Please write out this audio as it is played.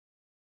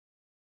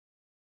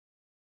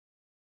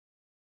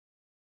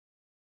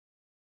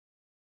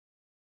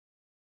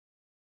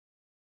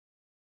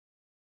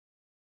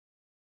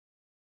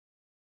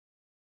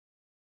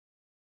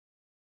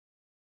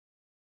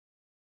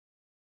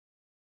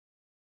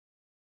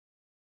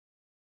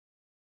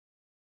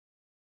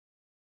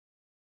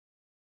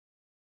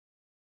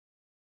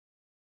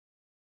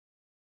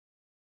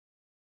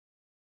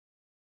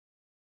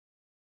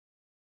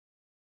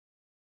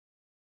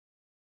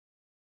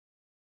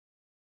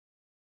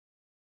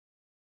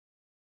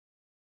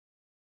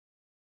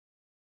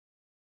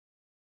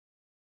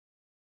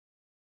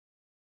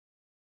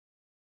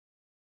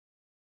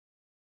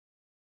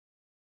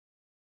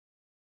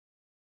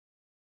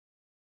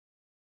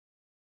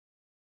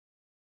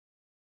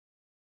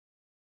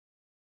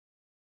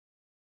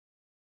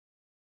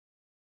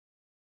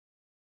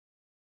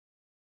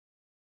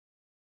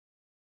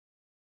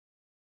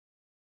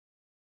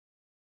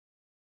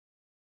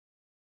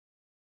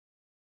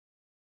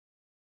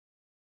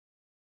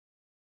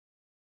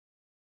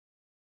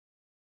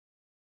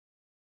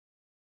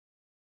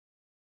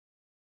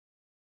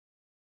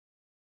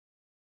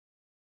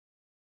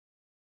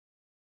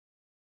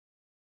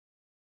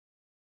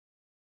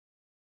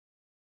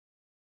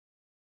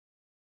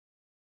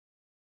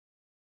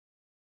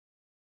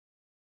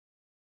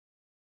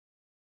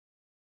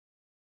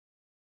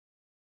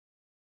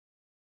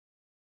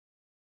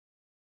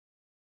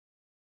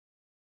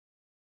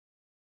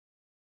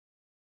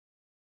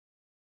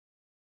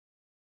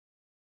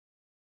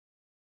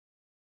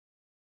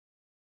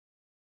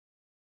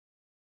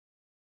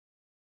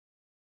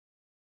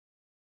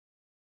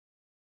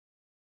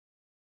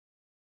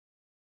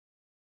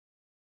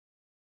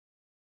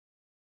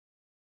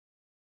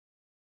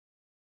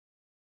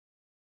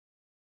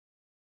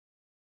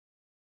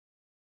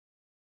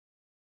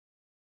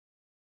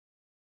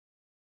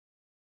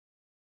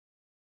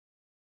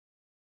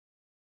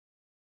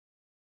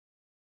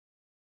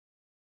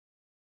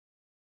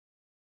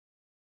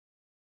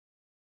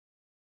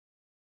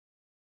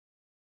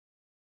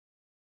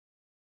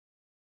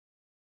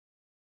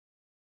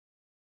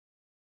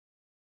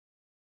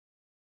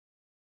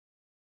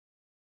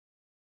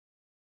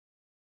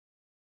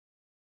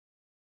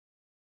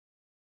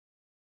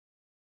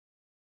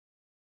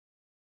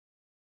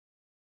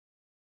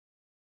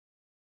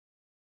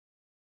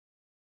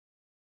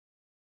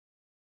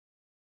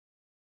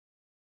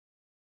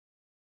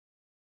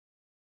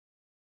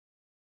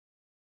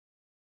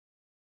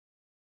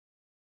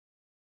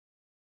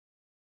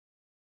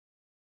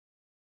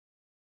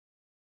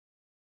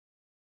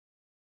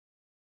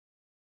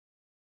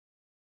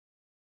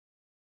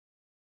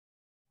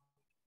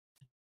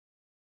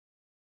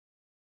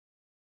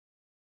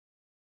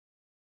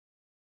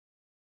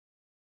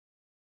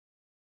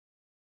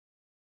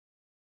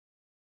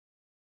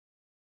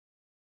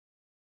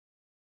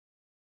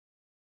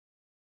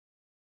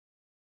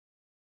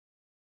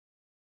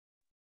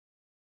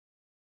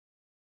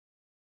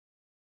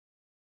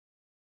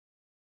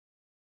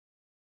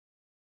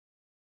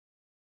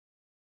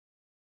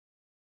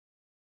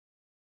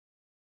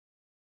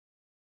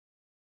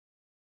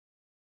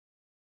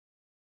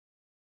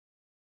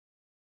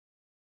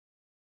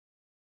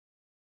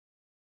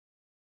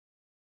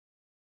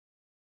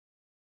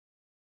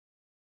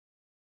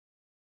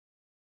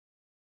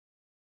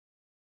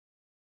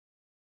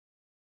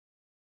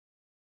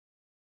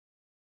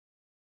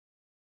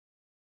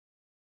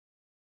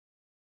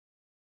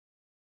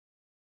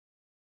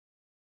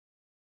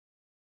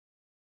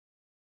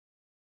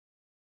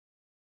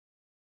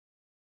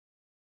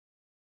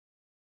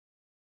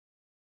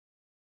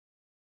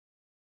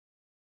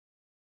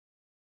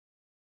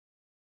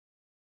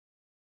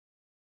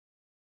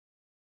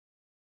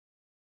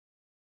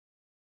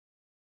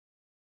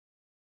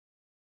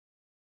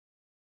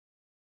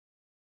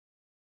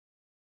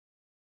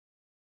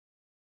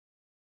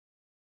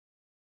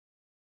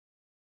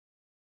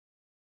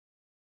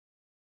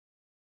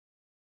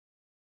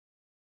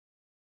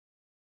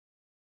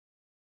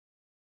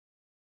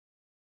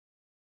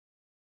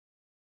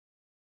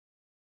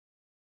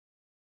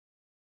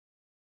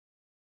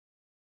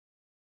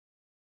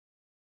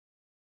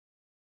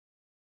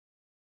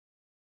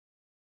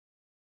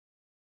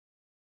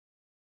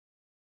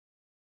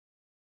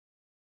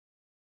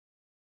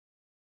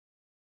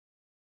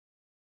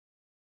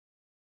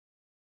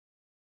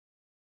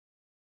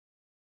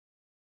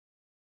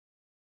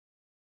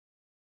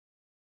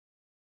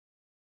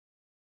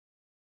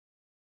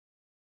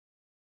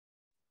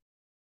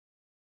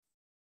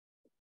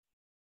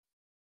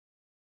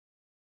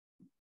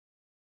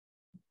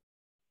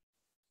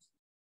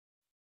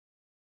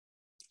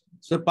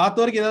Sir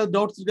பார்த்த வரைக்கும் ஏதாவது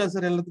டவுட்ஸ் இருக்கா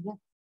சார்? எல்லாத்துக்கும்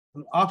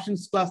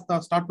ஆப்ஷன்ஸ் கிளாஸ்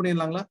ஸ்டார்ட்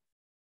பண்ணிடலாங்களா?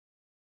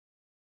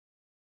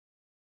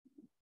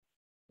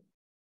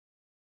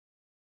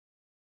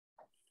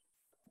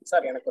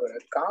 சார் எனக்கு ஒரு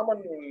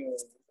காமன்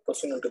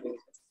क्वेश्चन இருக்கு.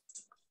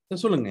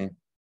 சொல்லுங்க.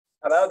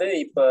 அதாவது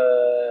இப்ப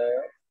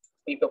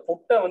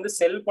புட்டை வந்து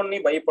செல் பண்ணி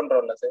பை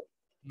பண்றோம்ல சார்.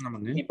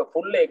 இப்ப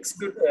ஃபுல்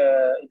எக்ஸிக்யூட்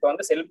இப்ப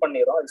வந்து செல்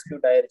பண்ணிரோம்,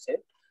 எக்ஸிக்யூட் ஆயிருச்சு.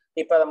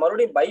 இப்ப அதை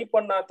மறுபடியும் பை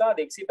பண்ணாதான்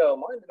அது எக்ஸிட்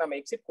ஆகுமா, இல்லை நம்ம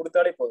எக்ஸிட்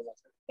கொடுத்தாலே போதுமா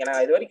சார்? ஏன்னா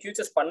இது வரைக்கும்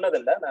ஃபியூச்சர்ஸ் பண்ணது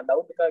இல்லை, நான்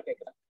டவுட்டுக்காக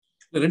கேட்கறேன்.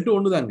 ரெண்டு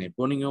ஒன்று தாங்க.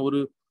 இப்போ நீங்க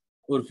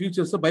ஒரு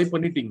ஃபியூச்சர்ஸை பை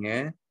பண்ணிட்டீங்க,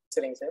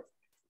 சரிங்க சார்,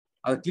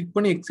 அதை கிளிக்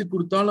பண்ணி எக்ஸிட்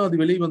கொடுத்தாலும் அது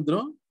வெளியே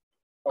வந்துடும்.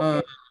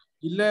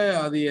 இல்ல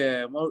அது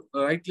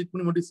ரைட் கிளிக்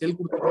பண்ணி மட்டும் செல்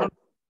கொடுத்தாலும்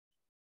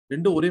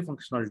ரெண்டும் ஒரே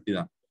ஃபங்க்ஷனாலிட்டி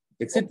தான்.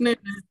 எக்ஸிட்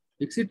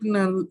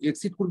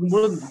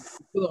கொடுக்கும்போது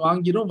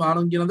வாங்கிரும்,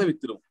 வாங்கினா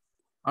வித்துரும்.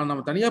 ஆனா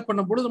நம்ம தனியா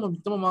பண்ணும்போது நம்ம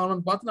மித்தமா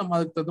வாங்கணும்னு பார்த்து நம்ம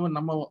அதுக்கு தகுந்த மாதிரி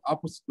நம்ம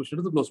ஆப்போசிட் பொசிஷன்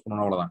எடுத்து க்ளோஸ்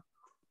பண்ணணும், அவ்வளவுதான்.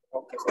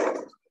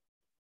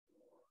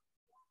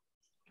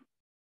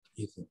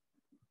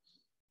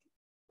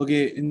 ஓகே,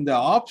 இந்த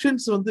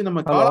ஆப்ஷன்ஸ் வந்து நம்ம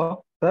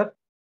சார்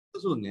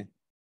சொல்லுங்க.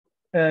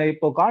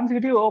 இப்போ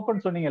கான்சிக்யூட்டிவ்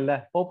ஓபன் சொன்னீங்கல்ல,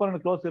 ஓபன்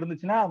அண்ட் க்ளோஸ்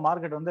இருந்துச்சுன்னா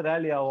மார்க்கெட் வந்து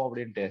ரேலி ஆகும்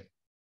அப்படின்ட்டு.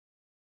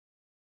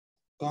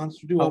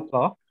 கான்சிக்யூட்டிவ்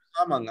ஓபன்,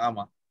 ஆமாங்க,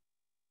 ஆமா.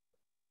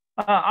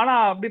 ஆனா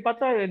அப்படி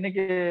பார்த்தா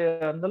இன்னைக்கு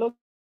அந்த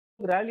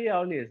அளவுக்கு ரேலி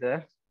ஆகலையே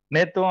சார்,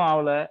 நேத்தும்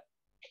ஆகல.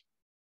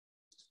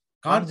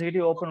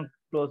 கான்சிக்யூட்டிவ் ஓபன்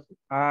க்ளோஸ்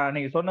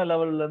நீங்க சொன்ன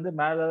லெவல்ல இருந்து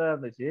மேலதான்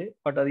இருந்துச்சு,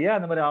 பட் அது ஏன்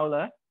அந்த மாதிரி ஆகல?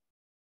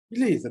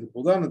 இல்லையே சார், இப்போ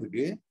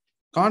உதாரணத்துக்கு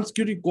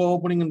கான்சிக்யூட்டிவ்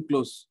ஓபனிங் அண்ட்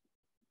க்ளோஸ்,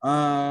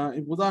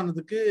 இப்போ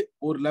உதாரணத்துக்கு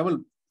ஒரு லெவல்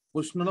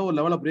பொசிஷனலா ஒரு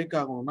லெவல பிரேக்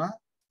ஆகணும்னா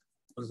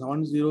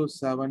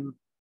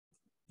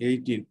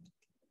 10718,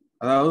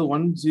 அதாவது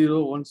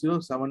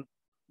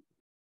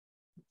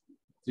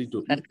 1010732.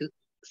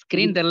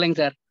 ஸ்கிரீன் தெரியலங்க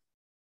சார்.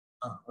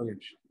 ஓகே,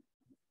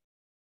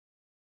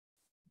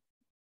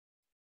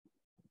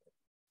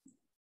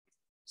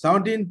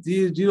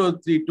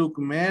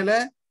 17032க்கு மேல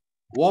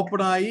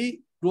ஓபன் ஆகி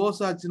க்ளோஸ்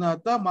ஆச்சுன்னா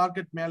தான்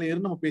மார்க்கெட் மேல ஏறி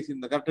நம்ம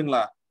பேசியிருந்தோம்,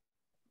 கரெக்ட்டுங்களா?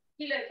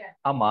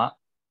 ஆமா,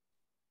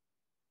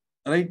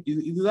 ரைட்.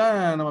 இதுதான்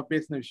நம்ம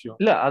பேசின விஷயம்.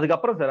 இல்ல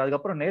அதுக்கப்புறம் சார்,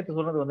 அதுக்கப்புறம் நேத்து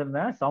சொன்னது வந்து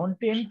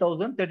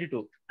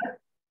 17032.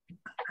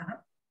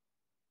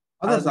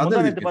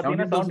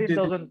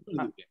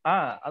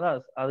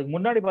 அதுக்கு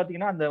முன்னாடி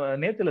பாத்தீங்கன்னா அந்த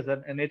நேத்து இல்ல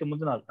சார், நேத்து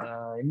முந்தின நாள்,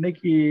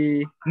 இன்னைக்கு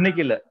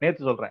இல்ல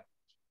நேத்து சொல்றேன்,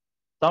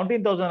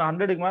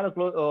 17100க்கு மேல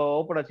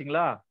ஓபன்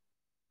ஆச்சுங்களா.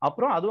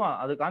 அப்புறம் அதுவும்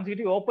அது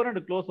கான்சிக்யூட்டிவ் ஓபன்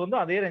அண்ட் க்ளோஸ் வந்து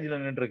அதே ரேஞ்சில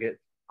நின்று இருக்கு.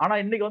 ஆனா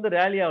இன்னைக்கு வந்து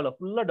ரேலி ஆகல,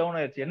 ஃபுல்லா டவுன்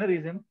ஆயிருச்சு. என்ன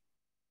ரீசன்?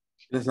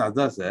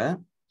 அதான் சார்,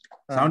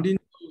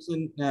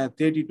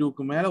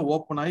 17032க்கு மேல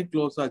ஓபன் ஆகி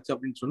க்ளோஸ் ஆச்சு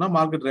அப்படின்னு சொன்னா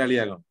மார்க்கெட் ரேலி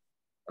ஆகும்,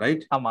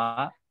 ரைட்? ஆமா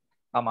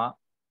ஆமா,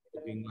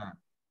 ஓகேங்களா.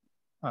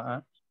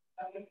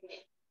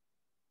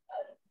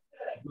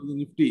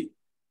 நிஃப்டி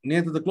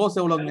நேத்து க்ளோஸ்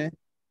எவ்வளவுங்க?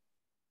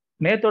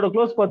 நேத்தோட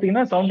க்ளோஸ்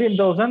பாத்தீங்கன்னா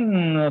 17000,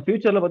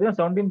 ஃபியூச்சர்ல பாத்தீங்கன்னா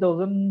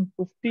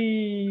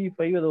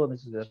 17055 ஏதோ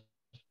வந்துச்சு சார்.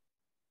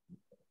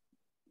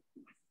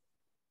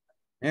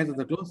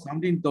 நேத்து க்ளோஸ்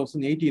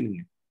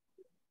 17018ங்க.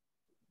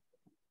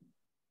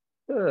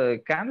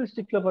 கேண்டில்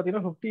ஸ்டிக்ல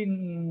பாத்தீங்கன்னா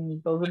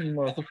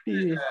 15050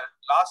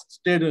 லாஸ்ட்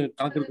ஸ்டேட்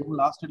கணக்கு இருக்கும்,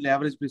 லாஸ்ட் ஸ்டேட்ல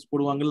ஆவரேஜ் பிரைஸ்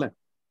போடுவாங்கல்ல.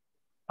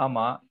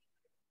 ஆமா,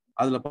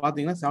 அதுல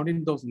பாத்தீங்கன்னா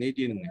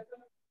 17018ங்க.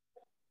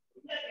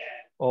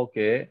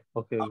 ஓகே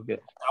ஓகே ஓகே,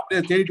 அப்படியே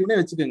 32னே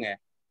வெச்சுக்கோங்க.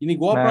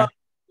 இன்னைக்கு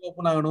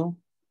ஓபன் ஆகணும்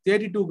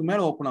 32க்கு மேல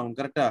ஓபன் ஆகணும்,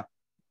 கரெக்ட்டா?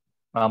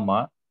 ஆமா,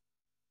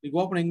 இன்னைக்கு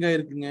ஓபன் எங்க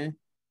இருக்குங்க?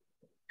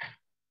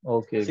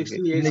 ஓகே,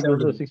 இன்னைக்கு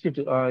வந்து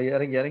 62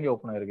 இறங்கி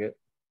ஓபன் ஆயிருக்கு.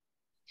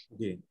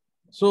 Okay,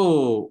 so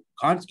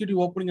consecutive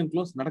opening and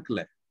close நடக்கல.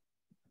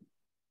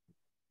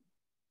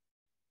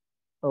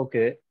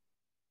 ஓகே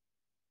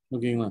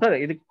ஓகேங்களா சார்.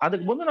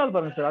 அதுக்கு முந்தின நாள்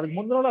பாருங்க சார், அதுக்கு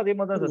முந்தின நாள் அதே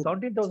மாதிரி தான் சார்,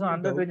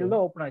 17100 ரேஞ்சில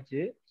தான் ஓபன்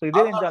ஆச்சு. சோ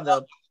இதே ரேஞ்ச் அந்த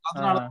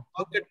அதனால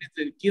மார்க்கெட்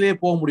கீழே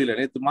போக முடியல.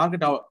 நேத்து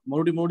மார்க்கெட்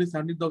மறுபடியும்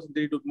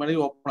 17032க்கு மேலே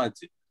ஓபன்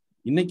ஆச்சு.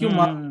 இன்னைக்கும்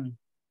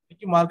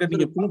மார்க்கெட்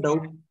நீங்க எப்பவும்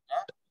டவுட்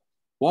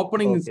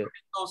ஓபனிங்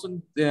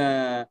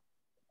 17000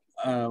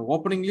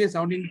 ஓபனிங்லயே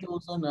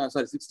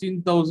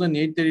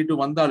 16832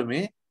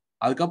 வந்தாலுமே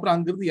அதுக்கப்புறம்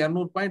அங்கிருந்து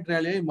 200 பாயிண்ட்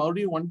ரேலி ஆகி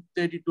மறுபடியும்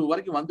 132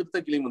 வரைக்கும் வந்துட்டு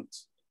தான் கிளம்பி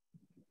வந்துச்சு.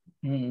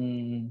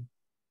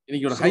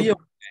 இன்னைக்கு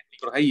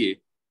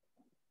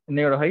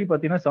ஹை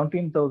பாத்தீங்கன்னா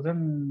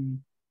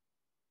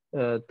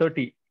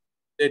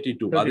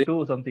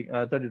 17032 சம்திங்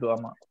 32.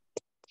 ஆமா,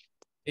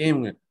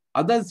 ஏங்க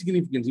அதான்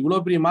சிக்னிஃபிகன்ஸ்.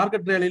 இவ்வளவு பெரிய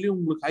மார்க்கெட் ரேலிலயும்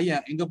உங்களுக்கு ஹை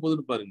எங்க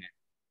போகுதுன்னு பாருங்க.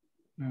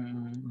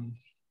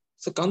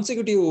 சார்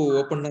கான்சிக்யூட்டிவ்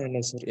ஓபன்னா என்ன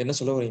சார், என்ன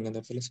சொல்ல வரீங்க அந்த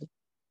இடத்துல சார்?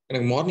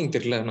 எனக்கு மார்னிங்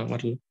தெரியல, நான்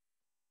வரல.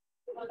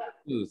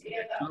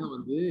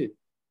 வந்து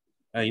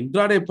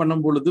இன்ட்ராடே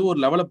பண்ணும் பொழுது ஒரு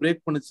லெவலை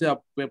பிரேக் பண்ணுச்சு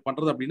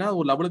பண்றது அப்படின்னா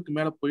ஒரு லெவலுக்கு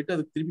மேல போயிட்டு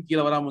அதுக்கு திருப்பி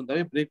கீழே வராம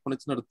இருந்தாவே பிரேக்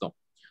பண்ணுச்சுன்னு அர்த்தம்.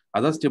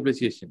 அதான்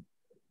ஸ்டெபிலைசேஷன்.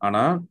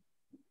 ஆனா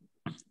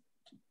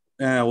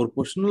ஒரு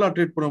பொசிஷனலா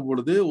ட்ரேட் பண்ணும்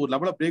பொழுது ஒரு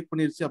லெவலை பிரேக்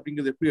பண்ணிருச்சு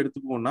அப்படிங்கிறது எப்படி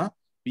எடுத்துக்கோன்னா,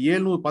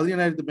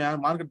 17,000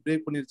 மார்க்கெட்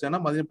பிரேக் பண்ணிருச்சானா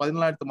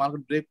 14,000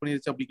 மார்க்கெட் பிரேக்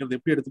பண்ணிருச்சு அப்படிங்கிறது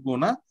எப்படி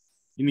எடுத்துக்கோன்னா,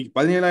 இன்னைக்கு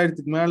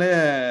 17,000க்கு மேல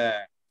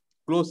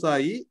க்ளோஸ்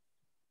ஆகி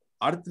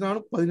அடுத்த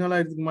நாளும்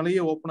 14,000க்கு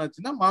மேலேயே ஓப்பன்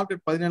ஆச்சுன்னா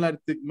மார்க்கெட்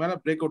 17,000க்கு மேல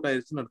பிரேக் அவுட்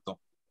ஆயிருச்சுன்னு அர்த்தம்.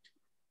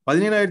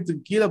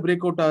 17,000க்கு கீழே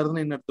பிரேக் அவுட்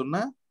ஆகுதுன்னு என்ன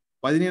அர்த்தம்னா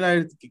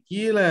 17,000க்கு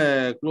கீழே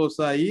க்ளோஸ்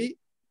ஆகி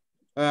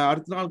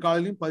அடுத்த நாள்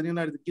காலையிலையும்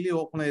 17,000க்கு கீழே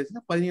ஓப்பன்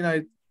ஆயிடுச்சுன்னா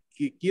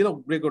 17,000க்கு கீழே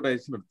பிரேக் அவுட்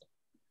ஆயிடுச்சுன்னு அர்த்தம்.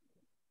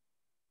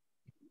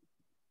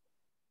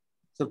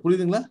 சார்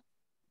புரியுதுங்களா?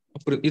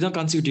 அப்புறம் இதான்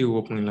கான்சிக்யூட்டிவ்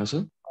ஓப்பனிங்களா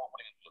சார்?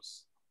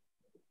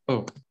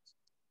 ஓகே.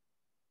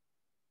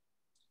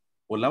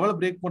 ஒரு லெவலை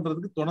பிரேக்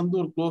பண்றதுக்கு தொடர்ந்து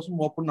ஒரு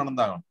க்ளோஸும் ஓப்பன்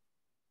நடந்தாகணும்.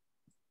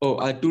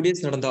 அது 2 days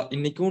நடந்தா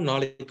இன்னைக்கும்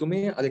நாளைக்குமே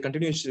அதை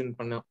கண்டினியூஷன்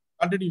பண்ணா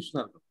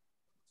கண்டினியூஷனா இருக்கும்.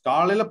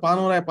 காலையில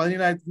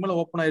 17,000க்கு மேல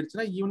ஓப்பன்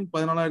ஆயிடுச்சுன்னா ஈவினிங்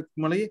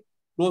 14,000க்கு மேலேயே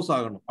க்ளோஸ்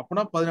ஆகணும்.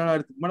 அப்படின்னா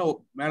 17,000க்கு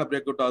மேல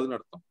பிரேக் அவுட் ஆகுதுன்னு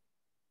அர்த்தம்.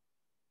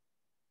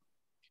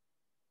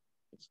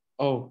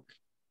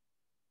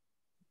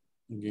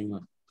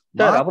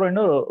 சார் அப்புறம்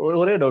இன்னும்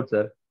ஒரே டவுட்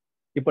சார்.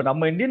 இப்ப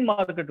நம்ம இந்தியன்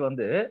மார்க்கெட்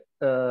வந்து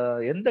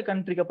எந்த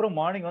கண்ட்ரிக்கு அப்புறம்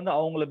மார்னிங் வந்து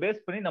அவங்கள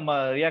பேஸ் பண்ணி நம்ம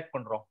ரியாக்ட்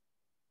பண்றோம்?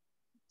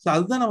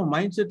 அதுதான் நம்ம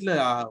மைண்ட் செட்ல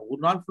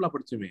ஒரு நாள் ஃபுல்லா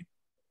படிச்சோமே.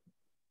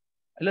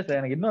 இல்ல சார்,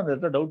 எனக்கு இன்னும் அந்த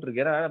இடத்துல டவுட்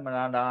இருக்கு.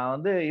 ஏன்னா நான்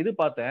வந்து இது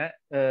பார்த்தேன்,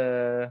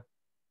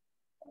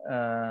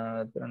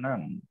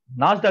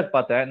 நாஸ்டாக்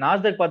பார்த்தேன்.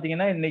 நாஸ்டாக்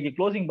பாத்தீங்கன்னா இன்னைக்கு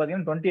க்ளோசிங்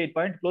பாத்தீங்கன்னா 28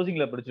 பாயிண்ட்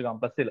க்ளோசிங்ல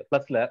பிடிச்சிருக்கான்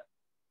பிளஸ்ல.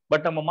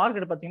 பட் நம்ம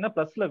மார்க்கெட் பாத்தீங்கன்னா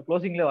பிளஸ்ல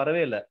க்ளோசிங்ல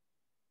வரவே இல்லை.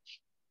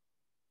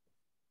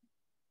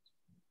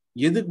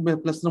 எதுக்கு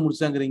பிளஸ்ல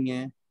முடிச்சாங்கறீங்க?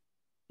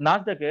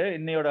 நாஸ்டாக்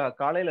இன்னையோட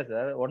காலையில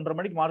சார் 1:30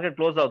 மணிக்கு மார்க்கெட்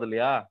க்ளோஸ் ஆகுது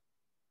இல்லையா?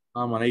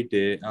 ஆமா,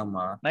 நைட்டு.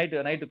 ஆமா,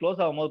 நைட்டு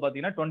க்ளோஸ் ஆகும்போது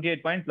பாத்தீங்கன்னா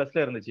 28 பாயிண்ட்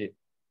பிளஸ்ல இருந்துச்சு.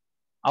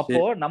 அப்போ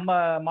நம்ம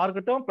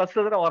மார்க்கெட்டும்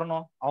பிளஸ்ல தான்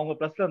வரணும். அவங்க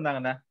பிளஸ்ல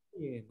இருந்தாங்கண்ணே.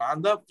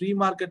 நான் தான் ஃப்ரீ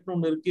மார்க்கெட்னு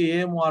ஒண்ணு இருக்கு,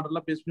 ஏஎம்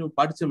ஆர்டர்லாம் பேஸ் பண்ணி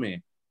படிச்சோமே.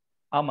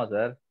 ஆமா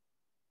சார்.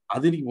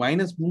 அது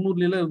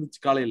 -300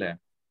 இருந்துச்சு காலையில.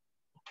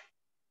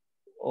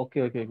 Okay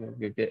okay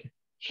okay okay.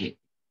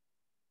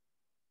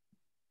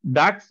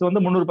 Tax வந்து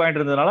 300 பாயிண்ட்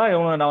இருந்ததுனால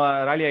இவங்க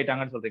ராலி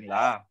ஆயிட்டாங்கன்னு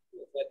சொல்றீங்களா?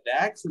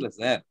 டாக்ஸ் இல்ல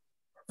சார்,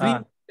 ஃப்ரீ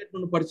மார்க்கெட்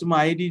ஒன்னு படிச்சோமா,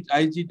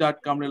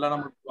 IG.com எல்லாம்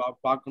நம்ம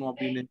பார்க்கணும்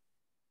அப்படின்னு.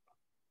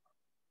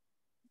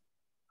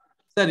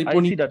 சார்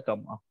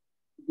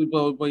இப்போ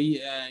இப்போ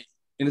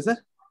என்ன சார்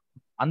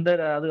அந்த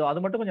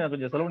அது மட்டும்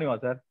கொஞ்சம் சொல்ல முடியுமா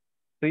சார்?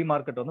 ஃப்ரீ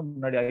மார்க்கெட் வந்து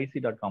முன்னாடி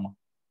IC.com,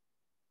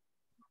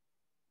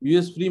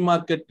 யுஎஸ் ஃப்ரீ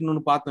மார்க்கெட்னு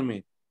ஒன்னு பார்த்தோமே,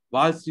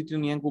 வால்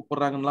ஸ்ட்ரீட்னு ஏன்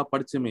கூப்பிடுறாங்கன்னு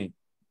படிச்சோமே.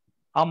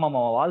 ஆமா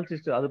ஆமா, வால்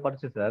ஸ்ட்ரீட் அது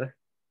படிச்சேன் சார்.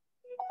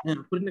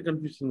 புரியுது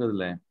கன்ஃபியூஷன்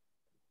அதுல.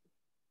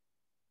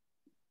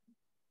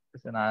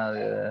 நான்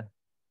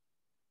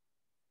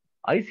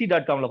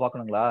IC.comல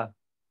பார்க்கணுங்களா?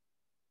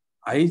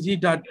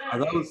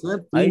 அதாவது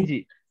சார்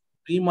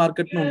ஃப்ரீ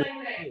மார்க்கெட்னு ஒண்ணு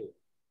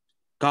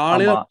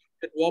காலையில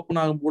ஓபன்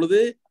ஆகும் பொழுது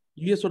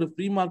யுஎஸ் ஓட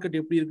ஃப்ரீ மார்க்கெட்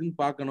எப்படி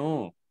இருக்குன்னு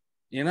பார்க்கணும்.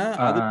 ஏன்னா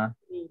அது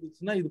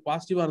இருந்துச்சுன்னா இது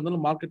பாசிட்டிவா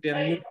இருந்தாலும் மார்க்கெட்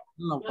இறங்கி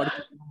நம்ம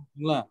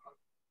படிச்சுங்களா.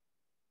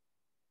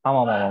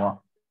 ஆமா ஆமா ஆமா,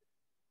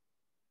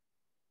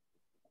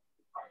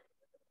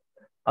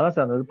 அதான்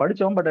சார் அது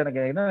படிச்சோம். பட்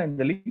எனக்கு என்ன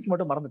இந்த லிங்க்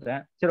மட்டும்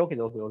மறந்துட்டேன். சரி, ஓகே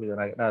ஓகே ஓகே,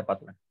 நான்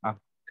பார்த்துறேன்.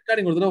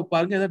 ரெக்கார்டிங் ஒரு தடவை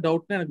பாருங்க, ஏதாவது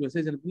டவுட்னா எனக்கு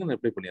மெசேஜ் அனுப்புங்க, நான்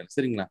ரிப்ளை பண்ணிடுறேன்.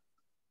 சரிங்களா?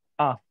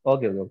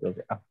 Okay okay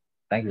okay.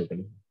 Thank you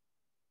thank you.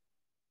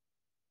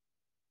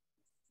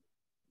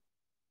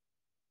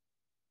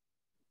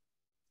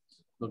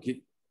 Okay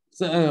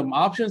sir,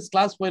 options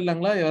class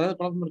போயிடலாங்களா? யாராவது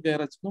குழப்பம் இருக்கா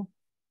யாராச்சும்?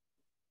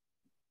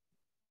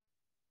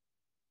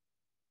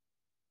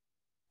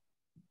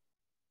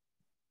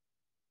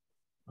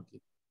 ஓகே,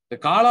 இந்த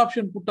call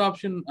option put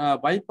option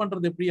by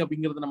பண்றது எப்படி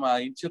அப்படிங்கறது நம்ம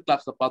இனிஷியல்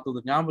கிளாஸ்ல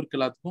பார்த்தது ஞாபகம் இருக்கு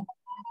எல்லாத்துக்கும்?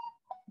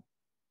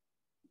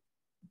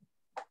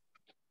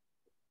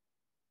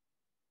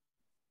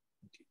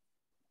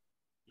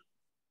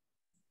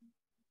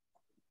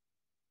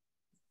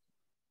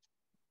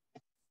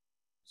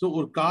 ஸோ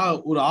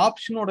ஒரு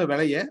ஆப்ஷனோட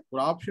விலையை,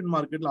 ஒரு ஆப்ஷன்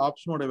மார்க்கெட்ல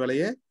ஆப்ஷனோட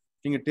விலையை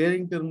நீங்க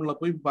ட்ரேடிங் டெர்மினல்ல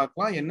போய்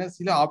பார்க்கலாம்,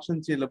 என்எஸ்சில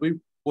ஆப்ஷன் சேல்ல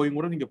போய்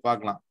கூட நீங்க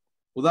பார்க்கலாம்.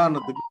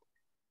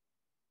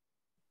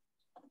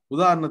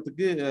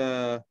 உதாரணத்துக்கு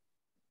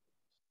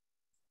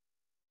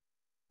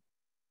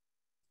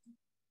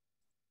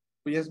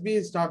எஸ்பிஐ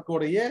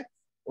ஸ்டாக்கோடைய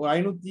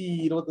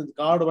 525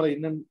 கார்டு வரை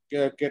என்னன்னு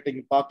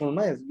கேட்டீங்க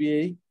பார்க்கணும்னா,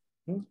 எஸ்பிஐ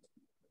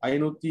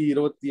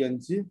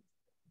 525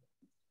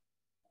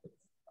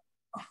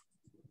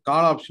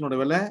 கால் ஆப்ஷனோட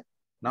விலை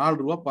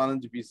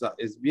 ₹4.15.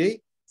 எஸ்பிஐ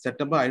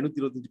செப்டம்பர்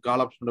 525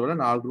 கால் ஆப்ஷனோட விலை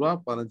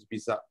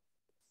 ₹4.15.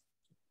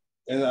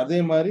 அதே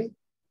மாதிரி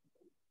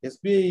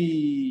எஸ்பிஐ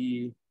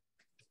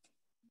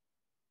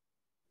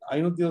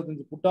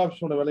 525 புட்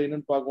ஆப்ஷனோட விலை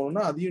என்னன்னு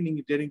பார்க்கணும்னா அதையும்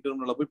நீங்க ட்ரேடிங்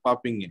டெர்மினல்ல போய்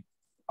பார்ப்பீங்க.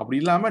 அப்படி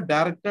இல்லாம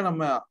டைரக்டா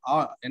நம்ம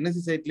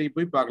என்எஸ்சி சைட்லயே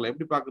போய் பார்க்கலாம்.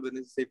 எப்படி பார்க்குறது?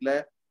 என்எஸ்சி சைட்ல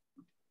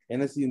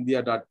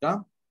nsindia.com,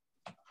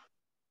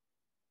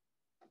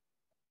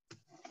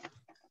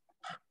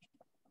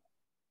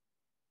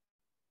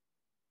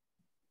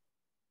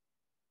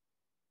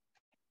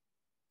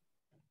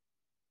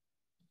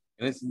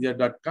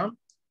 nsindia.com,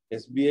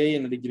 SBI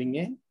நடிக்கிறீங்க,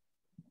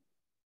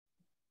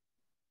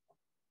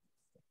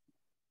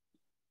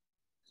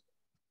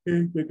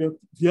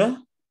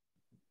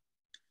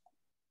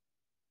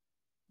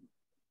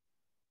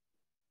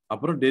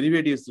 அப்புறம்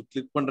டெரிவேட்டிவ்ஸ்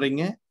கிளிக்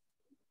பண்றீங்க,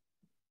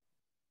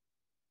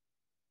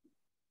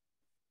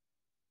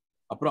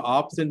 அப்புறம்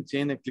ஆப்ஷன்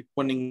செயினை கிளிக்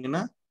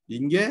பண்ணீங்கன்னா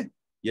இங்க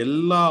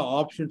எல்லா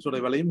ஆப்ஷன்ஸோட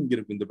விலையும் இங்க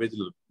இருக்கு. இந்த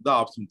பேஜ்ல இருக்கு. இந்த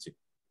ஆப்ஷன் செயின்,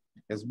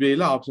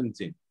 எஸ்பிஐல ஆப்ஷன்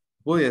செயின்.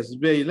 இப்போ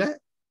எஸ்பிஐல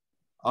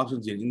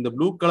ஆப்ஷன் சேஞ்ச். இந்த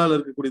ப்ளூ கலர்ல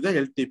இருக்கக்கூடியது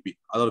எல்டிபி,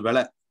 அதோட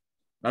விலை.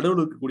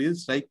 நடுவில் இருக்கக்கூடியது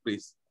ஸ்ட்ரைக்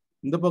பிரைஸ்,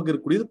 இந்த பக்கம்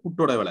இருக்கக்கூடியது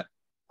புட்டோட விலை.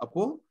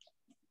 அப்போ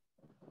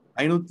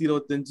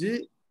 525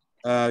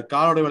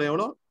 காலோட விலை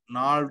எவ்வளோ?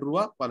 4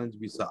 ரூபா 15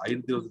 பைசா.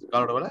 525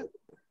 காலோட விலை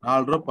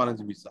 4 ரூபா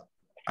 15 பைசா.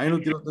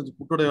 525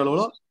 புட்டோட விலை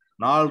எவ்வளோ?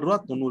 4 ரூபா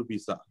 90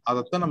 பைசா.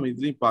 அதைத்தான் நம்ம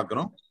இதுலயும்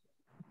பாக்குறோம்.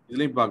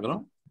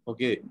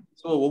 ஓகே,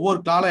 ஸோ ஒவ்வொரு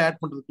காலை ஆட்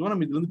பண்றதுக்கு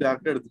நம்ம இதுல இருந்து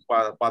டைரக்டா எடுத்து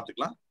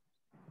பாத்துக்கலாம்.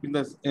 இந்த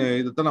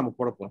இதைத்தான் நம்ம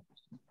போட போறோம்.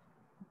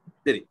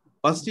 சரி,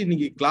 ஃபர்ஸ்ட்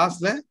இன்னைக்கு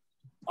கிளாஸ்ல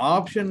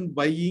ஆப்ஷன்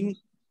பையிங்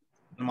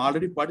நம்ம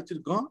ஆல்ரெடி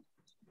படிச்சிருக்கோம்.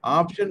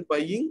 ஆப்ஷன்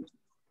பையிங்,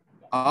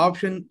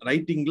 ஆப்ஷன்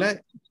ரைட்டிங்ல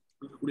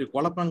இருக்கக்கூடிய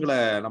குழப்பங்களை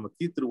நம்ம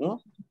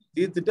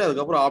தீர்த்துட்டு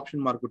அதுக்கப்புறம்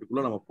ஆப்ஷன்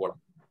மார்க்கெட்டுக்குள்ள நம்ம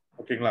போகலாம்.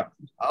 ஓகேங்களா?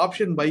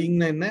 ஆப்ஷன்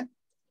பையிங்னா என்ன,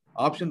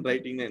 ஆப்ஷன்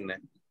ரைட்டிங்னா என்ன?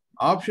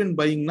 ஆப்ஷன்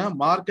பையிங்னா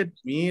மார்க்கெட்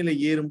மேலே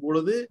ஏறும்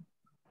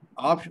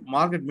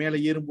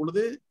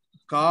பொழுது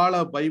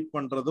காலை பை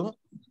பண்றதும்,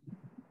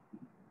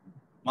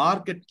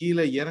 மார்க்கெட்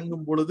கீழே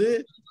இறங்கும் பொழுது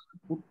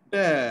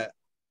புட்டை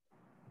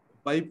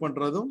பை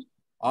பண்றதும்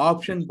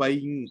ஆப்ஷன்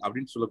பையிங்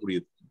அப்படின்னு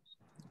சொல்லக்கூடியது.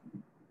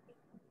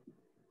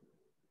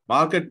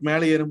 மார்க்கெட்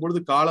மேலே ஏறும் பொழுது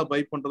காலை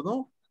பை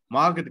பண்றதும்,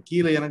 மார்க்கெட்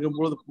கீழே இறங்கும்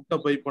பொழுது புட்டை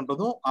பை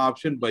பண்றதும்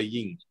ஆப்ஷன்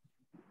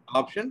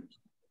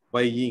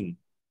பையிங்.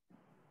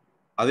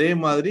 அதே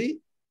மாதிரி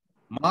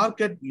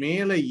மார்க்கெட்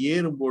மேலே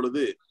ஏறும்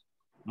பொழுது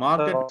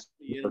மார்க்கெட்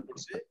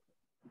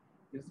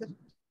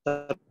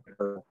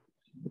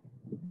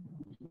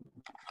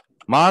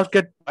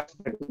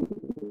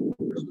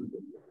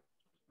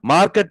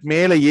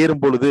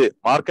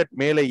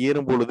மேலே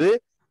ஏறும் பொழுது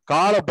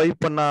காலை பை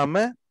பண்ணாம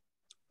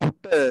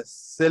புட்டை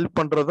செல்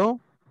பண்றதும்,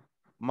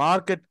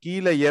 மார்க்கெட்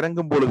கீழே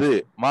இறங்கும்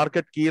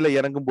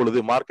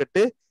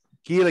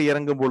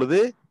பொழுது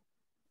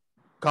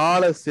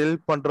காலை செல்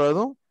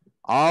பண்றதும்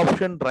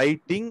ஆப்ஷன்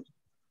ரைட்டிங்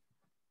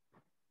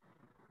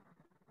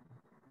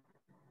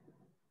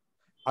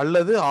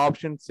அல்லது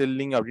ஆப்ஷன்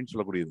செல்லிங் அப்படின்னு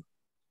சொல்லக்கூடியது.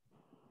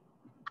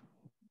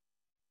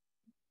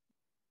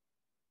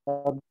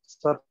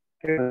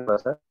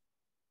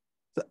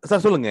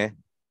 சார் சொல்லுங்க.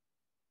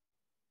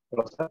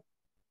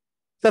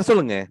 சார்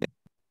சொல்லுங்க.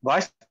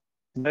 வாய்ஸ்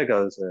பிரேக்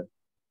ஆகுது சார்.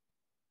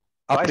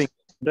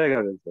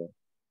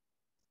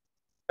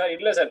 சார்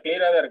இல்ல சார்,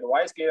 கிளியரா தான் இருக்கு.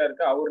 வாய்ஸ் கிளியரா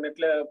இருக்கு. அவர்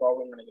நெட்ல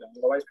ப்ராப்ளம் நினைக்கிறேன்.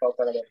 உங்க வாய்ஸ்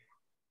ப்ராப்பரா தான் இருக்கு.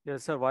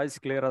 எஸ் சார்,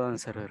 வாய்ஸ் கிளியரா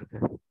தான் சார் இருக்கு.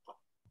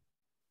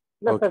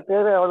 இல்ல சார்,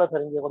 கிளியரா எவ்வளவு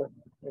சார் இங்க கூட?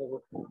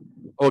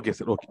 Okay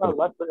sir, okay.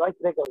 Voice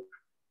break ஆகுது.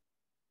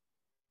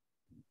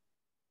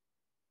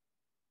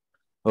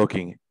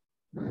 ஓகேங்க,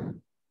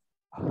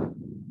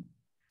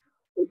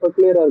 இப்போ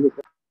கிளியரா இருக்கு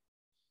சார்.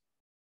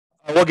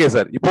 Okay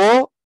sir. இப்போ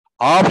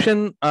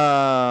ஆப்ஷன்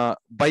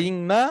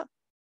பையிங்னா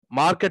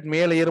மார்க்கெட்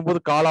மேல ஏறும்போது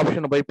கால்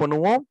ஆப்ஷனை பை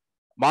பண்ணுவோம்,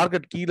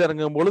 மார்க்கெட் கீழே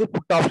இறங்கும் பொழுது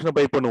புட் ஆப்ஷனை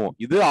பை பண்ணுவோம்.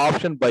 இது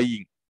ஆப்ஷன்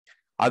பையிங்.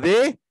 அதே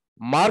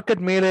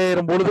மார்க்கெட் மேலே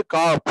ஏறும் பொழுது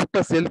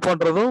புட்டை செல்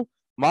பண்றதும்,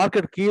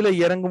 மார்க்கெட் கீழே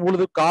இறங்கும்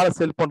பொழுது காலை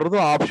செல்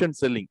பண்றதும் ஆப்ஷன்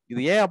செல்லிங். இது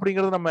ஏன்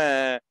அப்படிங்கறது நம்ம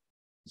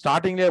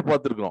ஸ்டார்டிங்லயே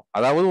பார்த்திருக்கோம்.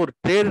 அதாவது ஒரு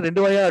ட்ரேட்,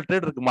 2 வகையான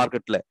ட்ரேட் இருக்கு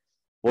மார்க்கெட்ல.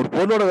 ஒரு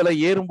பொருளோட விலை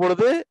ஏறும்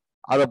பொழுது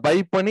அதை பை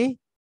பண்ணி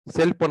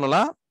செல்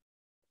பண்ணலாம்.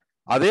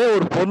 அதே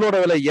ஒரு பொருளோட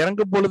விலை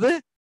இறங்கும் பொழுது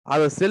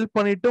அதை செல்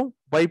பண்ணிட்டும்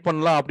பை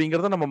பண்ணலாம்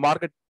அப்படிங்கறத நம்ம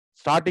மார்க்கெட்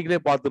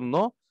ஸ்டார்டிங்லேயே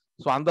பார்த்திருந்தோம்.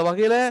 ஸோ அந்த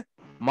வகையில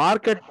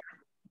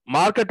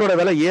மார்க்கெட்டோட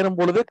விலை ஏறும்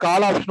பொழுது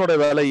கால் ஆப்ஷனோட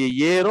விலை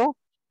ஏறும்,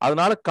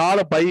 அதனால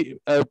காலை பை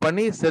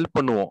பண்ணி செல்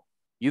பண்ணுவோம்.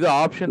 இது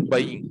ஆப்ஷன்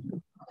பையிங்.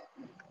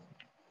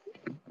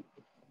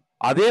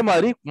 அதே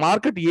மாதிரி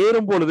மார்க்கெட்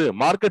ஏறும்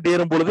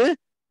பொழுது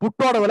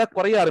புட்டோட விலை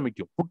குறைய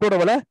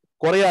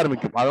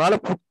ஆரம்பிக்கும். அதனால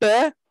புட்டை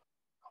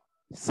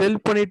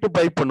செல் பண்ணிட்டு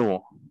பை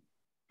பண்ணுவோம்,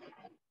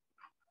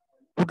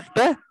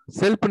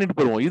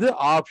 இது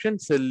ஆப்ஷன்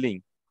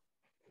செல்லிங்.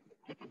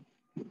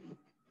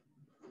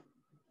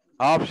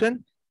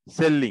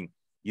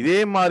 இதே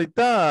மாதிரி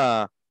தான்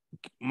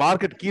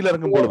மார்க்கெட் கீழே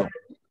இறங்கும் பொழுது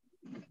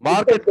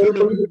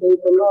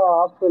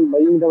ஆப்ஷன்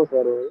பையிங் தான்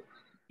சார்.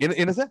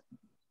 என்ன சார்?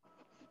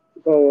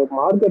 இப்போ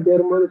மார்க்கெட்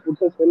ஏறும்போது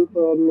புட்டை செல்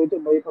பண்ணிட்டு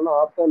பை பண்ணா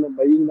ஆப்ஷன்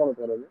பையிங் தான்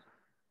சார். அது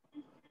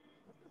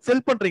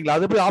செல் பண்றீங்களா?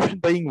 அது எப்படி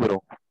ஆப்ஷன் பையிங்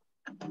வரும்?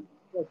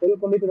 செல்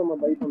பண்ணிட்டு நம்ம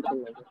பை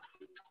பண்றோம்.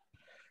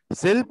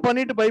 செல்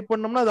பண்ணிட்டு பை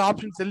பண்ணோம்னா அது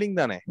ஆப்ஷன் செல்லிங்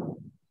தானே.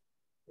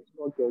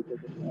 Okay okay.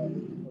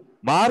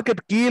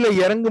 மார்க்கெட் கீழே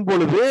இறங்கும்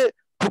பொழுது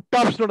புட்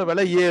ஆப்ஷனோட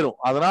விலை ஏறும்,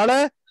 அதனால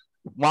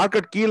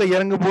மார்க்கெட் கீழே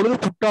இறங்கும் பொழுது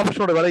புட்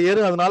ஆப்ஷனோட விலை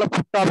ஏறும், அதனால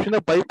புட் ஆப்ஷனை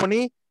பை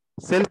பண்ணி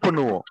செல்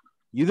பண்ணுவோம்.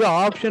 இது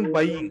ஆப்ஷன்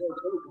பையிங்.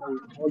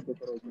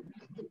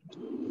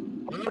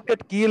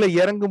 மார்க்கெட் கீழே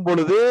இறங்கும்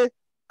பொழுது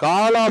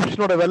கால்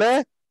ஆப்ஷனோட விலை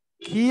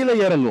கீழே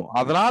இறங்கும்,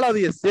 அதனால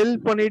அதை செல்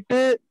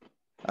பண்ணிட்டு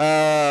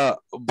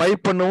பை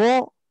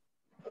பண்ணுவோம்,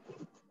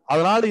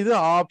 அதனால இது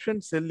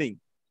ஆப்ஷன் செல்லிங்.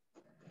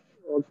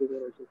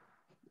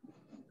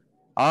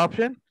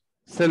 Option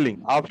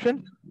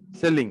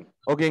selling.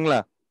 ஓகேங்களா?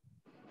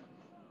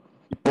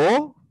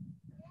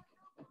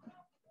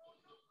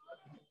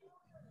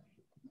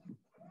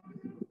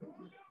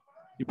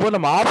 இப்போ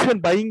நம்ம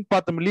ஆப்ஷன் பையிங்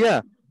பார்த்தோம் இல்லையா?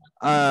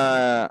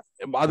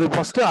 அது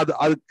ஃபர்ஸ்ட்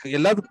அதுக்கு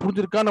எல்லாத்துக்கும்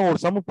புரிஞ்சிருக்கா? நம்ம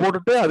ஒரு சம்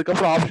போட்டுட்டு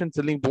அதுக்கப்புறம் ஆப்ஷன்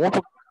செல்லிங்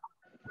போவோம்.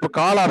 இப்போ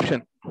கால்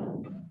ஆப்ஷன்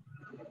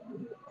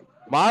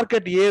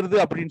மார்க்கெட் ஏறுது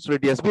அப்படின்னு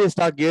சொல்லிட்டு எஸ்பிஐ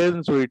ஸ்டாக்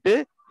ஏறுதுன்னு சொல்லிட்டு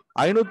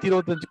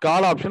 525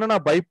 கால் ஆப்ஷனை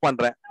நான் பை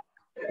பண்றேன்.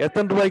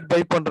 எத்தனை ரூபாய்க்கு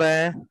பை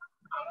பண்றேன்?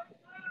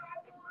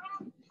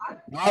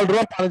 4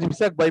 ரூபா 15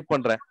 பைசாக்கு பை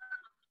பண்றேன்.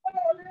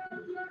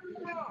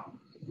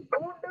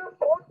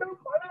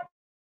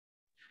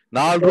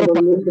 4 ரூபா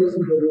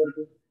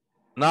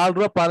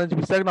 15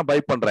 பைசாக்கு நான் பை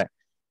பண்றேன்.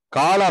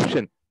 கால்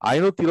ஆப்ஷன்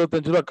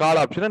 525 ரூபா கால்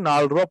ஆப்ஷன்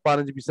 4 ரூபா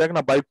 15 பைசாக்கு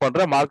நான் பை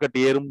பண்றேன்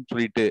மார்க்கெட் ஏறும்னு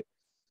சொல்லிட்டு.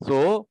 சோ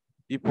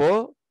இப்போ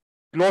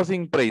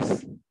க்ளோசிங் பிரைஸ்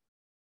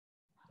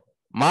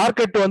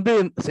மார்க்கெட் வந்து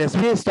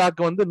எஸ்பிஐ ஸ்டாக்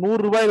வந்து 100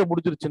 ரூபாயில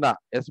முடிஞ்சிருச்சுன்னா,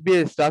 எஸ்பிஐ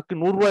ஸ்டாக்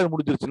 100 ரூபாயில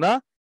முடிஞ்சிருச்சுன்னா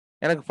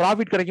எனக்கு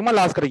ப்ராஃபிட் கிடைக்குமா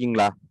லாஸ்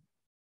கிடைக்குங்களா?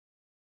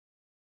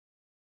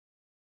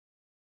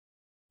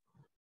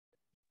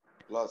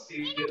 லாஸ்.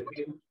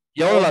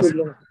 எவ்வளவு லாஸ்?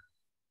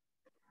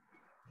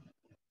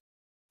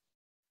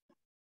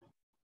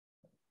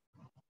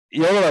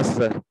 எவ்வளவு லாஸ்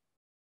சார்?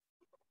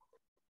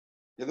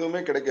 எதுவுமே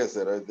கிடைக்காது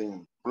சார். ஐ திங்க்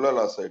ஃபுல்லா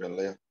லாஸ் ஆயிடும்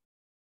இல்லையா?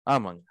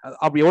 ஆமாங்க.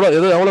 அப்ப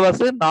எவ்வளவு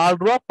லாஸ்? 4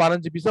 ரூபா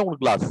 15 பைசா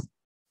உங்களுக்கு லாஸ்.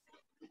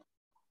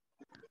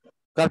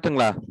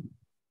 கரெக்ட்டுங்களா?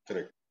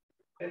 கரெக்ட்.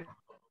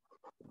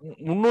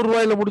 300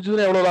 ரூபாயில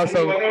முடிச்சதுன்னா எவ்வளவு லாஸ்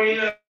ஆகும்?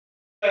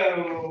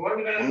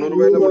 300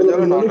 ரூபாயில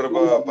முடிஞ்சாலும் 4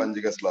 ரூபாய்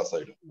 5 காசு லாஸ்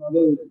ஆயிடும்.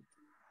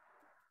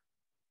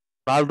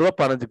 4 ரூபா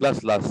 15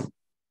 கிளாஸ் லாஸ்.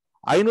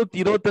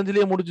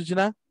 525லயே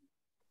முடிஞ்சுச்சுன்னா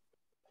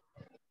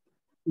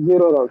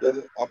ஜீரோ தான்.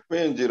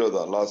 அப்பயும் ஜீரோ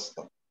தான், லாஸ்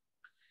தான்.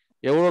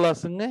 எவ்வளவு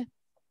லாஸ்ங்க?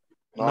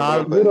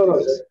 4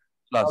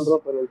 லாஸ்.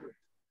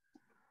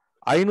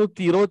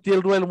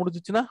 527 ரூபாயில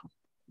முடிஞ்சுச்சுன்னா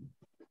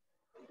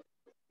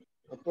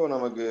அப்போ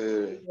நமக்கு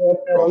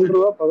 2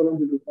 ரூபா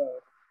 15 பைசா.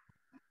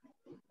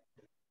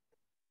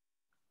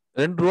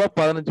 2 ரூபா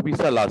 15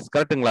 பைசா லாஸ்.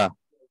 கரெக்ட்டுங்களா?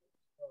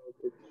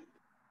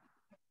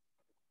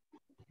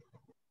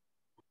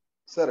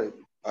 சார்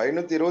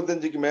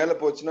 525க்கு மேல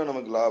போச்சுன்னா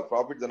நமக்கு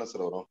ப்ராஃபிட் தானே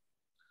சார் வரும்?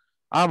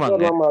 ஆமாங்க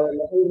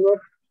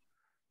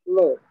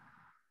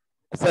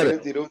சார்.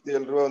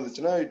 527 ரூபா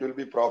வந்துச்சுன்னா இட் வில்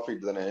பி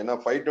ப்ராஃபிட் தானே, ஏன்னா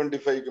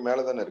 525க்கு மேல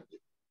தானே இருக்கு.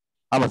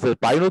 ஆமா சார்.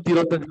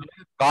 525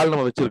 கால்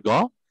நம்ம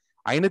வச்சிருக்கோம்.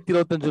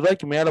 525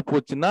 ரூபாய்க்கு மேல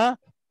போச்சுன்னா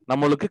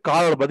நம்மளுக்கு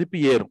காலோட மதிப்பு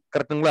ஏறும்.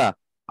 கரெக்ட்டுங்களா?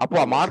 அப்போ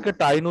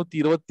மார்க்கெட்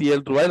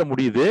 527 ரூபாயில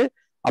முடியுது.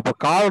 அப்ப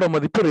காலோட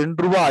மதிப்பு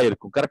 2 ரூபாய்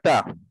ஆயிருக்கும். கரெக்டா?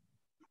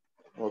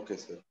 Okay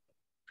sir.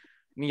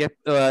 நீங்க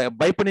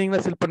பை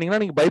பண்ணீங்கன்னா செல்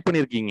பண்ணீங்கன்னா நீங்க பை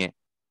பண்ணிருக்கீங்க.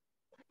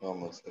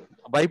 ஆமா சார்.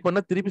 பை பண்ண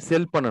திருப்பி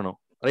செல் பண்ணணும்.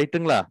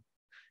 ரைட்டுங்களா?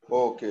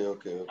 Okay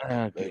okay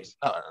okay.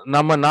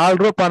 நம்ம 4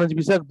 ரூபாய் 15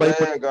 பைசாக்கு பை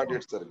பண்ணி got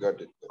it sir,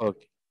 got it.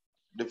 Okay.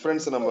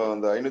 Difference நம்ம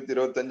அந்த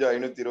 525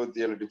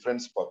 527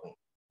 டிஃபரன்ஸ் பார்க்கணும்.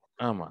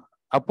 ஆமா.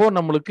 அப்போ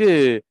நம்மளுக்கு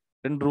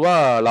 2 ரூபா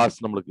லாஸ்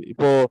நம்மளுக்கு.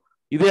 இப்போ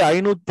இதே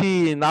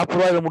 540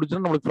 ரூபாயில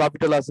முடிச்சுன்னா நம்மளுக்கு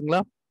ப்ராஃபிட் லாஸ்ங்களா?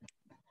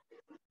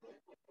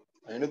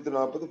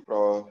 540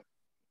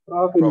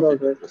 ப்ராஃபிட்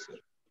தான்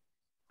சார்.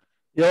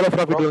 எவ்வளவு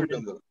ப்ராஃபிட்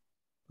வந்து?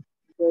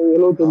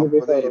 75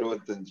 பைசா.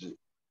 25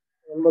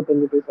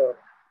 85 பைசா.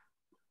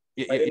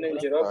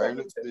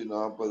 540னா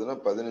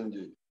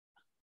 15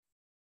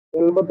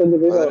 85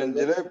 பைசா.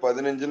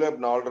 15ல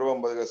 4 ரூபா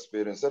 50 காசு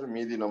போயிரும் சார்.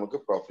 மீதி நமக்கு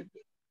ப்ராஃபிட்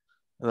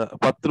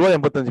 10 ரூபா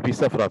 85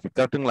 பைசா ப்ராஃபிட்.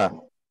 கரெக்ட்டுங்களா?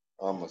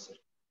 ஆமா சார்.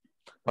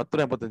 10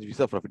 ரூபா 85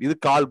 பைசா ப்ராஃபிட். இது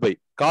கால் பை.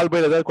 கால்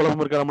பைல ஏதாவது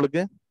குழப்பம் இருக்கா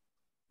நம்மளுக்கு?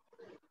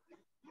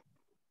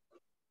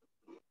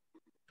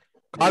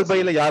 கால்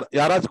பைல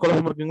யாராச்சும்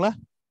குழப்பம் இருக்குங்களா?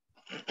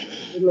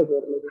 இல்ல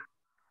சார்.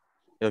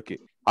 ஓகே.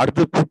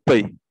 அடுத்து புட்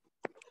பை.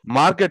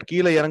 மார்க்கெட்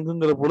கீழே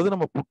இறங்குங்கிற பொழுது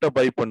நம்ம புட்டை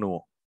பை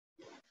பண்ணுவோம்.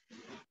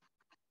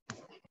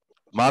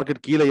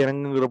 மார்க்கெட் கீழே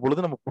இறங்குங்கிற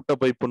பொழுது நம்ம புட்டை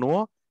பை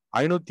பண்ணுவோம்.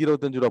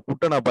 525 ரூபா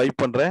புட்டை நான் பை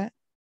பண்றேன்.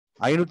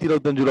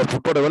 525 ரூபா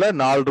புட்டோட விலை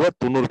 4 ரூபா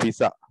 90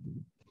 பைசா.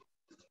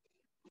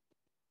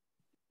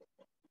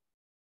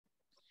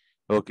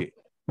 ஓகே.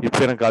 இப்ப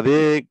எனக்கு அதே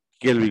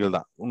கேள்விகள்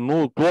தான்.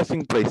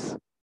 க்ளோசிங் பிரைஸ்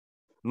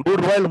 100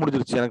 ரூபாயில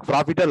முடிஞ்சிருச்சு. எனக்கு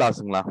ப்ராஃபிட்டா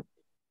லாஸுங்களா?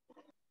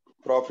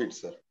 Profit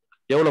sir.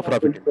 எவ்வளவு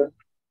ப்ராஃபிட்?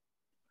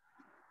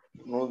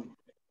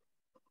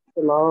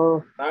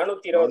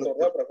 420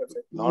 ரூபாய் ப்ராஃபிட்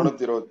சார்.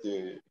 420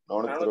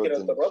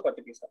 ரூபாய்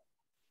 10 பைசா.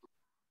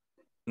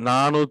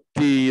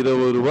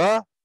 420 ரூபா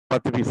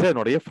 10 பைசா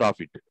என்னுடைய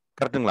ப்ராஃபிட்.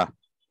 கரெக்ட்டுங்களா?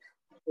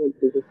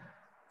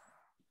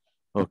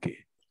 ஓகே.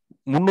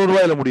 300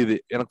 ரூபாயில முடியுது.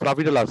 எனக்கு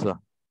ப்ராஃபிட்டா லாஸா?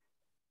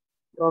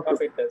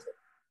 Profit sir.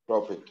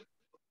 ப்ராஃபிட்.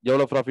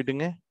 எவ்வளவு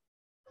ப்ராஃபிட்டுங்க?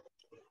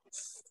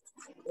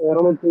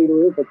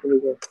 220 10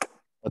 பைசா.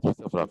 10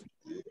 பைசா ப்ராஃபிட்.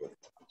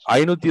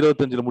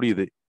 525ல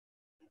முடியுது.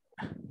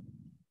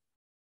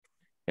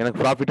 எனக்கு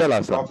ப்ராஃபிட்டா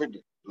லாஸா? Profit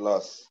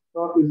loss.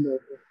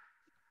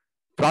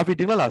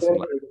 ப்ராஃபிட்டுங்களா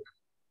லாஸுங்களா?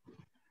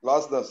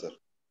 லாஸ் தான் சார்.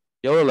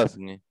 எவ்வளவு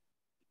லாஸுங்க?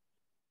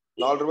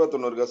 4 ரூபா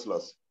 90 காசு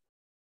லாஸ்.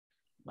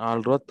 4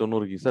 ரூபா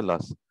 90 பைசா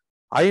லாஸ்.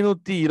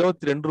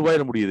 522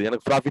 ரூபாயில முடியுது.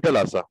 எனக்கு ப்ராஃபிட்டா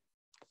லாஸா?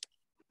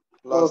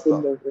 லாஸ்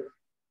தான்.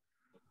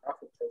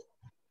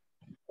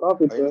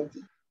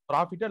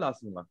 ப்ராஃபிட்டா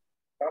லாஸுங்களா?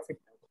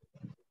 ப்ராஃபிட்.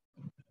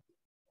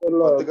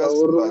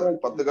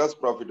 10 காசு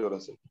ப்ராஃபிட்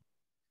வரும் சார்.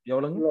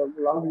 எவ்வளவுங்க?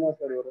 லாஸ் தான்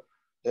சார் வரும்.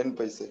 10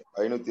 பைசா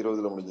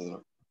 520ல முடிஞ்சதுன்னா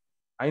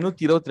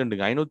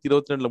 522ங்க.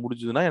 522ல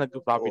முடிஞ்சதுன்னா எனக்கு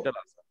ப்ராஃபிட்டா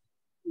லாஸா?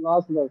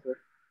 லாஸ் தான் சார்.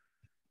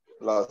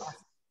 லாஸ்.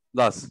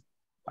 லாஸ்.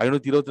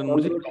 522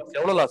 முடிஞ்சு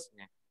எவ்வளவு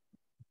லாஸ்ங்க?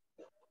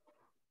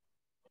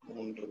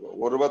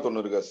 ரூபாய்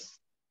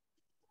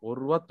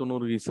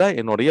 1.90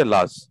 என்னுடைய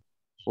லாஸ்.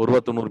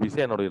 1.90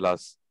 என்னுடைய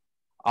லாஸ்.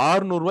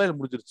 600 ரூபாய்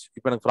முடிஞ்சிருச்சு.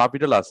 இப்ப எனக்கு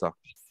ப்ராஃபிட்டா லாஸா?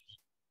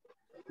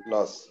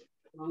 லாஸ்.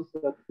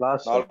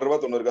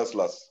 4.90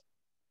 லாஸ்.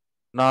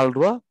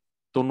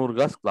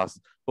 4.90 லாஸ்.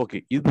 ஓகே,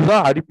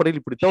 இதுதான் அடிப்படையில்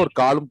இப்படித்தான் ஒரு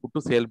காலம் புட்டு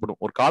செயல்படும்.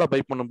 ஒரு காலை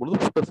பை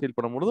பண்ணும்போது புட்டை சேல்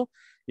பண்ணும்போது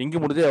இங்க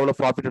முடிஞ்சா எவ்வளவு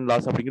ப்ராஃபிட் அண்ட்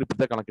லாஸ் அப்படிங்கிறது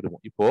இப்படித்தான்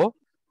கணக்கிடுவோம். இப்போ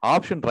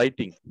option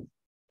writing.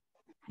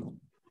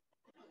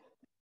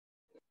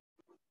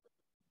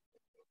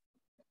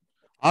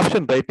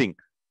 Option writing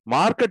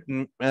market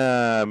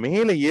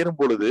மேல ஏறும்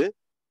பொழுது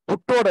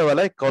புட்டோட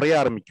விலை குறைய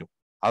ஆரம்பிக்கும்.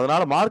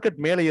 அதனால மார்க்கெட்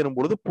மேல ஏறும்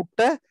பொழுது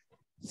புட்டை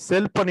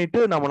செல் பண்ணிட்டு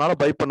நம்மளால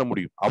பை பண்ண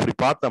முடியும். அப்படி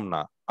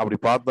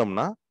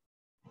பார்த்தோம்னா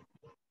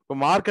இப்ப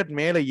மார்க்கெட்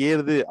மேல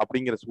ஏறுது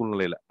அப்படிங்கிற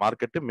சூழ்நிலையில,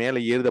 மார்க்கெட் மேல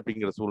ஏறுது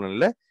அப்படிங்கிற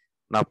சூழ்நிலையில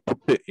நான்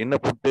புட்டு, என்ன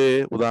புட்டு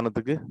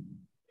உதாரணத்துக்கு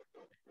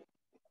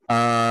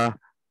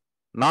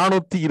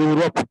 420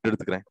 ரூபா புட்டு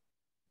எடுத்துக்கிறேன்.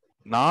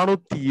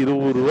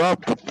 420 ரூபா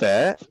புட்டை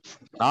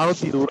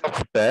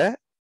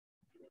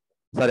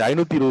சாரி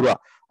 520 ரூபா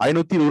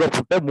 520 ரூபா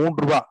புட்டை 3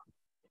 ரூபா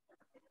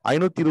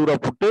 520 ரூபா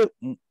புட்டு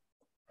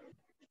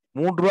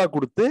 3 ரூபா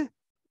கொடுத்து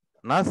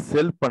நான்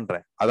செல்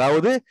பண்றேன்.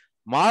 அதாவது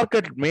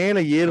மார்க்கெட் மேல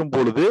ஏறும்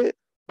பொழுது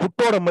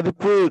புட்டோட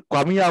மதிப்பு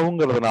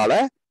கம்மியாகுங்கிறதுனால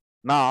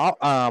நான்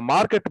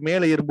மார்க்கெட்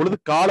மேல ஏறும் பொழுது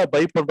காலை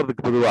பை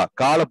பண்றதுக்கு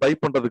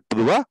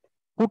பொதுவா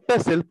புட்டை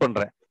செல்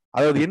பண்றேன்.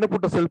 அதாவது என்ன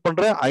புட்டை செல்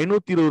பண்றேன்?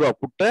 520 ரூபா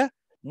புட்டை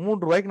 3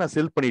 ரூபாய்க்கு நான்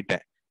செல்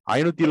பண்ணிட்டேன்.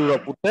 520 ரூபா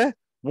புட்டை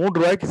 3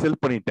 ரூபாய்க்கு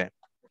செல் பண்ணிட்டேன்.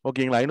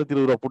 ஓகேங்களா?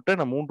 520 ரூபா புட்டை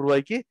நான் 3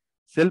 ரூபாய்க்கு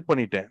செல்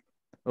பண்ணிட்டேன்.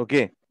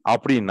 ஓகே,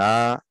 அப்படின்னா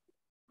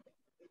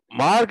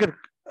மார்க்கெட்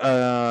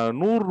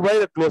 100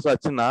 ரூபாயில க்ளோஸ்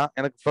ஆச்சுன்னா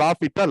எனக்கு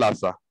ப்ராஃபிட்டா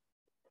லாஸா?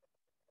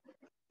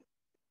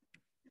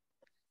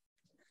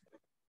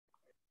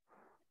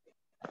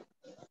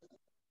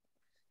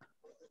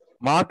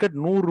 மார்க்கெட்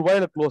 100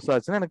 ரூபாயில க்ளோஸ்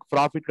ஆச்சுன்னா எனக்கு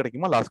ப்ராஃபிட்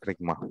கிடைக்குமா லாஸ்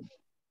கிடைக்குமா?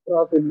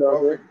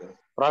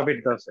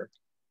 ப்ராஃபிட் தான் சார்.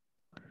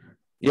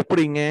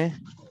 எப்படிங்க?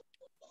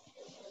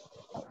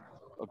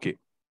 ஓகே,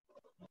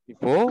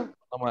 இப்போ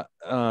நம்ம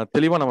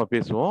தெளிவா நம்ம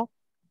பேசுவோம்.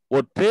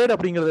 ஒரு ட்ரேட்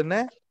அப்படிங்கிறது என்ன?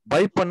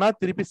 பை பண்ணா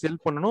திருப்பி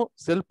செல் பண்ணணும்,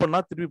 செல் பண்ணா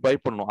திருப்பி பை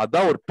பண்ணணும்.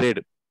 அதான் ஒரு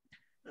ட்ரேடு.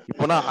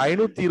 இப்போ நான்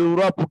 520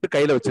 ரூபா புட்டு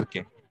கையில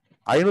வச்சிருக்கேன்.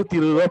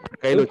 520 ரூபா புட்டு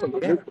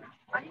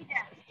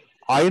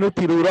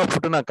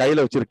நான்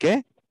கையில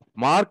வச்சிருக்கேன்.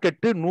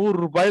 மார்க்கெட்டு 100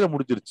 ரூபாயில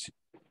முடிஞ்சிருச்சு.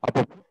 அப்போ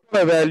புட்டோட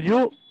வேல்யூ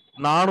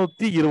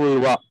 420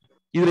 ரூபா.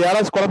 இதுல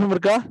யாராச்சும் குழப்பம்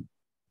இருக்கா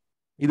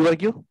இது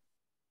வரைக்கும்?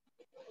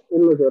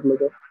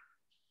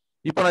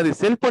 இப்ப நான்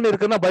இது செல்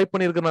பண்ணிருக்கேன்னா பை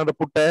பண்ணிருக்கேன்? அந்த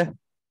புட்டை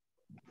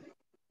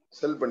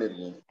செல்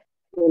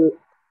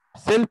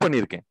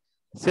பண்ணிருக்கேன்.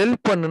 செல்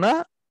பண்ணுனா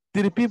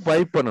திருப்பி பை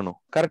பண்ணணும்.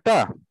 கரெக்டா?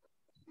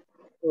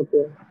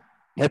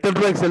 எத்தனை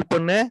ரூபாய்க்கு செல்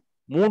பண்ணேன்?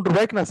 3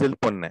 ரூபாய்க்கு நான்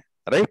செல் பண்ணேன்.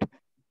 ரைட்.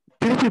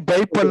 திருப்பி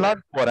பை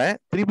பண்ணலான்னு போறேன்.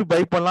 திருப்பி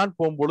பை பண்ணலான்னு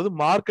போகும்பொழுது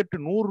மார்க்கெட்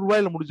 100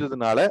 ரூபாயில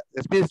முடிஞ்சதுனால,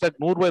 எஸ்பிஐ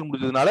ஸ்டாக் 100 ரூபாயில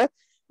முடிஞ்சதுனால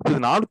இது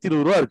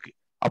 420 ரூபா இருக்கு.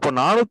 அப்போ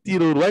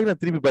 420 ரூபாய்க்கு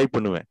நான் திருப்பி பை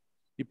பண்ணுவேன்.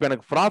 இப்ப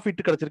எனக்கு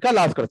ப்ராஃபிட் கிடைச்சிருக்கா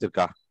லாஸ்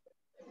கிடைச்சிருக்கா?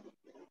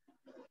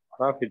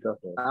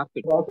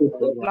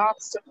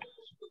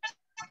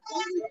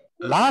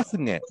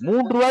 லாஸ்ங்க.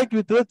 3 ரூபாய்க்கு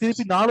வித்து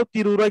திருப்பி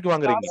 420 ரூபாய்க்கு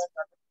வாங்குறீங்க.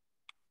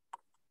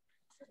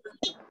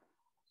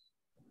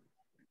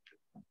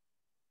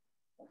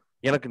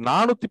 எனக்கு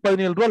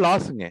 417 ரூபாய்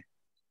லாஸ்ங்க.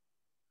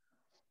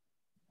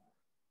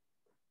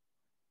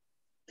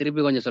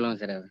 திருப்பி கொஞ்சம் சொல்லுங்க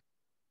சார்.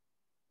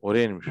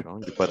 ஒரே நிமிஷம்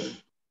இங்க பாருங்க.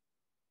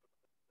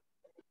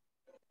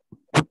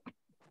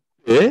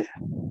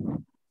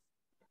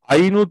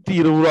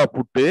 520 ரூபா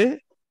புட்டு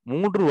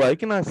 3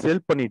 ரூபாய்க்கு நான்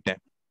செல் பண்ணிட்டேன்.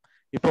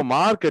 இப்ப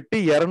மார்க்கெட்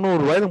 200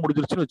 ரூபாயில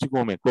முடிஞ்சிருச்சுன்னு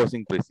வச்சுக்கோமே.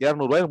 க்ளோசிங் பிரைஸ்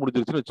 200 ரூபாயில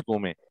முடிஞ்சிருச்சுன்னு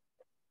வச்சுக்கோமே.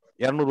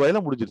 200 ரூபாயில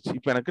முடிஞ்சிருச்சு.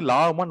 இப்ப எனக்கு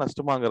லாபமா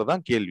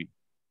நஷ்டமாங்கிறதான் கேள்வி.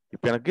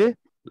 இப்ப எனக்கு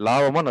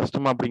லாபமா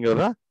நஷ்டமா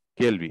அப்படிங்கறதுதான்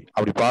கேள்வி.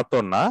 அப்படி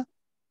பார்த்தோம்னா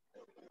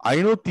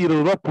 520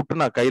 ரூபாய்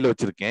புட்டு நான் கையில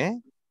வச்சிருக்கேன்.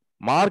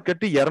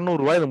 மார்க்கெட் 200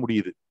 ரூபாயில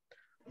முடியுது.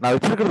 நான்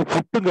வச்சிருக்கிறது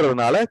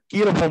புட்டுங்கிறதுனால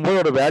கீழே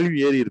போகும்போது வேல்யூ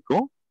ஏறி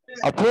இருக்கும்.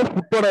 அப்போ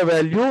புட்டோட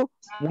வேல்யூ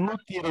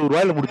 320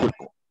 ரூபாயில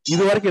முடிச்சிருக்கும்.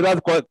 இது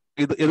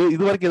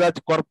வரைக்கும்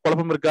ஏதாச்சும்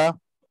குழப்பம் இருக்கா?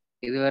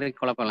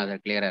 இதுவரைக்கும் குழப்பம் இல்ல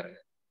சார், கிளியரா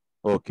இருக்கு.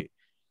 ஓகே,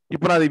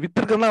 இப்போ நான் அதை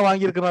வித்திருக்கேன்னா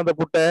வாங்கியிருக்கேன். அந்த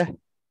புட்டை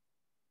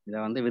இதை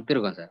வந்து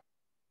வித்திருக்கோம் சார்.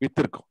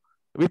 வித்திருக்கோம்.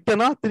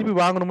 வித்தனா திருப்பி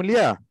வாங்கணும்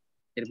இல்லையா?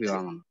 திருப்பி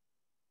வாங்கணும்.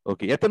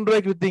 ஓகே, எத்தனை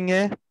ரூபாய்க்கு வித்தீங்க?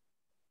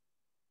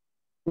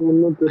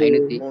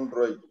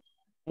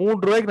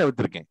 3 ரூபாய்க்கு நான்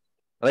வித்திருக்கேன்.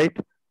 ரைட்.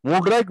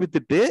 3 ரூபாய்க்கு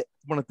வித்துட்டு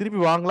இப்ப நான் திருப்பி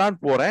வாங்கலான்னு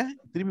போறேன்.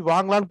 திருப்பி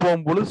வாங்கலான்னு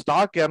போகும்போது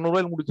ஸ்டாக் 200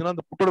 ரூபாயில முடிச்சுன்னா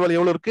அந்த புட்டோட விலை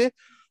எவ்வளவு இருக்கு?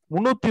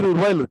 320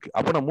 ரூபாயில இருக்கு.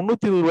 அப்ப நான்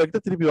 320 ரூபாய்க்கு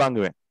தான் திருப்பி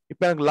வாங்குவேன்.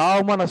 இப்ப எனக்கு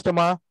லாபமா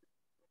நஷ்டமா?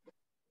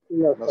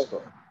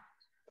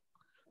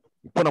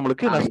 இப்ப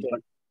நம்மளுக்கு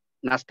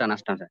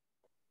நஷ்டம் சார்.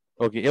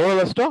 ஓகே, எவ்வளவு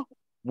நஷ்டம்?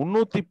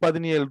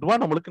 317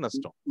 ரூபாய் நம்மளுக்கு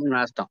நஷ்டம்.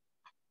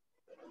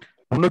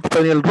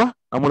 317 ரூபாய்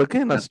நம்மளுக்கு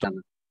நஷ்டம்.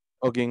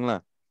 ஓகேங்களா?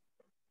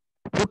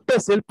 புட்டை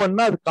செல்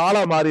பண்ணா அது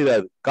காலா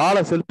மாறிடாது.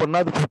 காலை செல் பண்ணா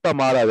அது புட்டா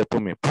மாறாது.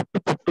 எப்பவுமே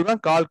புட்டு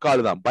தான்,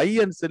 கால் தான். பை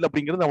அண்ட் செல்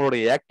அப்படிங்கிறது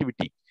நம்மளுடைய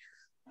ஆக்டிவிட்டி.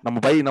 நம்ம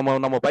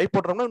பை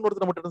போடுறோம்னா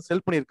இன்னொருத்தர் நம்மகிட்ட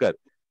செல் பண்ணியிருக்காரு,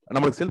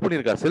 நம்மளுக்கு செல்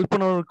பண்ணியிருக்காரு. செல்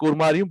பண்ணவருக்கு ஒரு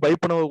மாதிரியும் பை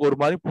பண்ணவருக்கு ஒரு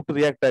மாதிரியும் புட்டு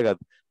ரியாக்ட்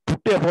ஆகாது. புட்டு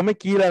புட்டு எப்பவுமே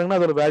கீழே இறங்கினா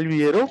அதோட வேல்யூ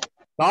ஏறும்,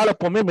 கால்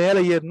எப்பவுமே மேல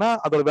ஏறினா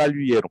அதோட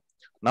வேல்யூ ஏறும்.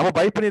 நம்ம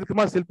பை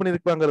பண்ணிருக்கோமா செல்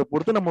பண்ணிருக்காங்கிறத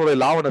பொறுத்து நம்மளுடைய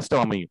லாப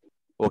நஷ்டம் அமையும்.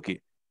 ஓகே,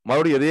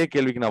 மறுபடியும் எதே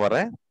கேள்விக்கு நான்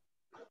வரேன்.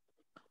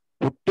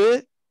 புட்டு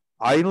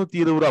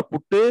 520 ரூபா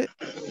புட்டு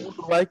 3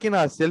 ரூபாய்க்கு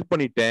நான் செல்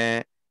பண்ணிட்டேன்.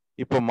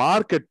 இப்ப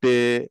மார்க்கெட்டு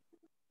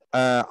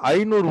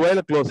 500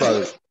 ரூபாயில க்ளோஸ்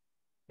ஆகுது.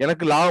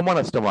 எனக்கு லாபமா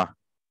நஷ்டமா?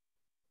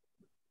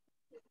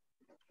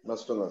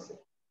 நஷ்டம் தான்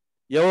சார்.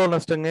 எவ்வளவு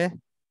நஷ்டங்க?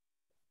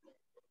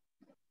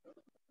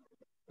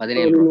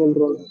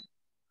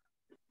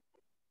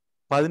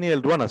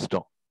 17 ரூபா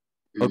நஷ்டம்.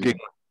 ஓகே,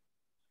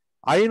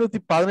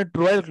 518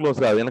 ரூபாயில க்ளோஸ்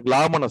ஆகுது. எனக்கு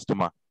லாபமா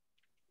நஷ்டமா?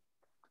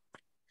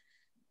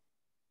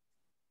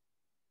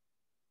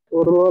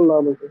 1 ரூபா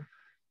லாபம் சார்.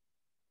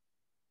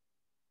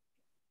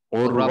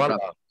 1 ரூபா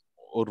லாபம்.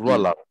 1 ரூபா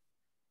லாபம்.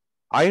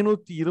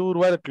 520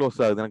 ரூபாயில க்ளோஸ்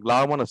ஆகுது. எனக்கு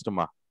லாபமா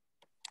நஷ்டமா?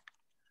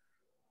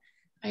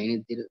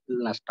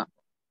 520 நஷ்டம்.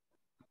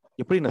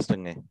 எப்படி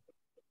நஷ்டங்க?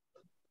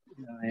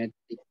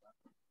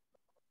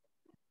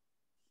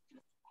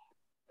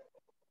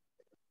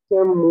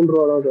 3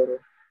 ரூபா தான் சார்.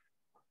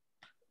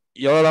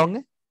 எவ்வளவு லாபங்க?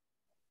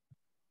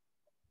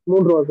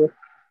 3 ரூபா சார்.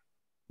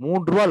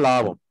 3 ரூபா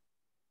லாபம்.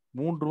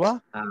 3 ரூபா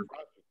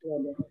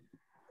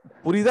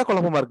புரியுதா?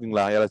 குழப்பமா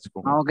இருக்குங்களா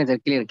யாராச்சுக்கும்? Okay sir,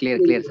 clear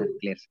clear clear sir,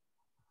 clear.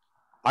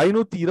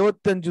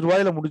 525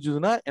 ரூபாயில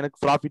முடிஞ்சதுன்னா எனக்கு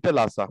ப்ராஃபிட்டா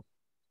லாஸா?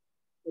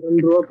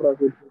 2 ரூபா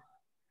ப்ராஃபிட்.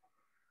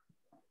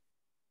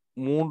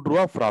 3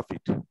 ரூபா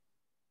ப்ராஃபிட்.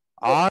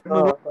 600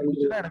 ரூபாய்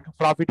முடிஞ்சதுன்னா எனக்கு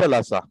ப்ராஃபிட்டா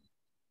லாஸா?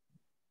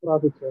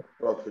 Profit sir.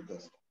 ப்ராஃபிட்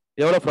தான் சார்.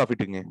 எவ்வளவு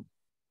ப்ராஃபிட்டுங்க?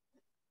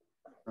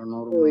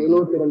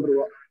 72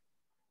 ரூபா.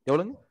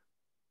 எவ்வளவுங்க?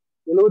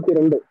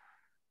 72.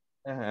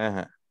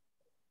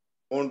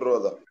 3 ரூபா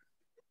தான்.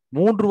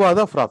 3 ரூபா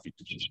தான்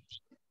ப்ராஃபிட்.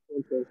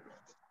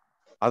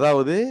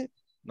 அதாவது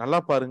நல்லா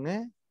பாருங்க,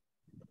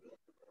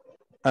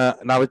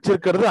 நான்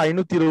வச்சிருக்கிறது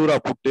 520 ரூபா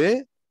புட்டு,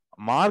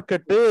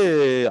 மார்க்கெட்டு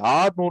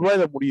 600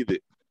 ரூபாயில முடியுது.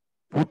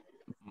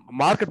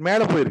 மார்க்கெட்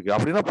மேல போயிருக்கு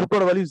அப்படின்னா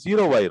புட்டோட வேல்யூ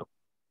 0 ஆயிரும்.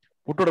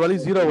 புட்டோட வேல்யூ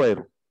 0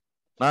 ஆயிரும்.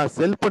 நான்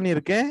செல்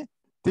பண்ணிருக்கேன்,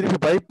 திருப்பி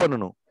பை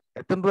பண்ணணும்.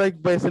 எத்தனை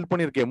ரூபாய்க்கு செல்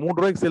பண்ணிருக்கேன்? 3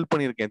 ரூபாய்க்கு செல்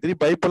பண்ணிருக்கேன்.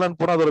 திருப்பி பை பண்ணலான்னு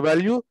போனா அதோட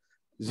வேல்யூ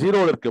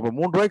 0ல இருக்கு. அப்ப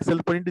 3 ரூபாய்க்கு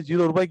செல் பண்ணிட்டு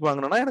 0 ரூபாய்க்கு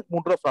வாங்கினா எனக்கு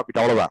 3 ரூபாய் ப்ராஃபிட்.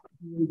 அவ்வளவுதான்.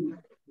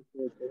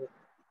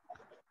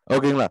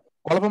 ஓகேங்களா?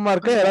 குழப்பமா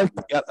இருக்கா?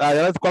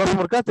 யாராவது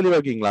குழப்பம் இருக்கா? தெளிவா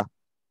இருக்கீங்களா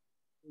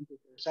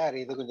சார்?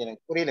 இது கொஞ்சம்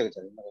எனக்கு புரியல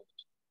சார்.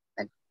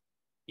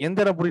 எந்த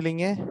இடம்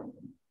புரியலீங்க?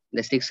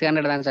 இந்த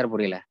 600 தான் சார்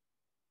புரியல.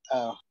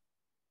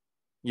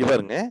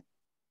 இவருங்க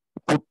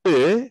புட்டு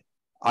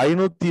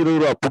 520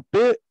 ரூபா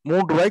புட்டு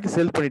 3 ரூபாய்க்கு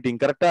செல் பண்ணிட்டீங்க,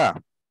 கரெக்டா?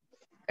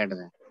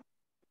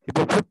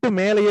 இப்ப புட்டு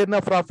மேல ஏறினா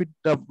ப்ராஃபிட்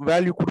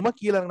வேல்யூ கூடுமா,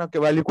 கீழ இறங்கினா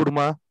வேல்யூ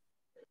கூடுமா?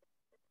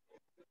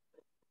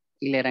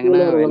 கீழ இறங்கினா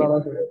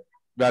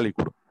வேல்யூ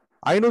கூடும்.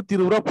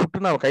 520 ரூபா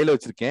புட்டு நான் கையில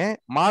வச்சிருக்கேன்,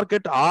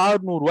 மார்க்கெட்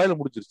 600 ரூபாயில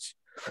முடிஞ்சிருச்சு.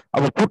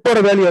 அப்ப புட்டோட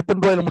வேல்யூ எத்தனை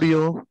ரூபாயில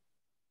முடியும்?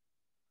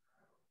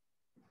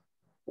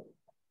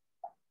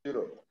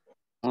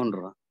 3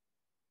 ரூபா.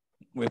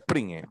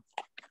 எப்படிங்க?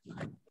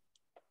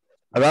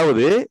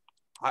 அதாவது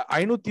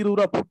 520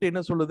 ரூபா புட்டு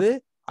என்ன சொல்லுது?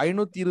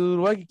 520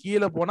 ரூபாய்க்கு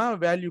கீழே போனா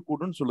வேல்யூ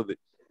கூடுன்னு சொல்லுது.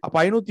 அப்ப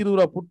 520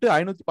 ரூபா புட்டு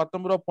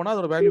 519 ரூபா போனா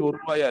அதோட வேல்யூ 1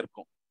 ரூபாயா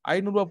இருக்கும்.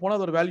 500 ரூபாய் போனா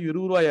அதோட வேல்யூ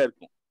 20 ரூபாயா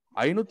இருக்கும்.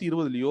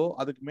 520லயோ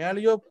அதுக்கு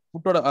மேலயோ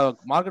புட்டோட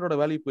மார்க்கெட்டோட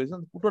வேல்யூ போயிடுச்சு,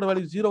 அந்த புட்டோட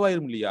வேல்யூ 0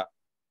 ஆயிரும் இல்லையா?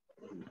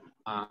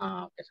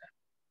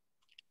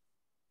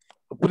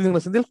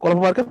 புரியுதுங்களா செந்தில்?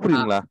 குழப்பமா இருக்கா?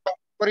 புரியுதுங்களா?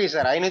 புரியுது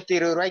சார்.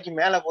 520 ரூபாய்க்கு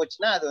மேல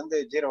போச்சுன்னா அது வந்து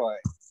 0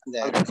 ஆயிரும். அந்த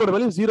புட்டோட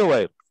வேல்யூ 0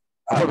 ஆயிரும்.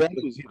 அப்ப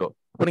வேல்யூ 0.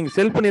 இப்ப நீங்க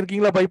செல்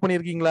பண்ணிருக்கீங்களா பை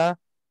பண்ணிருக்கீங்களா?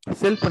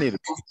 செல்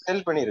பண்ணிருக்கோம்.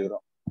 செல்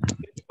பண்ணிருக்கோம்.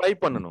 பை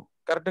பண்ணணும்,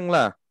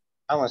 கரெக்ட்டுங்களா?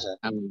 ஆமா சார்.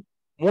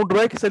 3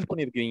 ரூபாய்க்கு செல்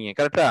பண்ணிருக்கீங்க,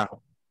 கரெக்டா?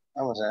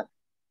 ஆமா சார்.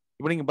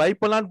 இப்ப நீங்க பை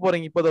பண்ணலாம்னு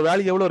போறீங்க, இப்ப அதோட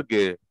வேல்யூ எவ்வளவு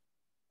இருக்கு?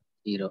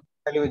 0.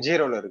 வேல்யூ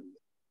 0ல இருக்கு.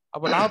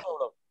 அப்ப லாபம்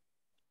எவ்வளவு?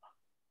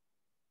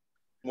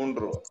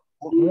 3 ரூபா.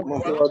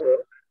 3 ரூபா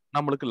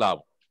நம்மளுக்கு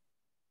லாபம்.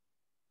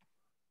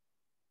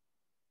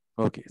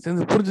 ஓகே,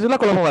 செஞ்சு புரிஞ்சதுல?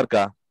 குழப்பமா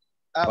இருக்கா?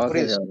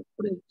 புரியுது சார்.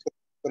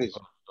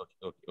 புரியுது. Okay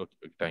okay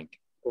okay, thank you.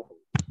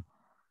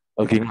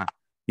 ஓகேங்களா?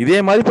 இதே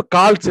மாதிரி இப்ப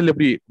கால் செல்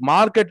எப்படி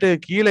மார்க்கெட்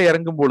கீழே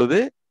இறங்கும் பொழுது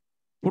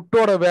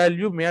புட்டோட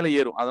வேல்யூ மேல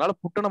ஏறும், அதனால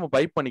புட்டை நம்ம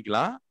பை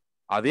பண்ணிக்கலாம்.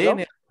 அதே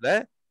நேரத்துல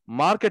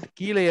மார்க்கெட்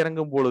கீழே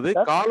இறங்கும் பொழுது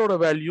காலோட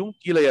வேல்யூ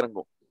கீழே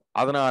இறங்கும்,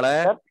 அதனால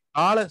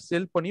காலை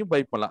செல் பண்ணியும்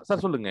பை பண்ணலாம்.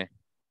 சார் சொல்லுங்க.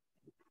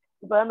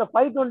 இப்ப அந்த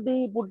 520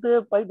 புட்டு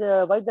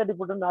 530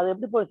 புட்டு அதை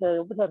எப்படி போய்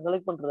எப்படி சார்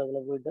செலக்ட் பண்றது?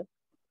 அதுல போயிட்டு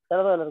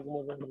செலவுல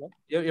இருக்கும்போது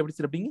எப்படி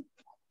சார் எப்படிங்க?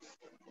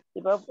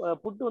 இப்ப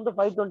புட்டு வந்து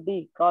 520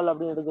 கால்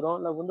அப்படின்னு எடுக்கிறோம்,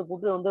 இல்ல வந்து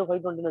புட்டு வந்து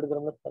 520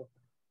 எடுக்கிறோம்ல சார்,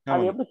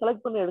 அது எப்படி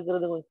செலக்ட் பண்ணி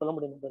எடுக்கிறது கொஞ்சம் சொல்ல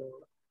முடியுமா சார்?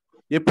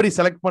 எப்படி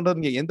செலக்ட்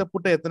பண்றதுங்க? எந்த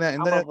புட்டை எத்தனை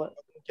எந்த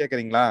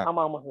கேக்குறீங்களா?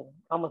 ஆமா ஆமா சார்.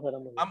 ஆமா சார்.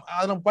 ஆமா,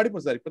 அது நம்ம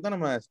படிப்போம் சார். இப்பதான்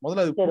நம்ம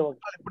முதல்ல அது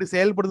எப்படி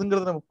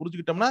செயல்படுதுங்கிறத நம்ம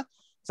புரிஞ்சுக்கிட்டோம்னா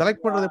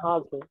செலக்ட் பண்றது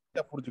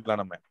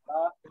புரிஞ்சுக்கலாம் நம்ம.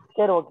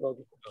 சரி, ஓகே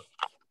ஓகே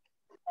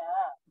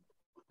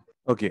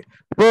ஓகே.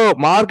 இப்போ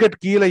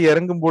மார்க்கெட் கீழே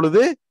இறங்கும்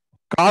பொழுது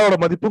காலோட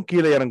மதிப்பும்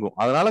கீழே இறங்கும்,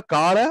 அதனால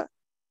காலை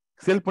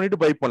செல் பண்ணிட்டு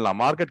பை பண்ணலாம்.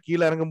 மார்க்கெட்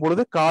கீழே இறங்கும்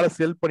பொழுது காலை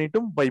செல்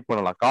பண்ணிட்டும் பை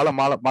பண்ணலாம்.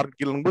 மார்க்கெட்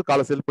கீழே இறங்கும் போது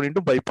காலை செல்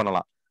பண்ணிட்டும் பை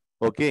பண்ணலாம்.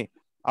 ஓகே,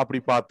 அப்படி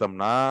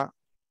பார்த்தோம்னா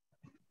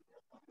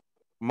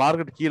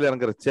மார்க்கெட் கீழே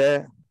இறங்குறச்ச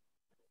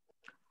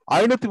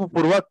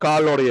 530 ரூபாய்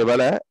காலோடைய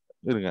விலை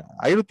இருங்க,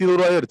 520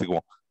 ரூபாயே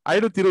எடுத்துக்குவோம்.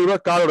 520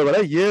 ரூபாய் காலோட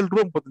விலை 7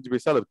 ரூபாய் 35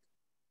 பைசா இருக்கு.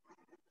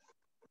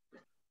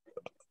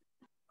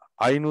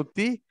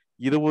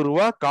 520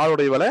 ரூபாய்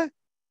காலோடைய விலை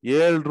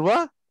 7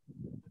 ரூபாய்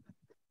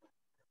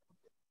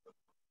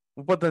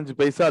 35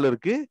 பைசால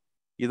இருக்கு.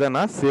 இதை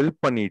நான் செல்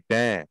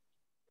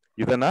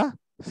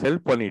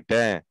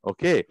பண்ணிட்டேன்.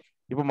 ஓகே,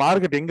 இப்ப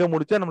மார்க்கெட் எங்க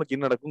முடிச்சா நமக்கு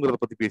என்ன நடக்குங்கிறத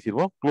பத்தி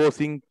பேசிடுவோம்.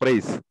 க்ளோசிங்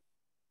பிரைஸ்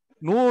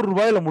 100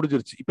 ரூபாயில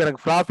முடிஞ்சிருச்சு. இப்ப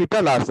எனக்கு ப்ராஃபிட்டா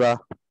லாஸா?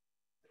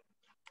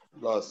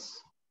 லாஸ்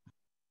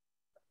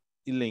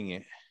இல்லைங்க,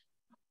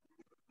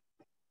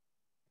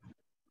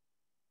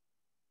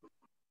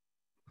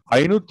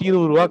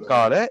 520 ரூபாய்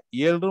கால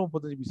 7 ரூபாய்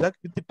 35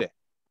 பைசாக்கு வித்துட்டேன்.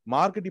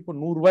 மார்க்கெட் இப்ப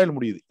 100 ரூபாயில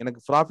முடியுது. எனக்கு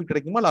ப்ராஃபிட்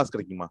கிடைக்குமா லாஸ்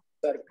கிடைக்குமா?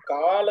 சார்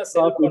கால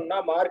செல் பண்ணா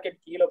மார்க்கெட்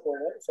கீழே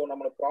போகும், சோ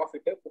நம்மளுக்கு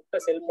ப்ராஃபிட். புட்ட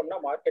செல் பண்ணா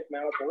மார்க்கெட்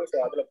மேல போகும், சோ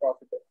அதுல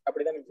ப்ராஃபிட்.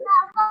 அப்படிதானே சார்?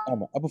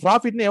 ஆமா. அப்ப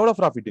ப்ராஃபிட்னா எவ்வளவு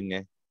ப்ராஃபிட்டுங்க?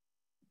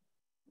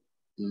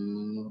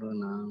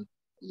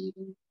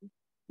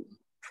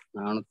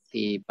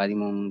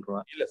 413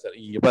 ரூபாய். இல்ல சார்,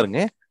 இங்க பாருங்க,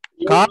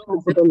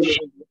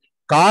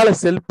 கால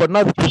செல் பண்ணா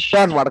அது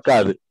புட்டா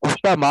நடக்காது,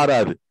 புட்டா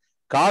மாறாது.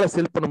 காலை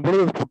செல் பண்ணும்போது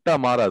அது புட்டா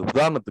மாறாது.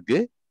 உதாரணத்துக்கு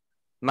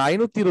நான்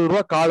 520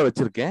 ரூபாய் காலை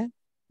வச்சிருக்கேன்,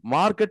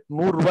 மார்க்கெட்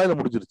 100 ரூபாயில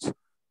முடிஞ்சிருச்சு.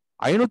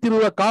 520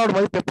 ரூபாய் காலோட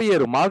மதிப்பு எப்ப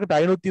ஏறும்? மார்க்கெட்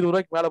 520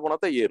 ரூபாய்க்கு மேல போனா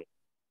தான் ஏறும்.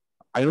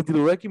 520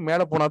 ரூபாய்க்கு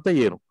மேல போனா தான்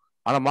ஏறும்.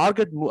 ஆனா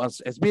மார்க்கெட்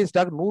எஸ்பிஐ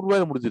ஸ்டாக் 100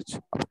 ரூபாயில முடிஞ்சிருச்சு.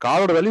 அப்ப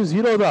காலோட வேல்யூ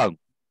 0 தான் ஆகும்.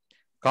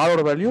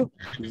 காலோட வேல்யூ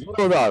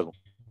 0 தான் ஆகும்.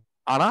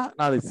 ஆனா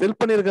நான் அதை செல்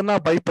பண்ணிருக்கேன்னா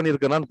பை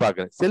பண்ணிருக்கேன்னு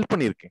பாக்குறேன். செல்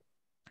பண்ணிருக்கேன்.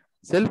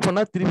 செல்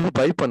பண்ணா திரும்பி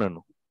பை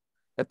பண்ணணும்.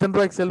 எத்தனை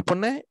ரூபாய்க்கு செல்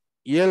பண்ணேன்?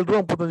 7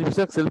 ரூபாய் 35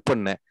 பைசாக்கு செல்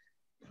பண்ணேன்.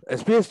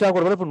 எஸ்பிஐ ஸ்டாக்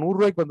ஒரு இப்ப 100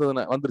 ரூபாய்க்கு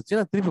வந்துருச்சு.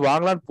 நான் திருப்பி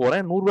வாங்கலான்னு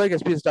போறேன். 100 ரூபாய்க்கு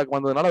எஸ்பிஐ ஸ்டாக்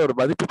வந்ததுனால ஒரு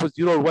மதிப்பு இப்போ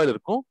 0 ரூபாயில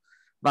இருக்கும்.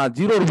 நான்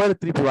 0 ரூபாயில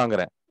திருப்பி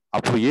வாங்குறேன்.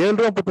 அப்போ 7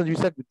 ரூபாய் 35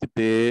 பைசாக்கு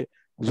வித்துட்டு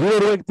 0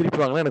 ரூபாய்க்கு திருப்பி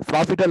வாங்கினா எனக்கு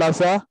ப்ராஃபிட்டா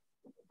லாஸா?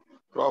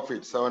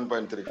 Profit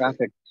 7.35.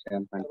 Profit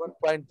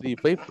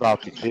 7.35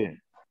 profit.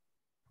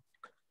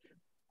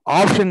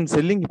 Option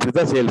selling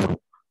இப்படிதான்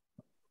செயல்படும்.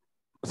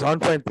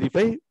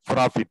 7.35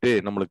 ப்ராஃபிட்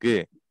நம்மளுக்கு.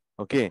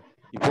 ஓகே,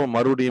 இப்போ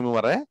மறுபடியும்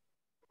வர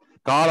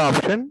கால்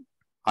ஆப்ஷன்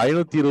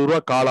 520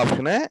 ரூபாய் கால்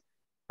ஆப்ஷனை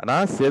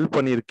நான் செல்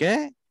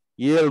பண்ணிருக்கேன்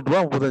 7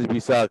 ரூபாய் 35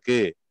 பைசாக்கு.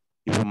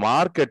 இப்ப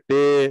மார்க்கெட்டு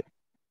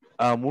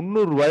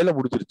 300 ரூபாயில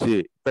முடிச்சிருச்சு.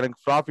 இப்ப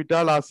எனக்கு ப்ராஃபிட்டா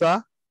லாஸா?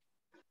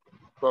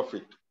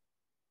 ப்ராஃபிட்.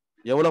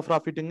 எவ்வளவு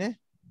ப்ராஃபிட்டுங்க?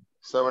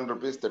 7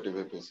 rupees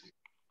 35 paise.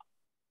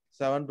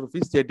 7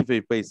 rupees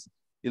 35 paise.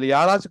 இதுல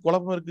யாராச்சும்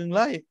குழப்பம்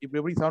இருக்குங்களா? இப்ப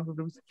எப்படி 7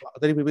 rupees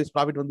 35 paise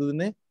ப்ராஃபிட்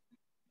வந்ததுன்னு?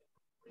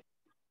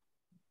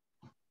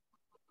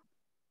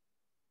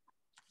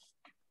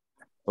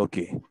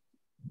 ஓகே,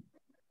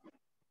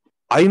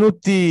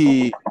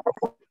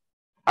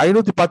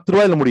 510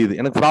 ரூபாயில முடியுது.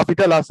 எனக்கு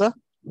ப்ராஃபிட்டா லாஸா?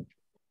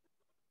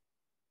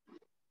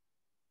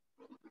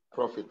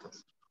 ப்ராஃபிட்.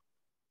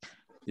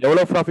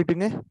 எவ்வளவு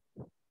ப்ராஃபிட்டுங்க?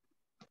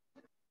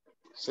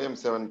 சேம்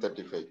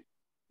 735.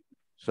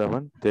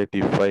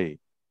 735.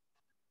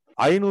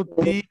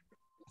 500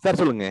 சார்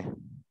சொல்லுங்க.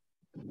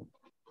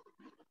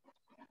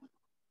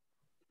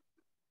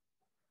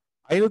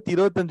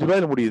 525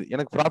 ரூபாயில முடியுது.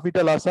 எனக்கு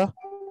ப்ராஃபிட்டா லாஸா?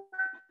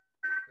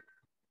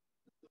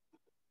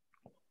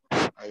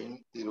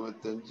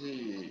 525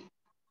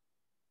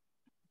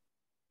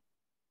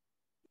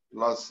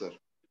 லாஸ் சார்.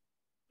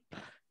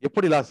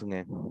 எப்படி லாஸ்ங்க?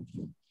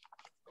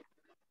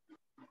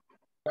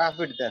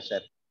 ப்ராஃபிட் தான்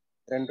சார்.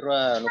 2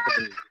 ரூபாய்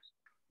 35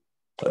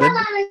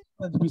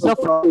 பைசா.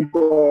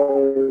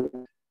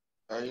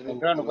 2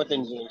 ரூபாய்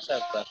 35 பைசா.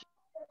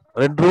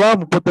 2 ரூபாய்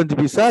 35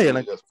 பைசா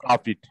எனக்கு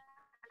ப்ராஃபிட்.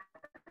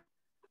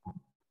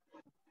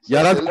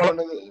 யாராவது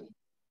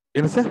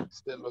என்ன சார்?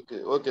 Okay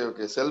okay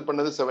okay. செல்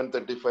பண்ணது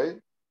 735.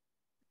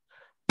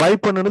 பை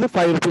பண்ணது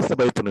 5 rupees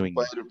பை பண்ணுவீங்க.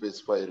 5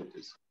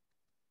 rupees.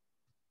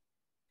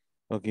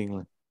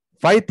 ஓகேங்களா?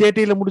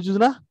 530ல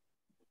முடிஞ்சதுன்னா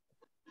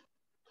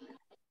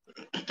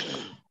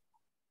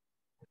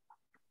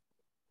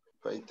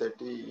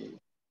 530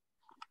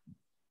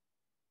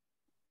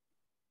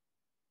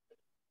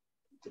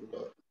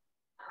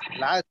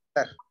 லாஸ்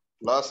சார்.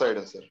 லாஸ்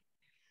ஆயிடும் சார்.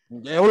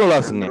 எவ்வளவு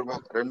லாஸ்ங்க?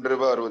 2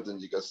 ரூபாய்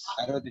 65 காசு.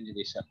 65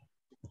 பைசா.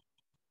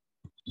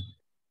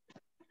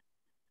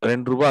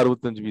 2 ரூபாய்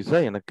 65 பைசா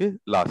எனக்கு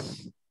லாஸ்.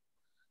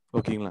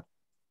 ஓகேங்களா?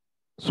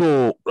 சோ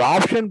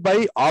ஆப்ஷன் பை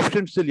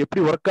ஆப்ஷன் செல்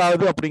எப்படி ஒர்க்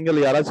ஆகுது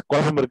அப்படிங்கறது யாராச்சும்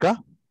குழப்பம் இருக்கா?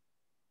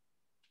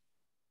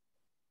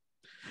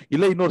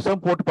 இல்ல இன்னொரு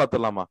சம் போட்டு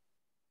பாத்துடலாமா?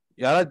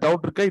 யாராச்சும்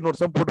டவுட் இருக்கா? இன்னொரு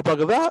சம் போட்டு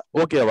பாக்குதா?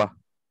 ஓகேவா?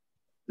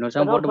 இன்னொரு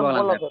சம் போட்டு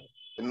பார்க்கலாம் சார்.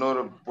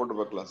 இன்னொரு போட்டு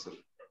பார்க்கலாம் சார்.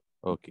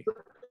 ஓகே,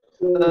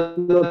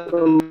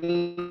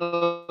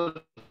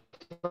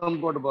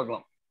 போட்டு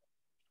பார்க்கலாம்.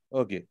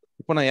 ஓகே.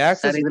 இப்போ நான்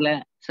சார் இதுல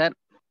சார்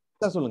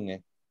சொல்லுங்க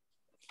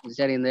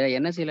சார். இந்த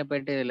என்எஸ்சில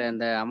போயிட்டு இதுல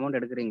இந்த அமௌண்ட்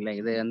எடுக்கிறீங்களா,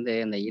 இது வந்து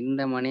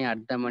இந்த மணி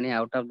at the money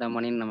out of the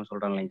மணின்னு நம்ம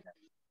சொல்றோம் இல்லைங்க சார்?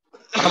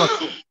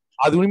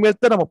 அது உண்மையில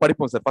தான் நம்ம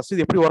படிப்போம் சார். ஃபர்ஸ்ட்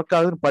இது எப்படி ஒர்க்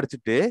ஆகுதுன்னு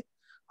படிச்சுட்டு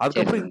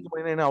அதுக்கப்புறம் இந்த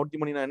மணினா என்ன அவுட்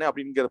மணினா என்ன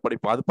அப்படிங்கறத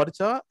படிப்போம். அது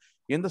படிச்சா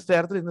எந்த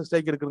நேரத்துல எந்த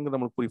ஸ்ட்ரைக் இருக்குங்கிறது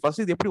நமக்கு புரியும்.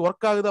 ஃபர்ஸ்ட் இது எப்படி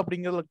ஒர்க் ஆகுது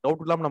அப்படிங்கறது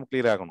டவுட் இல்லாம நம்ம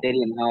கிளியர் ஆகணும்.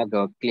 தெரியும்.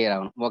 ஓகே, கிளியர்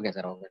ஆகணும். Okay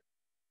sir. ஓகே,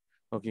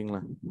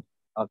 ஓகேங்களா?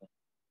 ஓகே.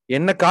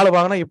 என்ன காலை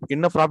வாங்கினா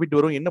என்ன ப்ராஃபிட்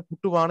வரும், என்ன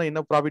புட்டு வாங்கினா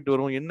என்ன ப்ராஃபிட்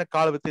வரும், என்ன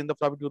காலை வச்சு எந்த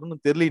ப்ராஃபிட் வரும்னு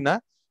தெரியலனா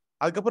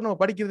அதுக்கப்புறம் நம்ம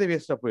படிக்கிறதே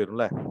வேஸ்டா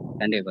போயிரும்ல.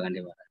 கண்டிப்பா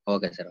கண்டிப்பா.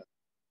 Okay sir.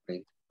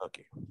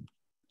 ஓகே,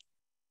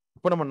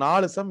 இப்போ நம்ம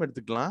 4 சம்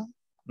எடுத்துக்கலாம்.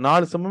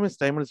 4 சம்முமே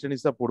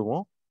சைமல்டேனியஸா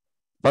போடுவோம்.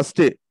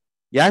 ஃபர்ஸ்ட்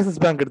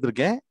ஆக்சிஸ் பேங்க்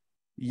எடுத்திருக்கேன்.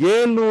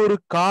 700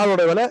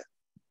 காலோட விலை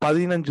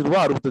 15 ரூபா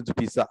 65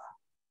 பைசா.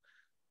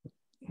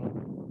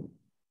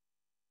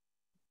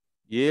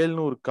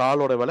 700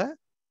 காலோட விலை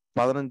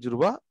 15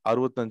 ரூபா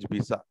 65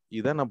 பைசா.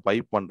 இதை நான் பை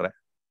பண்றேன்.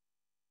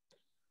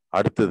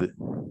 அடுத்தது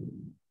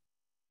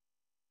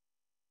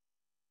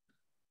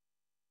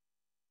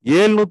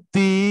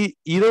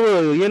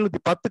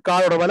 710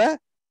 காலோட விலை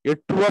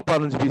 8 ரூபா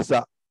 15 பைசா.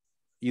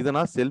 இதை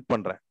நான் செல்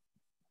பண்றேன்.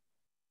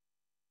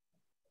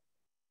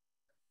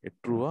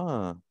 8 ரூபா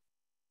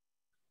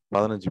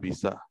 15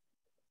 பைசா.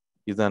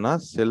 இதை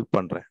நான் செல்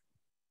பண்றேன்.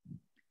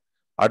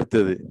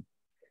 அடுத்தது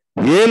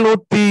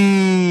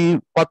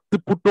 710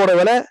 புட்டோட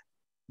விலை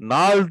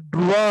 4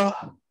 ரூபா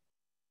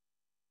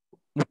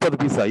 30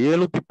 பைசா.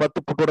 710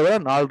 புட்டோட விலை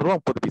 4 ரூபா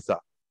 30 பைசா.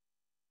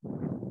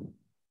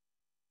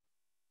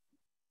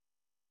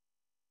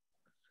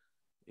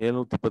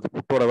 710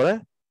 புட்டோட விலை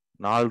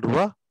 4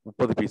 ரூபா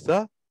 30 பைசா.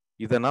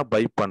 இதை நான்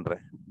பை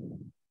பண்றேன்.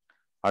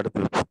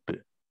 அடுத்தது புட்டு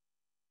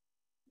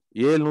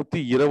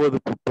 720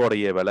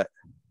 புட்டோடைய விலை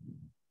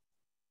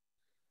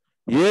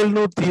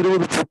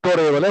 720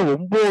 புட்டோடைய விலை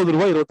 9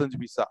 ரூபா 25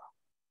 பைசா.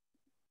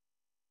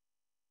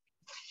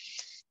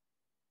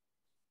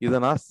 இதை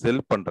நான்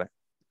செல் பண்றேன்.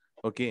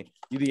 ஓகே,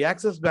 இது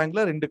ஆக்சிஸ் பேங்க்ல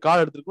 2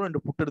 கால் எடுத்துருக்கோம்,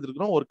 2 புட்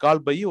எடுத்துருக்கோம். ஒரு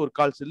கால் பை, ஒரு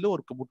கால் செல்லு,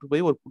 ஒரு புட்டு பை,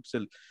 ஒரு புட்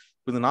செல்.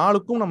 இது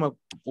 4க்கும் நம்ம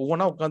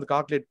ஒவ்வொன்றா உட்காந்து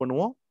கால்குலேட்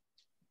பண்ணுவோம்.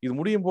 இது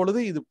முடியும் பொழுது,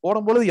 இது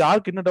போடும் பொழுது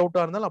யாருக்கு என்ன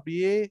டவுட்டா இருந்தாலும்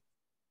அப்படியே.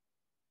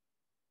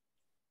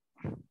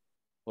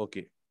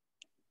 Okay,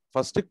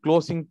 first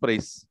closing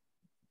price.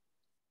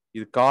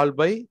 இது கால்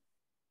by,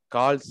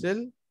 call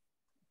sell,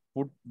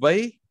 put by,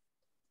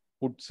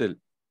 put செல்.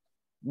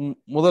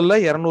 முதல்ல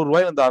 200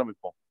 ரூபாயில இருந்து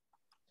ஆரம்பிப்போம்.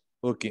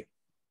 ஓகே,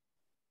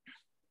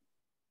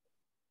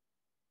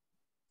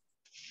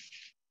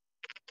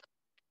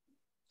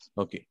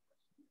 ஓகே,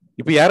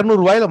 இப்ப 200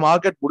 ரூபாயில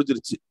மார்க்கெட்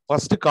முடிஞ்சிருச்சு.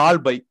 First call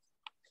by.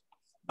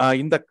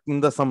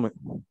 இந்த சம்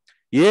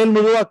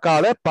 700 ரூபாய்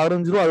காலை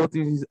 15 ரூபா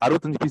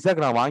 65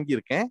 பைசாக்கு நான்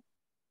வாங்கியிருக்கேன்.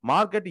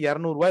 மார்க்கெட்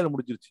 200 ரூபாயில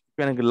முடிஞ்சிருச்சு. இப்ப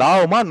எனக்கு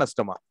லாபமா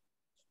நஷ்டமா?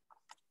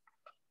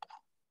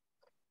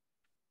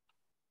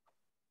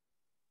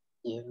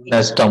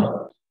 நஷ்டம்.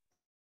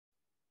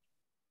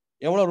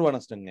 எவ்வளவு ரூபா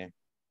நஷ்டங்க?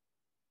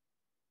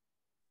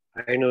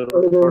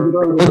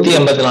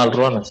 184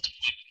 ரூபா நஷ்டம்.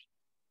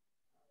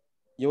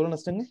 எவ்வளவு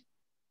நஷ்டங்க?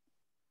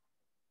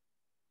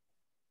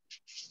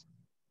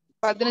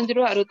 15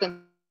 ரூபா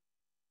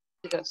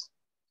 65.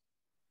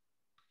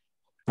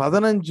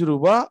 15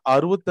 ரூபா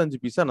 65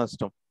 பைசா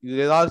நஷ்டம். இது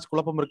ஏதாச்சும்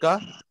குழப்பம் இருக்கா?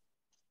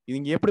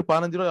 இங்க எப்படி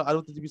 15 ரூபா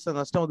 65 பைசா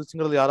நஷ்டம்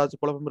வந்துச்சுங்கிறது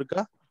யாராச்சும் குழப்பம்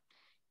இருக்கா?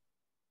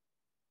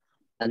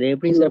 அது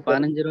எப்படி சார்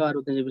 15 ரூபா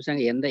 65 பைசா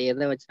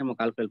எதை வச்சு நம்ம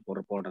கால்குலேட்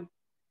போடணும்?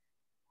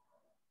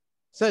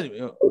 சரி,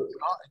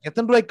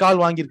 எத்தனை ரூபாய்க்கு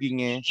கால்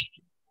வாங்கியிருக்கீங்க?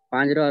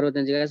 5 ரூபா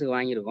 65 காசுக்கு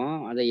வாங்கியிருக்கோம்.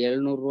 அது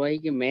 700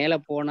 ரூபாய்க்கு மேல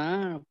போனா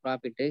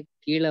ப்ராஃபிட்,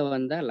 கீழே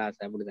வந்தா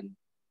லாஸ். அப்படிதானே?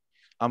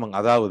 ஆமாங்க,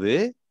 அதாவது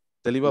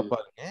தெளிவா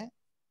பாருங்க.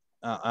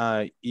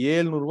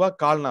 700 ரூபாய்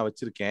கால் நான்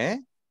வச்சிருக்கேன்.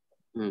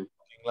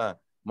 ஓகேங்களா?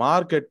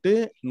 மார்க்கெட்டு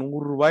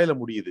 100 ரூபாயில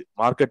முடியுது.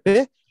 மார்க்கெட்டு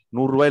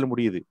 100 ரூபாயில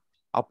முடியுது.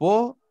 அப்போ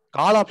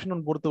கால்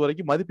ஆப்ஷன் பொறுத்த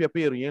வரைக்கும் மதிப்பு எப்ப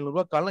ஏறும்? 700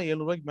 ரூபாய் கால்னா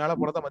 700 ரூபாய்க்கு மேல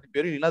போனதான் மதிப்பு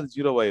ஏறும், இல்லைன்னா அது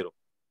 0 ஆயிரும்.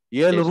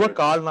 700 ரூபாய்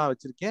கால் நான்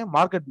வச்சிருக்கேன்.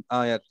 மார்க்கெட்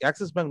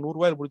ஆக்சிஸ் பேங்க் 100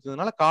 ரூபாயில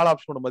முடிச்சதுனால கால்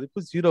ஆப்ஷனோட மதிப்பு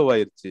 0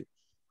 ஆயிருச்சு.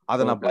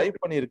 அதை நான் பை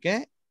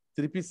பண்ணிருக்கேன்.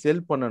 திருப்பி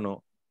செல் பண்ணணும்.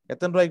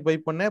 எத்தனை ரூபாய்க்கு பை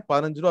பண்ணேன்?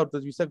 15 ரூபா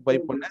 65 பைசாக்கு பை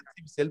பண்ணேன்.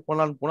 திருப்பி செல்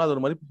பண்ணலான்னு போனா அது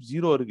ஒரு மதிப்பு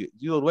 0 இருக்கு.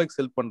 0 ரூபாய்க்கு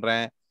செல்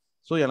பண்றேன்.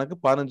 சோ எனக்கு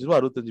 15 ரூபா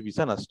 65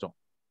 பைசா நஷ்டம்.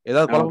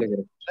 ஏதாவது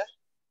குழப்பம்?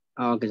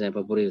 ஓகே சார்,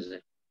 இப்ப புரியுது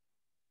சார்.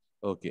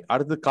 ஓகே,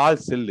 அடுத்து கால்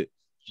செல்லு.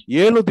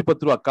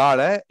 710 ரூபா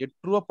காலை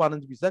 8 ரூபா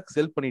 15 பைசாக்கு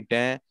செல்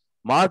பண்ணிட்டேன்.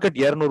 மார்க்கெட்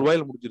 200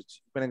 ரூபாயில முடிஞ்சிருச்சு.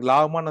 இப்ப எனக்கு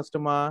லாபமா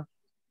நஷ்டமா?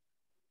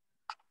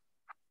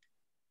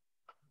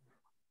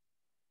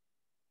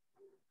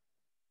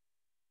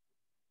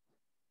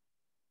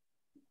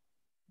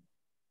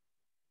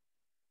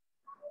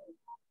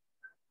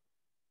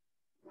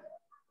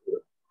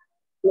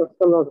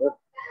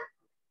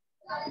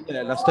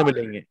 நஷ்டம்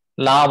இல்லைங்க,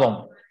 லாபம்.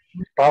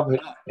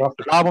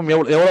 லாபம்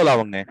எவ்வளவு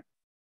லாபங்க?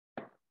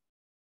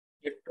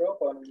 8 ரூபா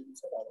 15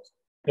 பைசா லாபம்.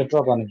 8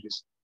 ரூபா 15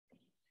 பைசா.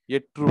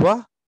 8 ரூபா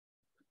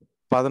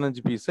 15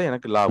 பைசா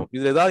எனக்கு லாபம்.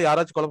 இதுல ஏதாவது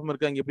யாராச்சும் குழப்பம்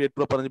இருக்கா? இங்க எப்படி 8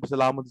 ரூபா 15 பைசா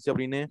லாபம் வந்துச்சு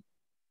அப்படின்னு?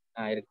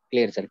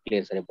 கிளியர் சார்,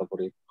 கிளியர் சார், இப்ப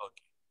புரியுது.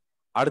 ஓகே,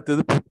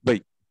 அடுத்தது புட் பை.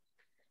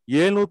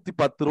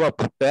 710 ரூபா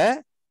புட்டை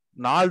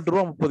 4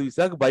 ரூபா 30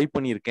 பைசாக்கு பை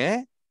பண்ணியிருக்கேன்.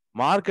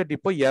 மார்க்கெட்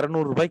இப்போ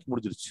 200 ரூபாய்க்கு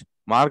முடிஞ்சிருச்சு.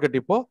 மார்க்கெட்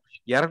இப்போ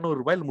 200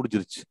 ரூபாயில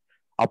முடிஞ்சிருச்சு.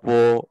 அப்போ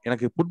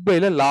எனக்கு புட்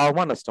பைல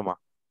லாபமா நஷ்டமா?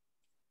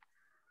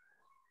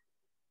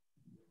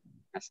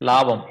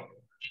 லாபம்.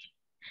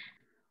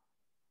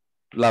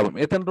 லாபம்.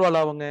 எத்தனை ரூபா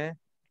லாபங்க?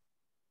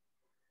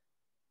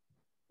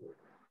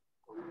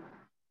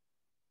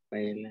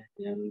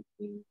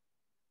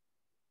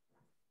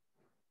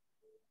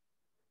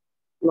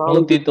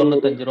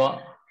 195 ரூபா.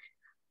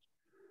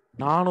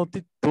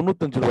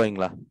 495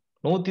 ரூபாய்ங்களா?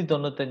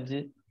 195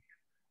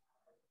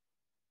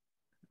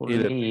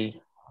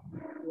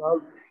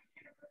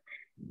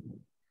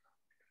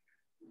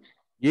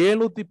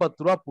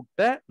 710 ரூபா புட்ட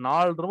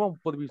 4 ரூபா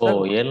 30 பைசா.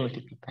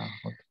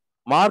 710.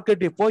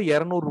 மார்க்கெட் இப்போ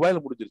 200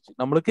 ரூபாயில முடிஞ்சிருச்சு.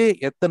 நம்மளுக்கு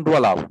எத்தனை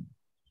ரூபா லாபம்?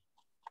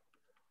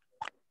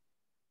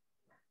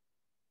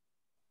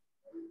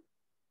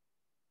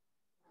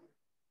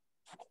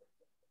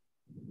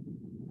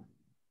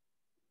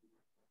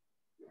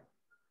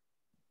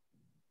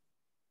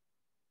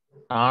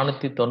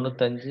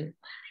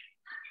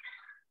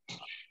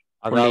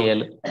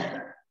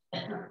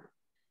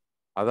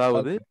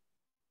 அதாவது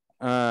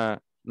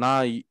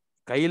நான்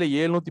கையில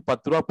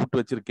 710 ரூபா புட்டு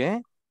வச்சிருக்கேன்.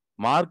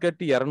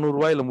 மார்க்கெட் 200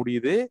 ரூபாயில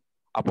முடியுது.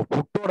 அப்ப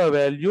புட்டோட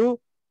வேல்யூ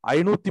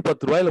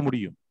 510 ரூபாயில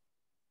முடியும்.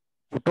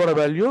 புட்டோட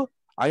வேல்யூ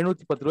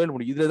 510 ரூபாயில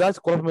முடியும். இதுல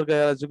ஏதாச்சும் குழப்பம்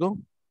இருக்கா யாராச்சுக்கும்?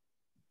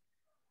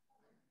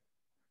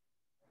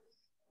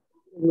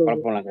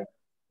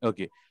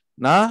 ஓகே,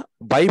 நான்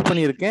பை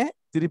பண்ணியிருக்கேன்,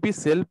 திருப்பி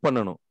செல்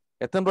பண்ணணும்.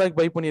 எத்தனை ரூபாய்க்கு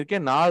பை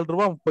பண்ணியிருக்கேன்? 4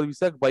 ரூபா 30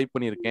 பைசாக்கு பை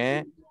பண்ணியிருக்கேன்.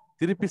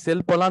 திருப்பி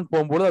செல் பண்ணலான்னு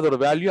போகும்போது அதோட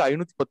வேல்யூ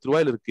 510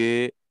 ரூபாயில இருக்கு.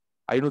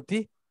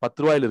 510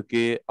 ரூபாயில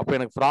இருக்கு. அப்ப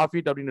எனக்கு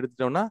ப்ராஃபிட் அப்படின்னு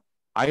எடுத்துட்டோம்னா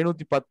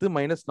 510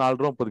 மைனஸ் 4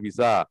 ரூபா 30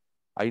 பைசா,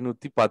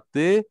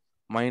 510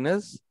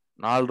 மைனஸ்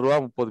 4 ரூபா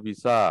 30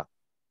 பைசா,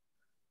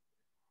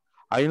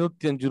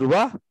 505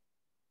 ரூபா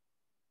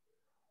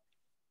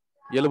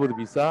 70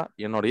 பைசா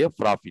என்னுடைய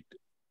ப்ராஃபிட்.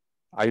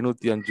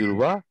 505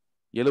 ரூபா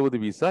 70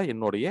 பைசா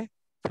என்னுடைய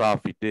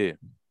ப்ராஃபிட்.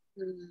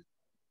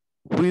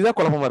 புரியுதா?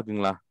 குழப்பமா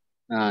இருக்குங்களா?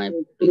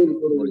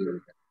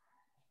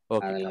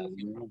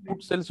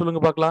 செல் சொல்லுங்க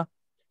பாக்கலாம்.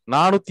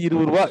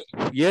 420 ரூபா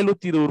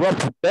 720 ரூபா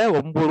புட்ட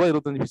 9 ரூபா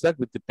 25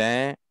 பைசாக்கு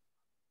வித்துட்டேன்.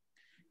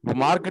 இப்ப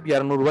மார்க்கெட்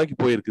 200 ரூபாய்க்கு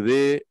போயிருக்குது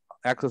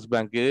ஆக்சிஸ்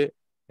பேங்க்.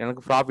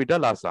 எனக்கு ப்ராஃபிட்டா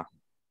லாஸா?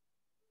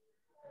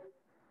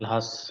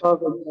 லாஸ்.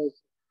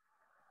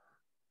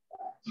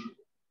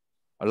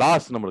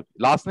 நம்மளுக்கு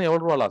லாஸ்னா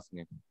எவ்வளவு ரூபா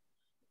லாஸ்ங்க?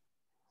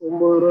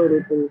 9 ரூபா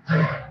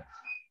 25.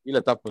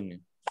 இல்ல தப்புங்க.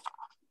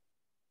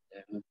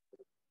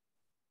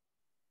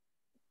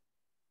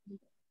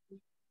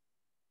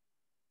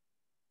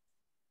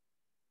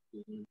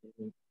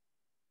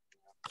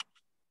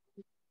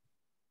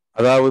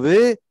 அதாவது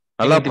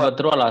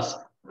 510 ரூபா லாஸ்.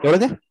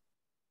 எவ்வளவு?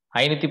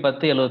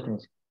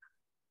 510.75.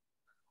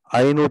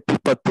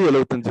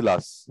 510.75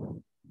 லாஸ்.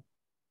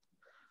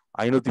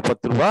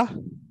 510 ரூபா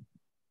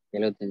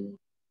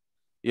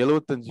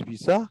 75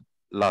 பைசா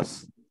லாஸ்.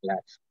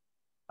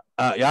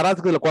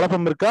 யாராச்சுக்கு இதுல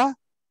குழப்பம் இருக்கா?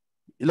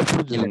 இல்ல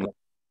புரிஞ்சுங்க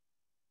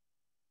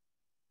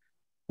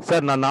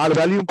சார். நான் 4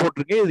 வேல்யூ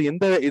போட்டிருக்கேன். இது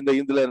எந்த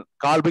இதுல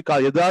கால் பை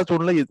கால் ஏதாச்சும்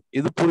ஒண்ணுல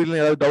எது புரியல?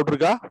 ஏதாவது டவுட்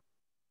இருக்கா?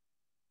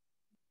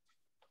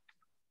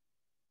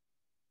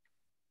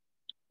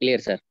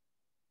 Clear sir.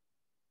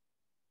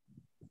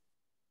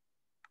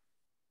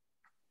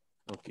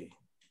 ஓகே,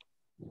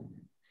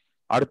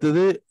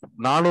 அடுத்தது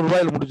 400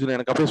 ரூபாயில முடிஞ்சிடும்.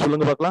 எனக்கு அப்படியே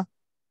சொல்லுங்க பார்க்கலாம்.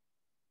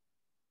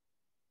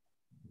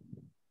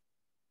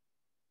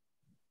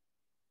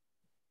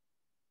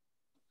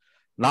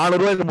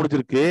 400 ரூபாயில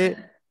முடிஞ்சிருக்கு.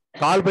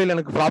 கால் பைல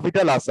எனக்கு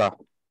ப்ராஃபிட்டா லாஸா?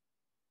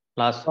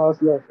 லாஸ்.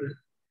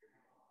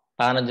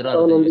 15 ரூபா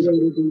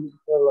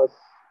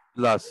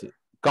லாஸ்.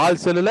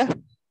 கால் செல்லுல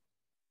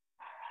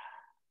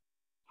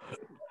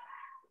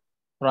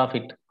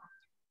ப்ராஃபிட்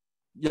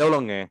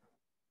எவ்வளவுங்க?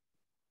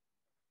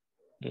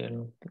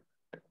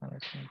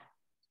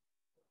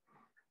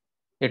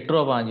 8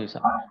 ரூபா 5 பைசா.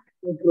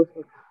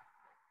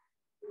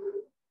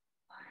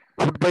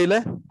 Food பைல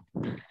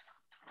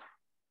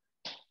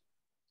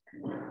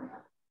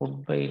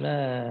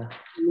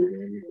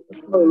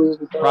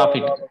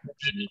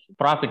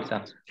profit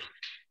sir.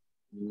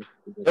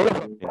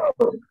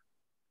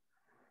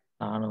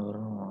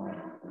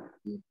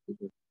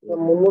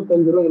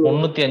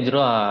 305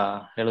 ரூபா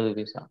 70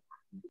 பைசா.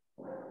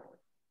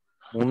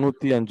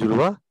 305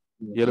 ரூபா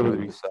 70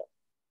 பைசா.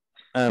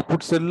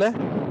 புட் செல்ல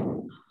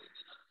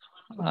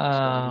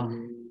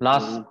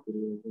லாஸ்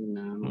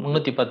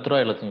 310 ரூபா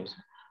 75 பைசா.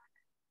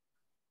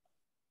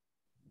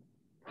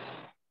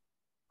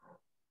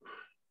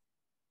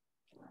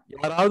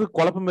 யாராவது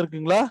குழப்பம்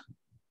இருக்குங்களா?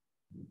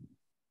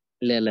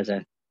 இல்ல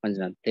சார்,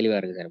 கொஞ்சம் தெளிவா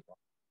இருக்கு சார்.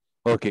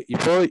 ஓகே,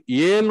 இப்போ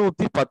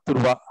 710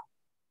 ரூபா.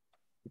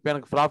 இப்போ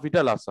எனக்கு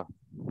ப்ராஃபிட்டா லாஸா?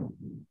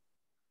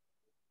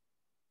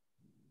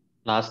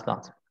 லாஸ்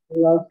தான்.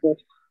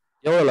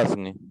 எவ்வளவு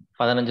லாஸ்ங்க?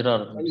 15 ரூபா.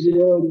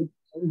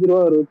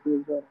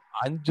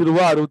 5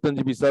 ரூபா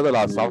 65 பைசா தான்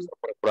லாஸ்.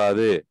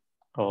 அவசரப்படக்கூடாது.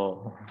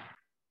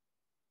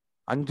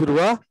 5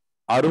 ரூபா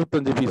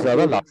 65 பைசா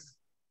தான் லாஸ்.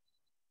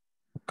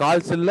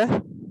 கால் செல்ல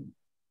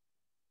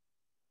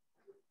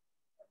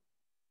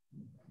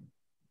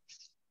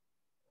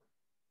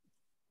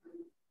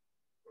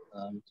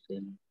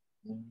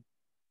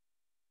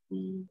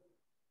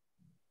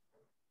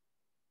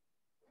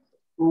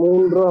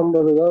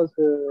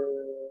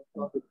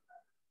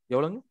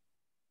எவ்வளவுங்க?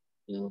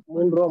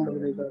 3 ரூபா 50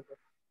 பைசா.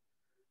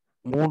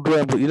 3 ரூபா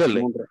 50 இல்ல.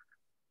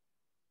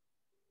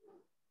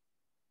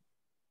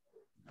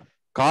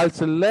 கால்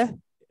செல்ல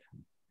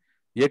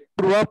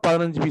 8 ரூபா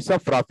 15 பைசா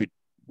ப்ராஃபிட்.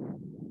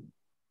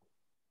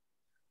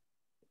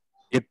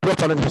 8 ரூபா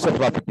 15 பைசா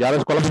ப்ராஃபிட்.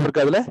 யாராவது குழப்பம்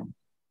இருக்கா அதுல?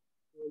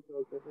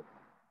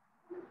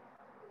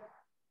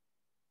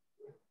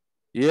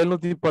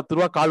 710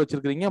 ரூபா கால்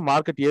வச்சிருக்கீங்க,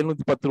 மார்க்கெட்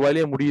 710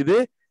 ரூபாயிலேயே முடியுது.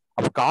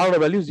 அப்ப காலோட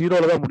வேல்யூ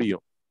 0ல தான்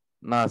முடியும்.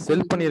 நான்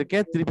செல்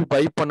பண்ணியிருக்கேன், திருப்பி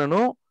பை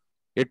பண்ணணும்.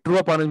 8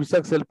 ரூபா 15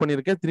 பைசாக்கு செல்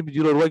பண்ணியிருக்கேன், திருப்பி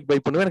 0 ரூபாய்க்கு பை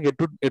பண்ணுவேன். எனக்கு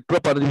 8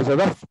 ரூபா 15 பைசா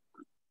தான்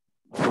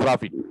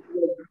ப்ராஃபிட்.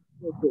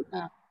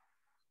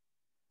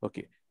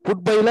 ஓகே.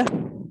 புட் பைல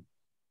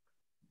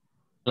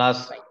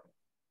லாஸ்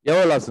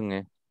எவ்வளவு லாஸ்ங்க?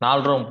 4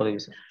 ரூபா 30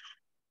 பைசா.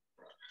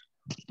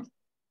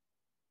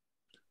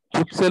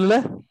 புட் செல்ல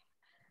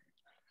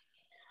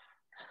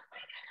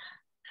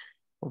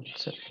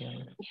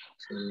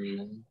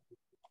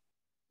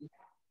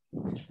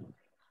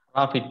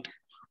ப்ராஃபிட்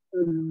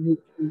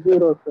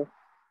 0 சார்.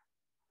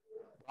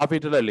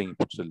 ப்ராஃபிட் எல்லாம் இல்லைங்க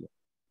புட் செல்ல.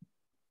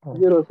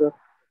 0 சார்.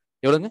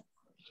 எவ்வளவுங்க?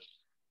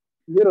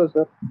 0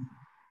 சார்.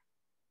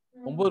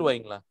 9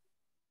 ரூபாய்ங்களா?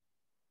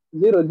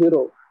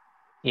 0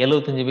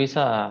 75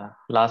 பைசா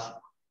லாஸ்.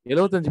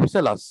 75 பைசா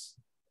லாஸ்.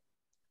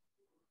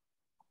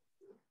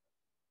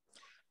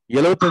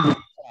 75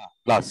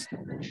 லாஸ்.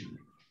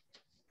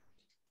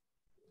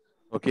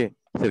 ஓகே.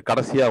 சரி,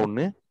 கடைசியா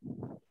ஒண்ணு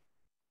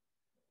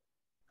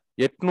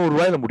 800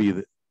 ரூபாயில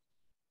முடியுது.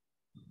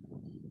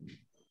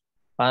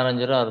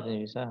 15 ரூபா 65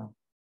 பைசா.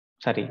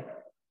 சரி,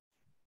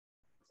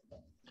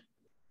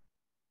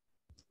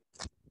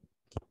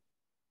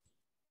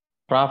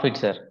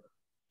 ப்ராஃபிட் சார்.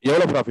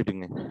 எவ்வளவு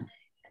ப்ராஃபிட்டுங்க?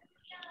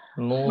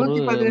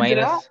 100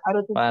 மைனஸ்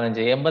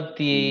 15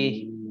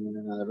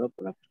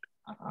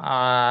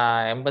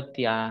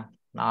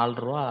 84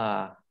 ரூபா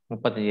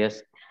 35.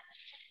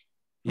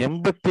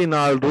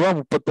 84 ரூபா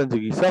 35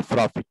 பைசா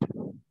ப்ராஃபிட்.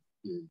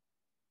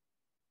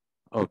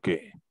 ஓகே.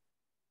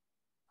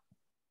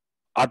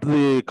 அது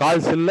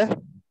கால் செல்ல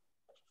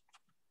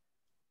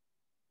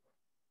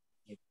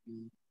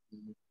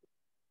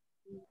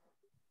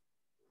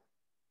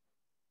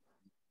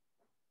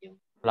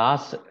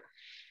லாஸ்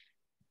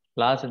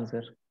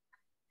சார்.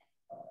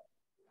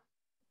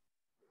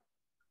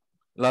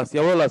 லாஸ்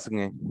எவ்வளவு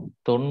லாஸ்ங்க?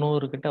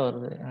 90 கிட்ட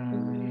வருது.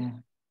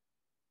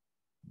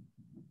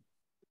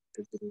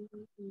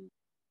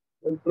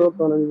 8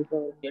 ரூபா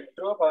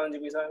 15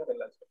 பைசா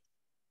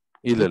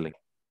இல்ல இல்ல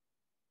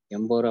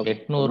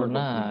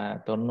 800னா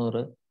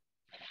 90,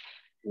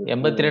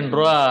 82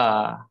 ரூபா,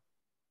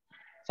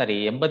 சரி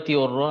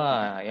 81 ரூபா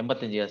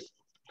 85 காசு.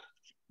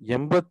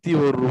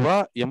 81 ரூபா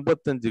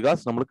 85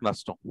 காசு நம்மளுக்கு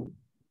நஷ்டம்.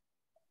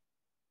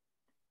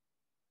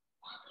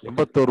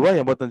 81 ரூபா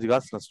 85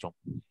 காசு நஷ்டம்.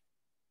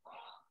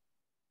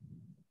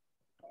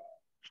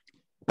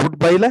 Put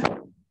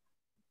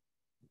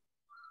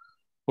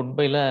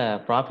பைல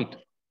profit.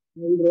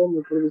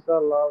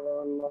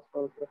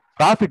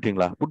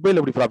 ப்ராஃபிட்டுங்களா? புட் பைல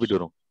எப்படி ப்ராஃபிட்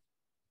வரும்?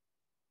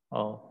 ஓ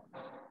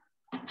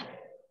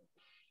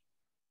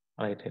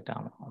ரைட்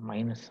ஆமா,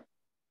 மைனஸ்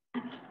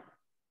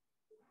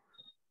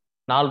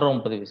 4 ரூபா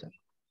 30 பைசா.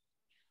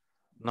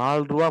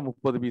 4 ரூபா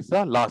 30 பைசா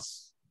லாஸ்.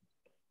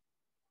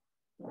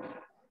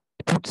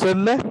 புட்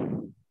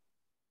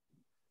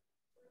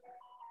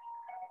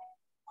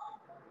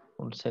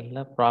செல்ல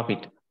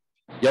ப்ராஃபிட்.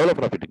 எவ்வளவு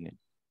ப்ராஃபிட்டுங்க?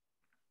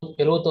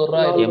 71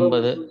 ரூபா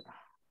 80,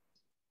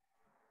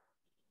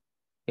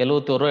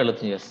 71 ரூபா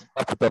 75.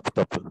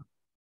 தப்பு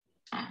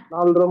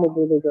 4 ரூபா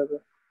 30 பைசா.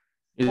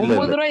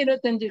 9 ரூபா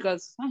 25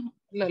 காசு.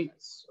 இல்ல சாரி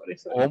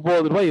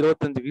 9 ரூபா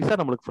 25 பைசா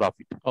நம்மளுக்கு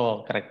ப்ராஃபிட். ஓ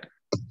கரெக்ட்.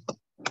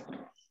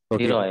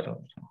 0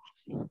 ஆயிரும்.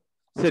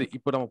 சரி,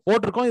 இப்போ நம்ம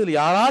போட்டிருக்கோம். இதுல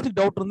யாராவது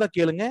டவுட் இருந்தா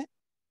கேளுங்க.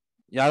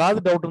 யாராவது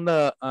டவுட் இருந்தா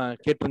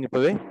கேட்டுருங்க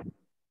இப்பவே.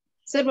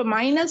 சார் இப்ப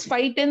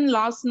 -510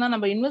 லாஸ்னா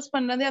நம்ம இன்வெஸ்ட்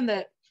பண்ணதே அந்த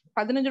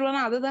 15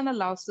 ரூபானா அதுதானே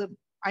லாஸ்.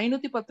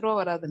 510 ரூபா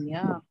வராது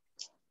இல்லையா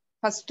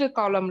ஃபர்ஸ்ட்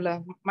காலம்ல?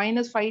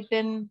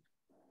 -510.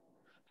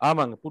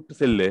 ஆமாங்க, புட்டு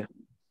செல்லு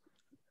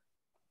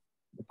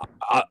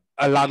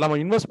நம்ம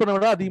இன்வெஸ்ட் பண்ண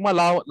விட அதிகமா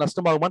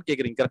நஷ்டமாகுமான்னு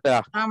கேக்குறீங்க, கரெக்டா?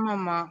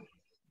 ஆமாமா.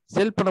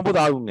 செல் பண்ணும்போது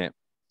ஆகுங்க.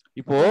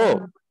 இப்போ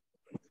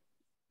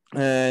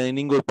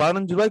நீங்க ஒரு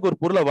 15 ரூபாய்க்கு ஒரு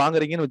பொருளை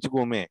வாங்குறீங்கன்னு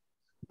வச்சுக்கோமே.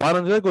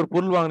 15 ரூபாய்க்கு ஒரு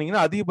பொருள்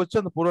வாங்குனீங்கன்னா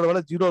அதிகபட்சம் அந்த பொருளோட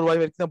விலை 0 ரூபாய்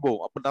வரைக்கும் தான்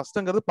போகும். அப்ப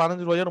நஷ்டங்கிறது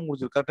 15 ரூபாயோட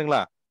முடிஞ்சிடும்,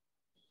 கரெக்டுங்களா?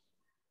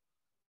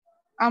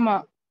 ஆமா.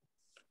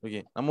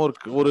 ஓகே. நம்ம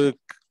ஒரு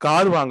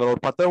கார் வாங்குறோம்,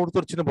 ஒரு 10 ரூபாய்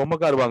கொடுத்து ஒரு சின்ன பொம்மை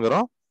கார்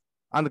வாங்குறோம்.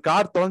 அந்த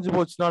கார் தொலைஞ்சு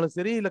போச்சுனாலும்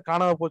சரி, இல்ல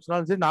காணாம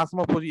போச்சுனாலும் சரி,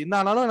 நாசமா போச்சு என்ன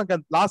ஆனாலும் எனக்கு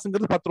அந்த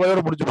லாஸ்ங்கிறது 10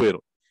 ரூபாயோட முடிஞ்சு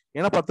போயிடும்.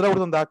 ஏன்னா 10 ரூபாய்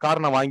கொடுத்து அந்த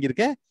கார் நான்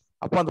வாங்கியிருக்கேன்.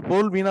 அப்ப அந்த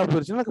பொருள் வீணா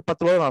போயிருச்சுன்னா எனக்கு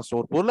 10 ரூபாய் நஷ்டம்.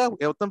 ஒரு பொருளை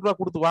எத்தனை ரூபாய்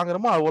கொடுத்து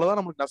வாங்குறோமோ அவ்வளவுதான்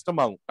நம்மளுக்கு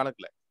நஷ்டமாகும்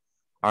கணக்குல.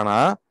 ஆனா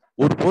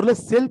ஒரு பொருளை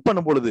செல்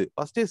பண்ணும் பொழுது,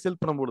 ஃபர்ஸ்டே செல்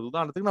பண்ணும் பொழுது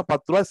உதாரணத்துக்கு நான்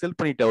 10 ரூபாய் செல்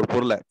பண்ணிட்டேன். ஒரு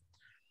பொருளை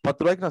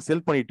 10 ரூபாய்க்கு நான்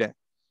செல் பண்ணிட்டேன்,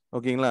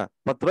 ஓகேங்களா?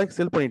 10 ரூபாய்க்கு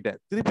செல் பண்ணிட்டேன்.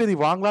 திருப்பி அது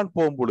வாங்கலான்னு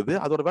போகும் பொழுது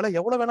அதோட விலை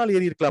எவ்வளவு வேணாலும்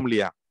ஏறி இருக்கலாம்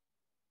இல்லையா?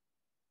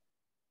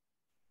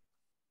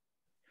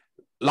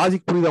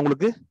 லாஜிக் புரியுதா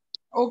உங்களுக்கு?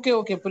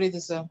 ஓகே புரியுது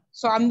சார்.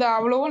 சோ அந்த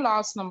அவ்வளவு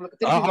லாஸ்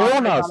நம்மளுக்கு. அவ்வளவு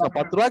லாஸ்.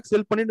 10 ரூபாய்க்கு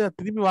செல் பண்ணிட்டு நான்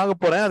திரும்பி வாங்க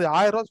போறேன். அது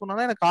 1000 ரூபாய்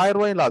சொன்னா எனக்கு 1000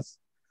 ரூபாய் லாஸ்.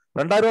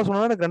 2000 ரூபாய்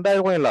சொன்னா எனக்கு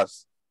 2000 ரூபாய் லாஸ்.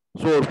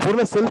 சோ ஒரு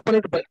பொருளை செல்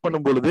பண்ணிட்டு பை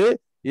பண்ணும் பொழுது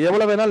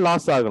எவ்வளவு வேணாலும்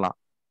லாஸ் ஆகலாம்.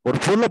 ஒரு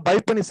பொருளை பை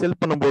பண்ணி செல்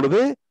பண்ணும் பொழுது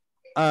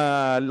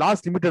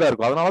லாஸ் லிமிட்டடா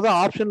இருக்கும். அதனாலதான்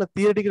ஆப்ஷன்ல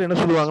தியரிட்டிக்கல் என்ன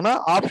சொல்லுவாங்கன்னா,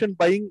 option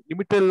buying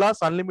limited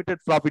loss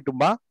unlimited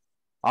ப்ராஃபிட்டும்பா.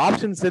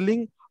 Option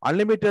selling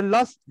unlimited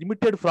loss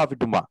limited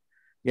ப்ராஃபிட்டுமா.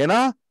 ஏன்னா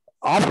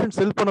ஆப்ஷன்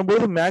செல்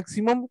பண்ணும்போது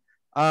மேக்சிமம்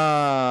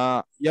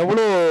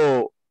எவ்வளோ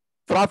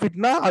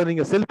ப்ராஃபிட்னா அது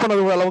நீங்க செல்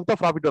பண்ணது அளவுக்கு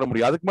தான் ப்ராஃபிட் வர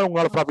முடியும். அதுக்கு மேல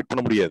உங்களால ப்ராஃபிட்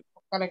பண்ண முடியாது.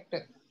 கரெக்ட்.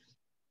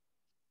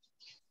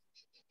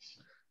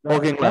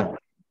 ஓகேங்களா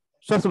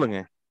சார்? சொல்லுங்க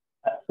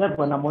சார்.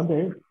 இப்போ நம்ம வந்து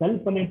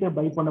செல் பண்ணிட்டு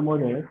பை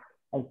பண்ணும்போது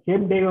அது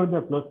சேம் டே வந்து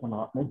க்ளோஸ்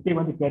பண்ணுவோம், நெக்ஸ்ட் டே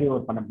வந்து கேரி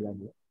ஓவர் பண்ண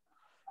முடியாது.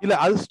 இல்ல,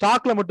 அது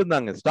ஸ்டாக்ல மட்டும்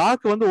தாங்க.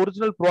 ஸ்டாக் வந்து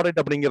ஒரிஜினல் ப்ராடக்ட்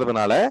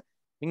அப்படிங்கிறதுனால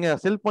நீங்க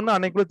செல் பண்ண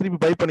அன்னைக்குள்ள திருப்பி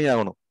பை பண்ணி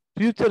ஆகணும்.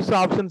 ஃபியூச்சர்ஸ்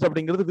ஆப்ஷன்ஸ்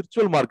அப்படிங்கிறது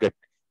விர்ச்சுவல் மார்க்கெட்.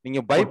 நீங்க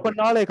பை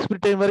பண்ணாலும் எக்ஸ்பிரி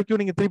டைம் வரைக்கும்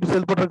நீங்க திருப்பி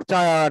செல் பண்றதுக்கு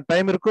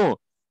டைம் இருக்கும்.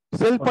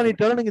 செல்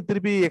பண்ணிட்டாலும் நீங்க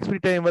திருப்பி எக்ஸ்பிரி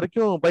டைம்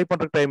வரைக்கும் பை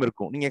பண்றதுக்கு டைம்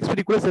இருக்கும். நீங்க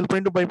எக்ஸ்பிரி கூட செல்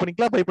பண்ணிட்டு பை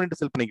பண்ணிக்கலாம், பை பண்ணிட்டு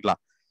செல் பண்ணிக்கலாம்.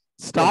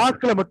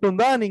 ஸ்டாக்ல மட்டும்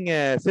தான் நீங்க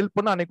செல்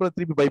பண்ண அன்னைக்குள்ள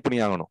திருப்பி பை பண்ணி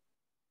ஆகணும்.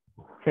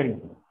 சரிங்க.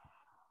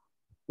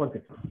 Okay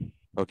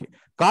okay.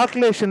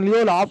 கால்குலேஷன்லயோ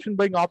இல்ல ஆப்ஷன்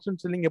பைங் ஆப்ஷன்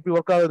செல்லிங் எப்படி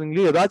ஒர்க்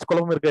ஆகுதுங்களோ ஏதாச்சும்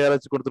குழப்பம் இருக்கா?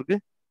 யாராச்சும் கொடுத்துருக்கு?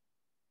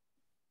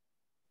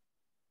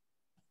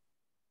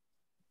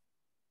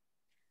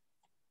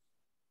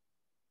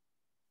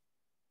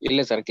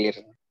 இல்ல சார், கிளியர்.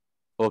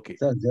 Okay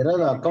sir.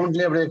 ஜெராதா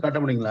அக்கவுண்ட்லயே அப்படியே காட்ட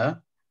முடியுங்களா?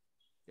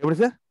 எப்படி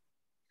சார்?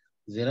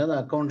 ஜெராதா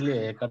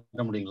அக்கவுண்ட்லயே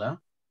காட்ட முடியுங்களா?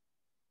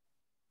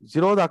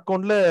 ஜீரோதா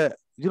அக்கவுண்ட்ல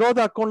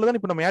தான்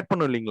இப்ப நம்ம ஆட்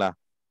பண்ணோம் இல்லீங்களா?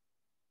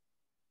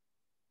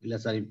 இல்ல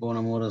சார், இப்போ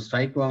நம்ம ஒரு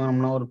ஸ்ட்ரைக்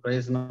வாங்கினோம்னா ஒரு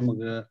பிரைஸ்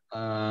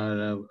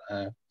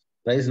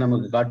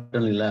நமக்கு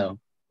காட்டணும் இல்ல,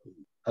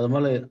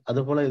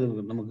 அது போல இது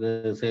நமக்கு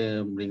செய்ய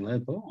முடியுங்களா?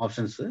 இப்போ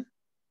ஆப்ஷன்ஸ்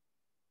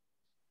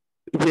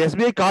இப்போ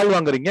எஸ்பிஐ கால்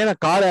வாங்குறீங்க,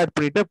 நான் கால் ஆட்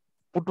பண்ணிட்டேன்,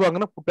 புட்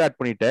வாங்கினா புட் ஆட்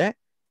பண்ணிட்டேன்.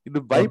 இது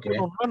பை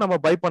பண்ணணும்னா நம்ம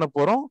பை பண்ண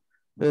போறோம்,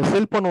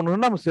 செல்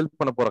பண்ணணும்னா நம்ம செல்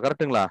பண்ண போறோம்.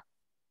 கரெக்ட்டுங்களா?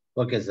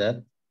 Okay sir.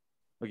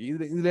 ஓகே.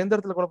 இதுல எந்த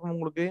இடத்துல குழப்பம்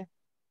உங்களுக்கு?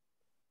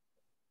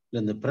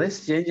 இந்த பிரைஸ்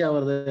சேஞ்ச்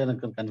ஆவறது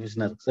எனக்கு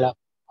கன்ஃபியூஷனா இருக்கு சார்.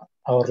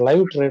 அவர்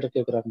லைவ் ட்ரேட்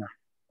கேக்குறாங்க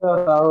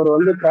சார். அவர்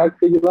வந்து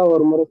பிராக்டிகலா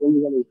ஒரு முறை செஞ்சு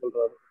தான்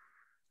சொல்றாரு.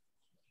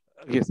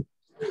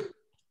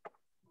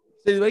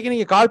 இது வரைக்கும்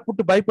நீங்க கால்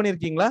புட்டு பை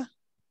பண்ணிருக்கீங்களா?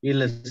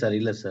 இல்ல சார்,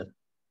 இல்ல சார்.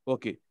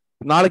 ஓகே.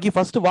 நாளைக்கு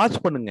ஃபர்ஸ்ட்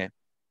வாட்ச் பண்ணுங்க.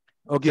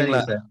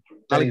 ஓகேங்களா?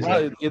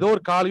 நாளைக்கு ஏதோ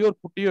ஒரு காலையோ ஒரு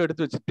புட்டியோ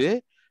எடுத்து வச்சுட்டு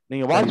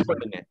நீங்க வாட்ச்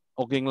பண்ணுங்க.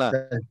 ஓகேங்களா?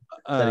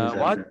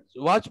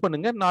 வாட்ச்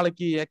பண்ணுங்க.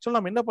 நாளைக்கு ஆக்சுவலா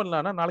நம்ம என்ன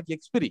பண்ணலாம்னா, நாளைக்கு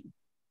எக்ஸ்பிரி.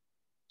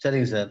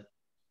 சரிங்க சார்.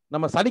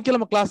 நம்ம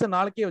சனிக்கிழமை கிளாஸ்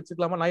நாளைக்கே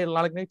வச்சுக்கலாமா?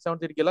 நாளைக்கு நைட்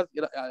 7:30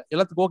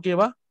 எல்லாத்துக்கும்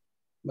ஓகேவா?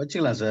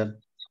 வச்சுக்கலாம் சார்.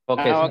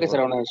 ஓகே சார்,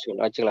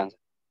 வச்சுக்கலாம்.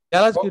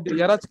 யாராச்சும்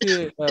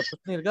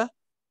பிரச்சனை இருக்கா?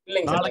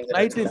 நாளைக்கு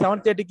நைட்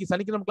 7:30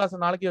 சனிக்கிழமை கிளாஸ்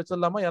நாளைக்கே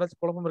வச்சிடலாமா?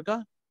 யாராச்சும் குழப்பம் இருக்கா?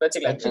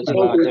 வச்சுக்கலாம்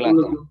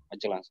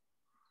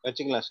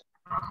சார்.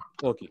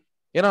 ஓகே.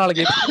 ஏன்னா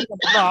நாளைக்கு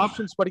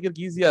ஆப்ஷன்ஸ்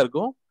படிக்கிறதுக்கு ஈஸியா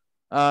இருக்கும்.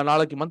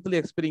 நாளைக்கு மந்த்லி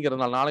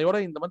எக்ஸ்பீரியங்கிறதுனால நாளையோட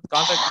இந்த மந்த்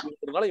கான்ட்ராக்ட்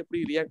இருக்கிறதுனால எப்படி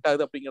ரியாக்ட்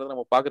ஆகுது அப்படிங்கறத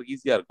நம்ம பாக்குறதுக்கு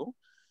ஈஸியா இருக்கும்.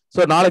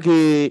 சோ நாளைக்கு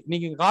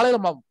நீங்க காலையில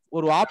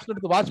ஒரு ஆப்ஷன்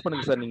எடுத்து வாட்ச்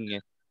பண்ணுங்க சார். நீங்க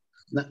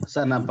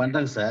சார் நான்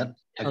பண்றேன் சார்.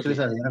 ஆக்சுவலி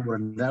சார் எனக்கு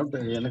ஒரு டவுட்,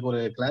 எனக்கு ஒரு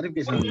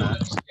கிளாரிஃபிகேஷன்.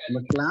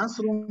 நம்ம கிளாஸ்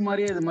ரூம்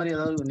மாதிரியே இது மாதிரி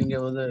ஏதாவது நீங்க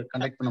வந்து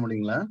கண்டக்ட் பண்ண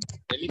முடியுங்களா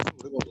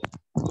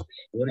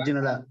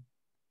ஒரிஜினலா?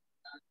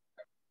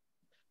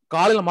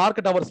 காலையில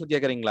மார்க்கெட் ஹவர்ஸ்ல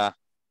கேக்குறீங்களா?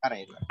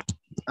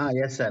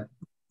 Yes sir.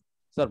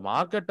 சார்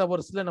மார்க்கெட்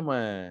ஹவர்ஸ்ல நம்ம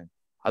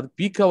அது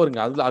பீக் ஹவருங்க.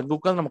 அதுல அங்க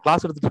உட்கார்ந்து நம்ம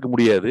கிளாஸ் எடுத்துட்டு இருக்க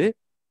முடியாது.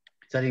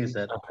 சரிங்க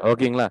சார்.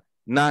 ஓகேங்களா?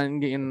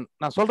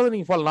 நான் சொல்றது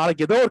நீங்க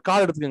நாளைக்கு ஏதோ ஒரு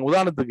கால் எடுத்துக்கோங்க.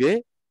 உதாரணத்துக்கு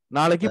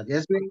நாளைக்கு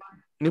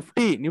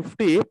நிஃப்டி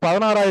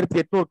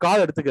 16,800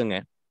 கால் எடுத்துக்கோங்க.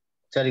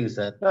 சரிங்க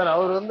சார். சார்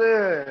அவர் வந்து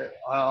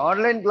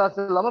ஆன்லைன் கிளாஸ்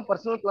இல்லாம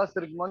பர்சனல் கிளாஸ்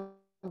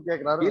இருக்குமான்னு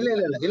கேக்குறாரு.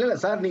 இல்ல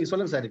சார், நீங்க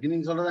சொல்லுங்க சார்.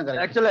 நீங்க சொல்றதா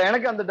கரெக்ட். ஆக்சுவலா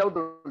எனக்கு அந்த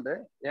டவுட்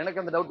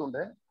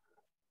உண்டு.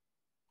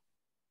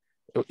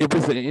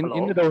 எப்படி சார்?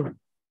 என்ன டவுட்?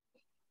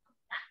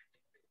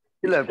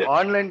 இல்ல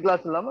ஆன்லைன்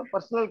கிளாஸ் இல்லாம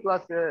பர்சனல்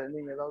கிளாஸ்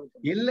நீங்க ஏதாவது?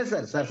 இல்ல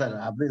சார்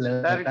அப்படி இல்ல,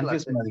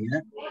 கன்ஃபியூஸ் பண்ணாதீங்க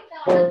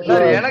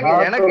சார்.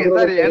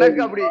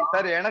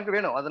 எனக்கு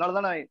வேணும், அதனால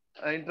தான் நான்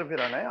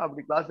இன்டர்ஃபியர் ஆனேன்.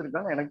 அப்படி கிளாஸ்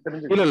இருக்கான்னு எனக்கு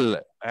தெரிஞ்சு. இல்ல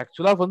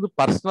ஆக்சுவலா வந்து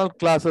பர்சனல்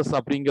கிளாसेस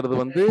அப்படிங்கிறது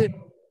வந்து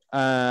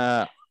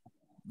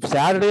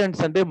சாட்டர்டே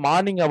அண்ட் சண்டே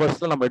மார்னிங்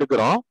ஹவர்ஸ்ல நம்ம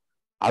எடுக்கிறோம்.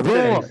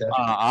 அதுவும்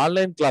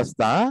ஆன்லைன் கிளாஸ்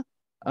தான்.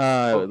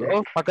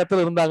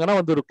 பக்கத்துல இருந்தாங்கன்னா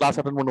வந்து ஒரு கிளாஸ்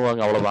அட்டெண்ட்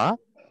பண்ணுவாங்க, அவ்வளவுதான்.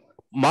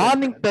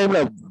 மார்னிங்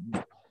டைம்ல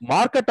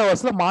மார்க்கெட்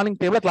ஹவர்ஸ்ல மார்னிங்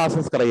டைம்ல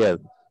கிளாसेस கிடையாது.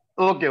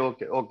 Okay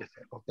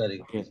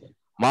sir.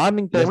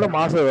 மார்னிங் டைம்ல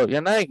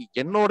ஏன்னா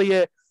என்னுடைய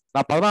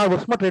நான் 16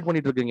 வருஷமா ட்ரேட்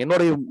பண்ணிட்டு இருக்கேன்.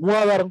 என்னுடைய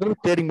மூலாதாரங்கிறது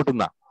ட்ரேடிங்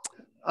மட்டும்தான்.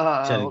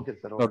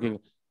 ஓகேங்க.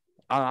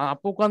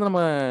 அப்போ உட்காந்து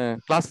நம்ம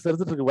கிளாஸ்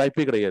எடுத்துட்டு இருக்க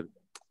வாய்ப்பே கிடையாது.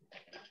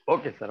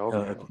 Okay sir.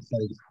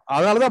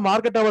 அதனாலதான்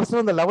மார்க்கெட் ஹவர்ஸ்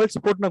இந்த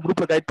லெவல்ஸ் போட்டு நான்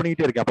குரூப்ல கைட்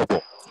பண்ணிட்டே இருக்கேன் அப்பப்போ.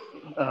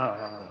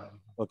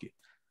 Okay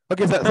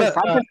sir.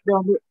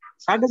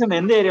 சாட்டர்டே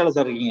சண்டே எந்த ஏரியால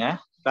சார் இருக்கீங்க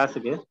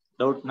கிளாஸுக்கு?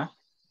 டவுட்னா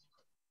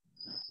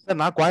சார்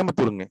நான்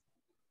கோயம்புத்தூருங்க.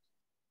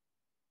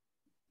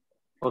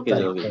 Okay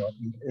sir. ஓகே.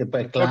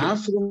 இப்ப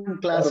கிளாஸ் ரூம்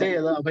கிளாஸே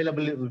ஏதாவது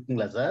அவைலபிள்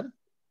இருக்குங்களா சார்?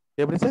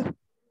 எப்படி சார்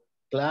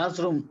கிளாஸ்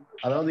ரூம்?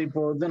 அதாவது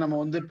இப்போ வந்து நம்ம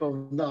வந்து இப்போ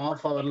வந்து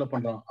ஆஃப் ஹவர்ல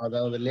பண்றோம்,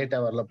 அதாவது லேட்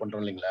ஹவர்ல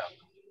பண்றோம் இல்லைங்களா?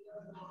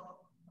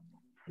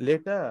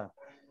 லேட்டா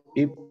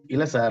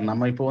இல்ல சார்,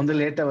 நம்ம இப்போ வந்து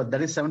லேட்டா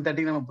தட் இஸ்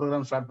 7:30 நம்ம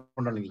ப்ரோகிராம் ஸ்டார்ட்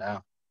பண்றோம் இல்லைங்களா?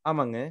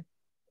 ஆமாங்க.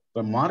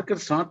 இப்போ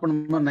மார்க்கெட் ஸ்டார்ட்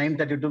பண்ணும்போது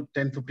 9:30 to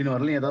 10:15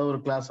 வரலையும் ஏதாவது ஒரு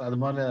கிளாஸ் அது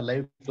மாதிரி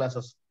லைவ்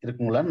கிளாஸஸ்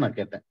இருக்குங்களான்னு நான்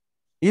கேட்டேன்.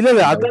 இல்ல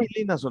அதான்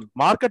இல்லைன்னு நான் சொல்றேன்.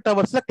 மார்க்கெட்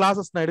ஹவர்ஸ்ல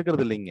கிளாஸஸ் நான்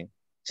எடுக்கிறது இல்லைங்க.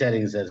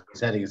 சரிங்க sir.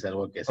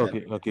 Okay sir.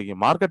 Okay.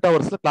 Market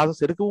ஹவர்ஸ்ல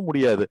classes எடுக்கவும்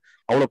முடியாது.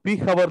 அவ்வளவு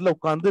பீக் ஹவர்ல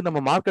உட்கார்ந்து நம்ம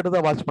மார்க்கெட்டை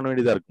தான் வாட்ச் பண்ண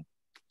வேண்டியதா இருக்கும்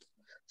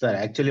சார்.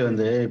 ஆக்சுவலி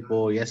வந்து இப்போ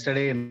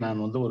எஸ்டர்டே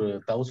நான் வந்து ஒரு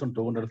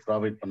 1200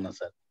 ப்ராஃபிட் பண்ணேன்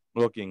சார்.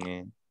 ஓகேங்க.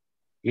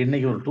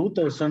 இன்னைக்கு ஒரு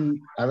 2000,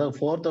 அதாவது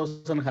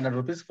 4100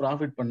 rupees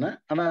ப்ராஃபிட் பண்ணேன்.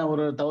 ஆனா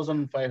ஒரு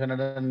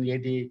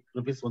 1580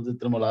 rupees வந்து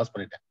திரும்ப லாஸ்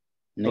பண்ணிட்டேன்.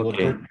 இன்னைக்கு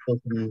ஒரு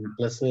 2000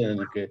 பிளஸ்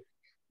எனக்கு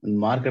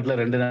மார்க்கெட்ல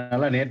 2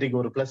 நாளா,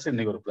 நேற்றுக்கு ஒரு பிளஸ்,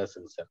 இன்னைக்கு ஒரு பிளஸ்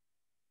சார்.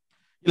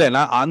 இல்ல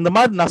நான் அந்த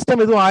மாதிரி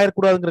நஷ்டம் எதுவும்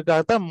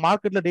ஆயிடக்கூடாதுங்கிறதுக்காக தான்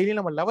மார்க்கெட்ல டெய்லி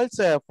நம்ம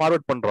லெவல்ஸ்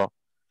ஃபார்வர்ட் பண்றோம்.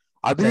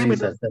 அதையும்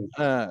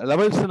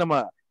லெவல்ஸ் நம்ம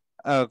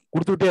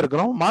கொடுத்துட்டே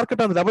இருக்கிறோம்.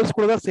 மார்க்கெட் அந்த லெவல்ஸ்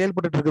கூட தான்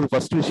செயல்பட்டு இருக்குது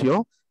ஃபர்ஸ்ட்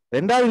விஷயம்.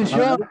 ரெண்டாவது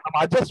விஷயம், நம்ம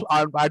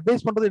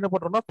அட்வைஸ் பண்றது என்ன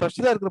பண்றோம்னா,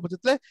 ப்ரெஷரா இருக்கிற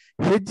பட்சத்துல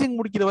ஹெட்ஜிங்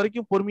முடிக்கிற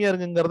வரைக்கும் பொறுமையா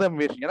இருக்குங்கிறத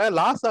விஷயம். ஏன்னா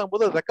லாஸ்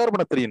ஆகும்போது ரெக்கவர்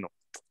பண்ண தெரியணும்.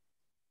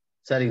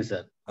 சரிங்க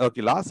சார். ஓகே,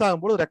 லாஸ்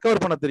ஆகும்போது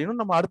ரெக்கவர் பண்ண தெரியணும்.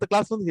 நம்ம அடுத்த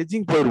கிளாஸ் வந்து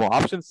ஹெட்ஜிங் போயிடுவோம்.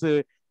 ஆப்ஷன்ஸ்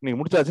நீங்க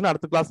முடிச்சாச்சுன்னா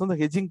அடுத்த கிளாஸ் வந்து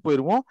ஹெட்ஜிங்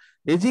போயிருவோம்.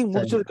 ஹெட்ஜிங்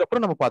முடிச்சதுக்கு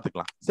அப்புறம் நம்ம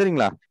பாத்துக்கலாம்.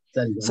 சரிங்களா?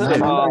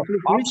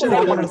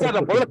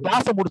 முதல்ல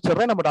கிளாஸ்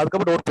முடிச்சிடுறேன், நம்ம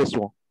அதுக்கப்புறம் டவுட்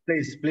பேசுவோம்.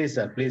 Please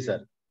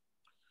sir.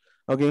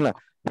 ஓகேங்களா?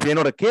 இப்ப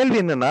என்னோட கேள்வி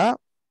என்னன்னா,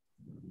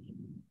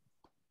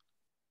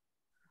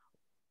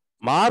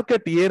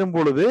 மார்க்கெட் ஏறும்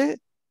பொழுது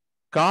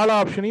கால்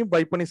ஆப்ஷனையும்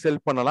பை பண்ணி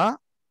செல் பண்ணலாம்.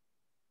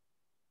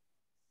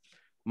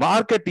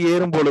 மார்க்கெட்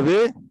ஏறும் பொழுது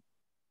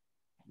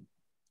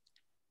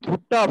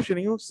புட்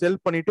ஆப்ஷனையும்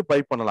செல் பண்ணிட்டு பை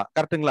பண்ணலாம்.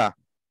 கரெக்ட்டுங்களா?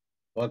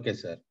 Okay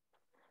sir.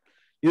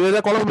 இது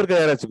ஏதாவது குழம்பு இருக்க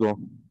யாராச்சுக்கும்?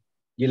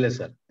 இல்ல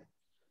சார்.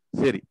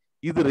 சரி,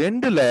 இது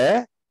ரெண்டுல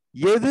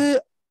எது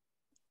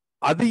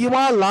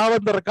அதிகமா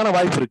லாபம் தரக்கான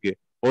வாய்ப்பு இருக்கு?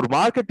 ஒரு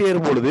மார்க்கெட்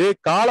ஏறும் பொழுது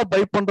காலை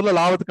பை பண்றதுல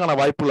லாபத்துக்கான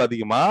வாய்ப்புகள்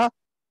அதிகமா,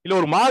 இல்ல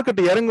ஒரு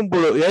மார்க்கெட் ஏறும்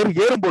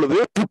பொழுது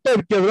புட்டை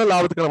விற்கிறதுல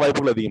லாபத்துக்கான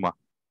வாய்ப்புகள் அதிகமா?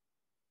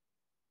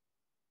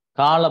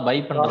 காலை பை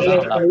பண்றது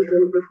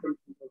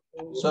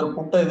சார்.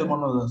 புட்டை இது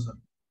பண்ணுவதா சார்?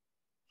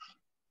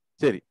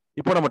 சரி,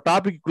 இப்போ நம்ம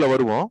டாபிக்குள்ள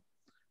வருவோம்.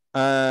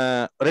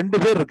 2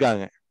 பேர்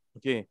இருக்காங்க.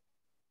 ஓகே,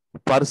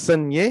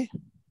 பர்சன் ஏ,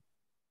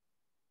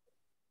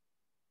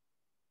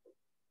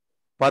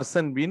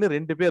 பர்சன் பின்னு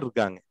 2 பேர்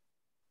இருக்காங்க.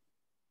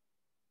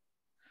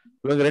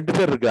 இவங்க 2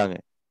 பேர் இருக்காங்க.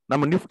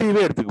 நம்ம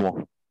நிஃப்டிவே எடுத்துக்குவோம்.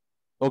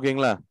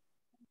 ஓகேங்களா?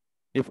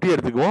 நிஃப்டி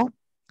எடுத்துக்குவோம்.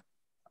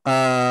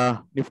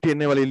 நிஃப்டி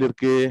என்ன விலையில்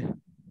இருக்கு?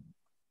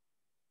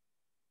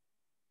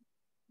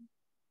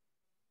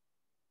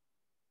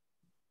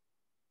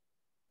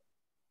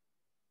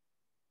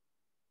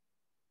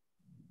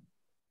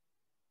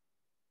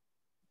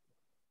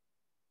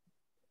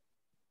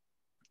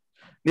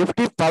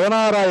 நிஃப்டி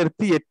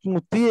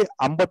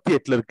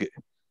 16,858 இருக்கு.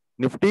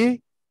 நிஃப்டி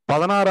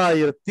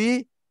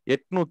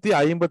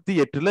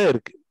 16,858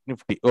 இருக்கு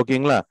நிஃப்டி.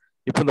 ஓகேங்களா?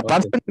 இப்ப இந்த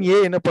பர்சன் ஏ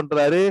என்ன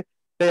பண்றாரு?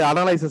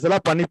 அனலைசிஸ்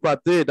எல்லாம் பண்ணி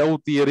பார்த்து, டவ்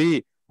தியரி,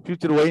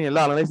 ஃபியூச்சர் ஒயின்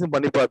எல்லாம் அனலைஸும்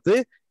பண்ணி பார்த்து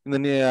இந்த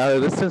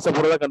ரெசிஸ்டன்ஸ்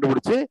சப்போர்ட்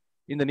கண்டுபிடிச்சு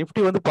இந்த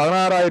நிஃப்டி வந்து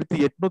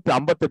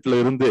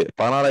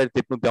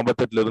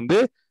 16,858 இருந்து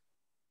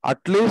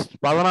அட்லீஸ்ட்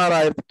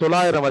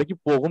 16,900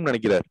 வரைக்கும் போகும்னு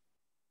நினைக்கிறார்.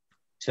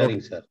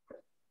 சரிங்க சார்.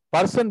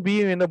 பர்சன் பி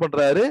என்ன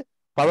பண்றாரு?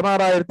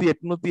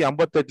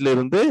 16,858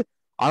 இருந்து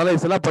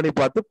அனலைஸ் எல்லாம் பண்ணி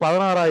பார்த்து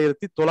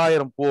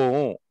 16,900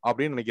 போகும்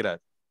அப்படின்னு நினைக்கிறாரு.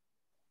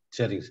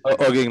 சரிங்க சார்.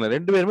 ஓகேங்களா?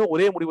 2 பேருமே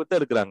ஒரே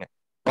முடிவுதான் இருக்கிறாங்க.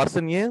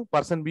 பர்சன் ஏ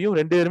பர்சன் பியும்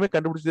 2 பேருமே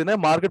கண்டுபிடிச்சதுன்னா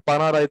மார்க்கெட்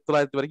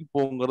 16,900 வரைக்கும்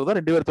போகுங்கிறது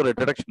 2 பேர்த்தோட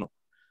டிரெக்ஷனும்.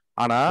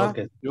 ஆனா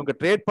இவங்க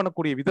ட்ரேட்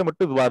பண்ணக்கூடிய விதம்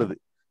மட்டும் இது வருது.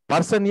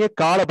 பர்சன் ஏ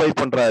காலை பை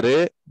பண்றாரு,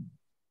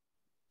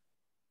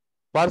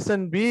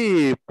 பர்சன் பி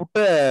புட்ட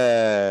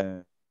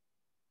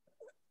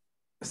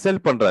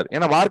செல் பண்றாரு.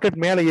 ஏன்னா மார்க்கெட்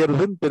மேல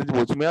ஏறுதுன்னு தெரிஞ்சு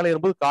போச்சு. மேல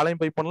ஏறும்போது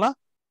காலையும் பை பண்ணலாம்,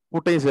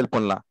 புட்டையும் செல்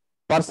பண்ணலாம்.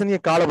 பர்சன் ஏ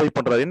காலை பை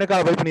பண்றாரு. என்ன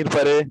காலை பை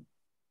பண்ணிருப்பாரு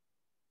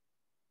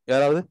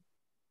யாராவது?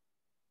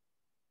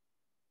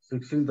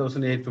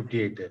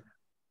 16,858.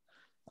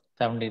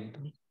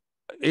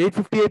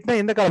 858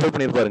 என்ன காலை பை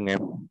பண்ணிருப்பாருங்க?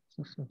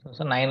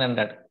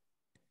 900.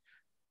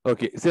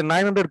 ஓகே, சரி,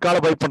 900 காலை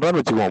பை பண்றான்னு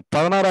வச்சுக்குவோம்.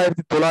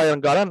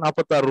 16,900 காலை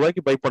 46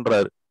 ரூபாய்க்கு பை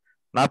பண்றாரு.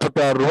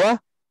 46 ரூபா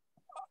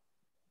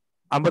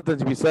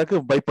 55 பைசாக்கு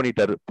பை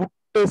பண்ணிட்டாரு.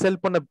 புட்டு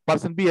செல் பண்ண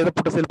பர்சன் பி எதை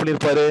புட்டு செல்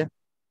பண்ணிருப்பாரு?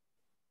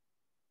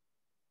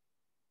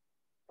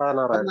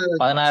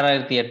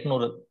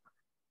 16,800.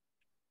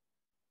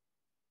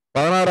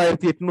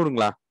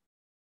 16,800ங்களா?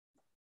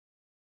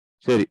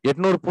 சரி,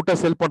 800 புட்டை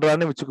செல்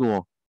பண்றாருன்னு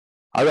வச்சுக்குவோம்.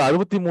 அது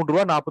 63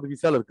 ரூபா 40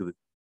 பைசால இருக்குது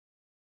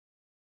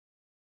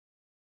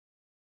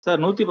சார்.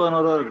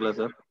 111 ரூபா இருக்குல்ல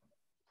சார்?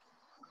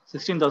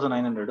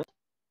 16,900.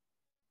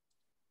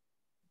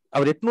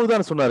 அவர் 800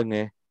 தானே சொன்னாருங்க?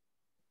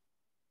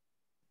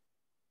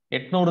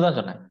 800 தான்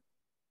சொன்னேன்.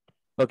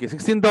 ஓகே,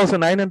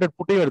 16,900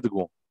 புட்டையும்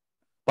எடுத்துக்குவோம்.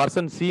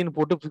 பர்சன் சின்னு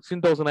போட்டு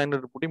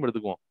 16,900 புட்டையும்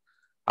எடுத்துக்குவோம்.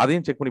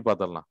 அதையும் செக் பண்ணி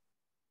பார்த்துடலாம்.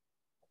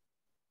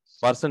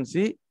 பர்சன்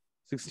சி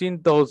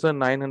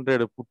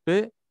 16,900 புட்டு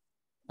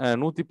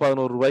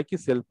 111 ரூபாய்க்கு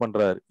செல்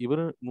பண்றாரு.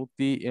 இவரு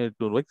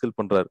 108 ரூபாய்க்கு செல்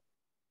பண்றாரு.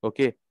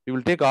 Okay, we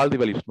will take all the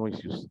values, no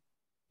issues.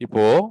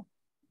 இப்போ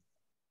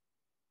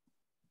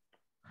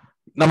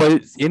நம்ம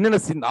என்னென்ன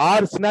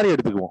 6 சினாரியோ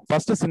எடுத்துக்குவோம்.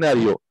 ஃபர்ஸ்ட்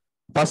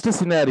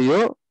சினாரியோ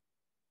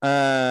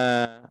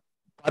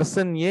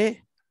பர்சன் ஏ,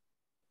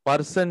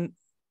 பர்சன்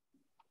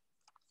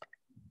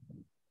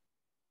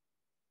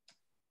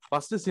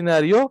ஃபர்ஸ்ட்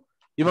சினாரியோ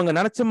இவங்க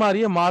நினைச்ச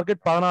மாதிரியே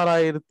மார்க்கெட்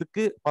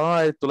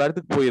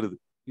 16,900 போயிருது.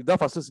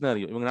 இதுதான் ஃபர்ஸ்ட்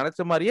சினாரியோ. இவங்க நினைச்ச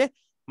மாதிரியே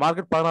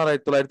மார்க்கெட்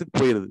 16,900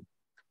 போயிருது.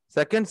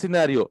 செகண்ட்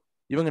சினாரியோ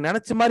இவங்க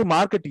நினைச்ச மாதிரி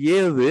மார்க்கெட்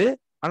ஏறுது,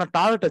 ஆனா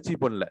டார்கெட்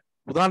அச்சீவ் பண்ணல.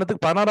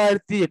 உதாரணத்துக்கு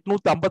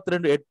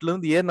 16,852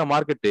 இருந்து ஏறின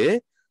மார்க்கெட்டு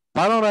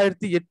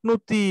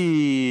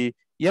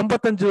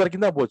 16,885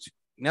 வரைக்கும் தான் போச்சு.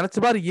 நினைச்ச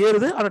மாதிரி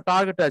ஏறுது, ஆனா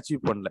டார்கெட்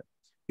அச்சீவ் பண்ணல.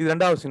 இது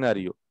ரெண்டாவது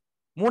சினாரியோ.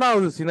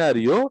 மூணாவது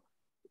சினாரியோ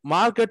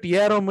மார்க்கெட்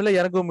ஏறவும் இல்லை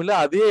இறங்கவும் இல்லை,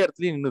 அதே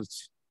இடத்துலயே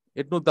நின்றுச்சு,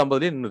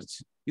 850 நின்றுச்சு.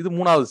 இது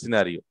மூணாவது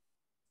சினாரியோ.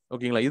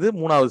 ஓகேங்களா? இது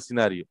மூணாவது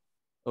சினாரியோ.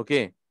 ஓகே,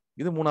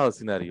 இது மூணாவது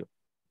சினாரியோ.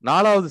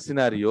 நாலாவது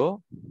சினாரியோ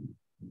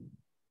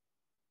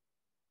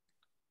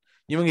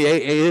இவங்க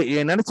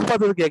நினைச்சு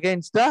பார்த்ததுக்கு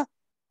எகைன்ஸ்டா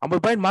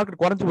 50 பாயிண்ட்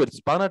மார்க்கெட் குறைஞ்சு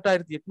போயிருச்சு,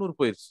 18,800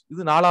 போயிருச்சு.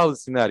 இது நாலாவது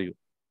சினாரியோ.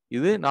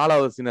 இது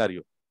நாலாவது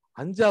சினாரியோ.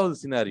 அஞ்சாவது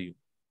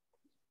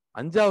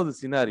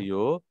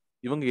சினாரியோ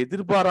இவங்க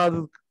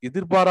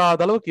எதிர்பாராத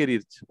அளவுக்கு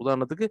ஏறிடுச்சு.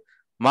 உதாரணத்துக்கு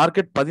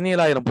மார்க்கெட்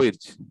 17,000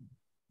 போயிருச்சு.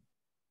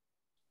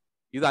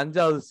 இது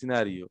அஞ்சாவது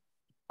சினாரியோ.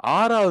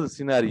 ஆறாவது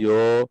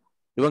சினாரியோ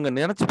இவங்க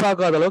நினைச்சு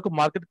பார்க்காத அளவுக்கு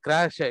மார்க்கெட்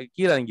கிராஷ்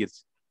கீழே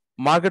இறங்கிருச்சு.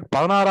 மார்க்கெட்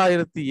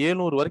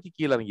 16,700 வரைக்கும்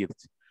கீழே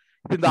இறங்கிருச்சு.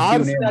 இப்ப இந்த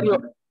ஆறு சினாரியோ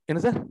என்ன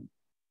சார்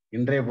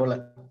இன்றைய போல.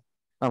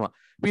 ஆமா,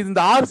 இப்ப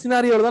இந்த ஆறு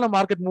சினாரியோல தான்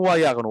மார்க்கெட் மூவ்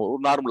ஆகி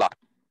ஆகணும் நார்மலா.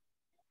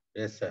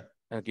 Yes sir.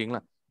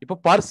 ஓகேங்களா? இப்ப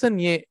பர்சன்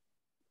ஏ,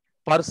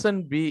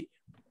 person B,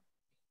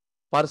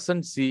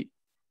 person C.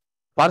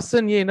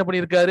 Person ஏ என்ன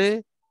பண்ணிருக்காரு?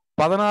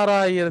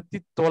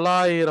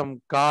 16,900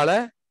 கால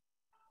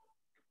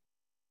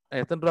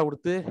எத்தனை ரூபா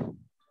கொடுத்து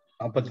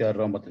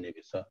 46.55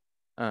 பைசா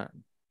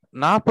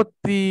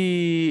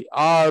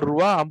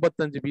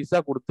 46.55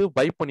 கொடுத்து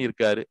பை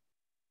பண்ணியிருக்காரு.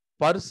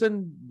 பர்சன்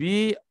பி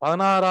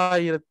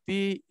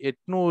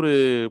 16,800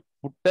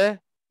 புட்ட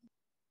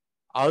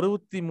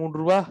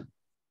 63.40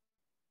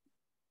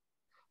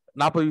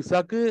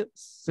 பைசாக்கு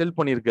செல்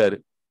பண்ணியிருக்காரு.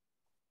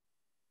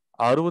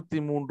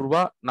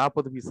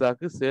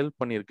 63.40 சேல்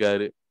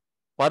பண்ணியிருக்காரு.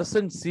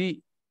 பர்சன் சி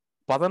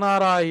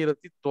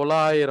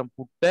 16,900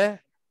 புட்ட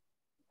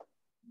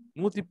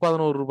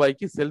 111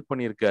 ரூபாய்க்கு செல்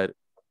பண்ணியிருக்காரு.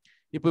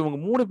 இப்ப இவங்க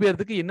 3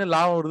 பேருக்கு என்ன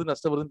லாபம் வருது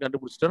நஷ்டம் வருதுன்னு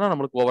கண்டுபிடிச்சிட்டோம்னா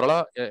நம்மளுக்கு ஓவராலா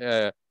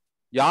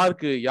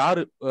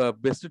யாரு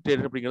பெஸ்ட்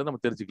ட்ரேடர் அப்படிங்கறத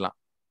நம்ம தெரிஞ்சுக்கலாம்.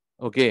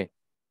 ஓகே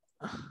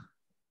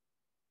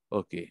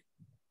ஓகே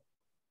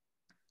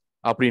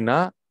அப்படின்னா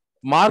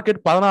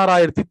மார்க்கெட்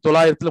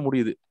 16,900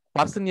 முடியுது.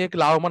 பர்சன் ஏக்கு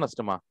லாபமா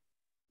நஷ்டமா?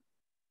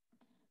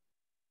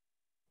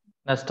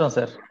 நஷ்டம்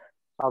சார்.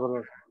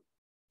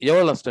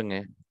 எவ்வளவு நஷ்டங்க?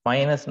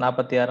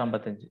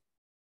 -46.55.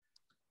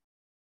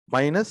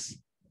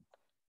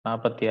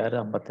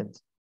 -46.55.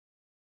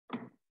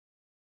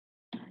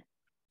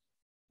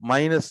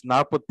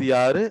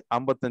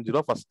 -46.55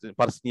 ரூபா ஃபர்ஸ்ட்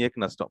பர்சன்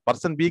ஏக்கு நஷ்டம்.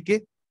 பர்சன் பிக்கு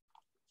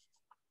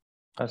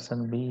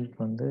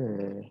வந்து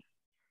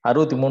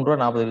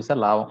 63.40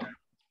 லாபம்.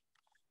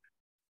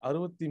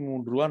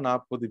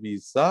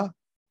 63.40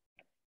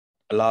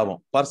 லாபம்.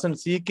 பர்சன்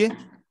சிக்கு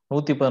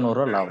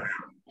 111 லாபம்.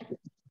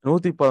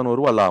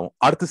 111 லாபம்.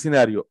 அடுத்த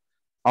சினாரியோ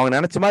அவங்க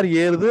நினைச்ச மாதிரி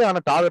ஏறுது, ஆனா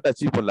டார்கெட்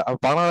அச்சீவ் பண்ணல.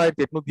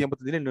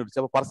 16,885 நின்றுச்சு.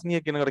 அப்ப பர்சன்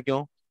ஏக்கு என்ன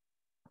கிடைக்கும்?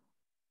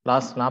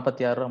 லாஸ்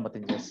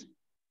 46.55.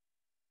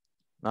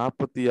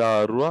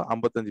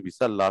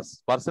 46.55 லாஸ்.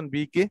 பர்சன்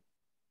பிக்கு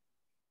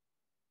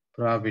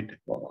ப்ராஃபிட்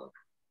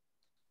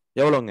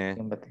எவ்வளவுங்க?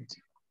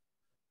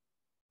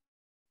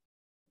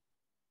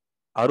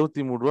 63.40.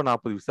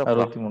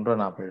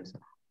 63.40.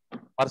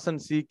 பர்சன்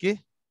சிக்கு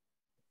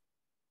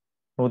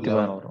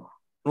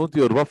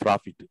 111 ரூபாய்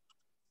ப்ராஃபிட்.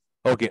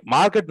 ஓகே,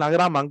 மார்க்கெட்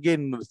நகராம அங்கேயே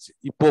நின்றுச்சு.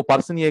 இப்போ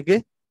பர்சன் ஏக்கு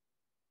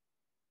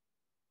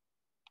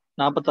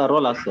 46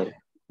 ரூபா லாஸ் சார்.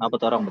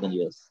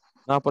 46.55.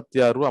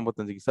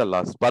 46.55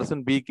 லாஸ்.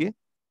 பர்சன் பிக்கு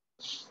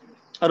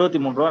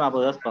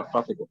 63.40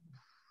 ப்ராஃபிட்.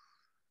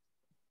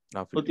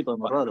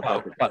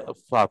 111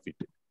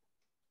 ப்ராஃபிட்.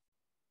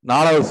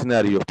 நாலாவது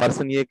சினாரியோ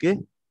பர்சன் ஏக்கு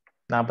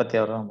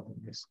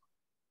 46.55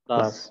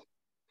 லாஸ்.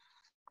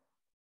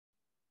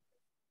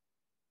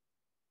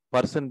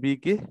 பர்சன்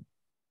பிக்கு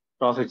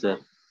ப்ராஃபிட்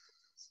சார்.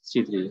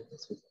 63.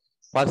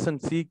 பர்சன்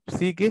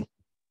சிக்கு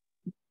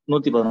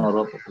 111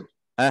 ரூபா ப்ராஃபிட்.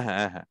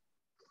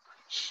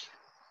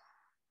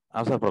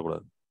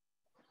 அவசரப்படக்கூடாது.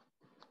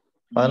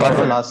 11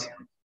 ரூபா லாஸ்.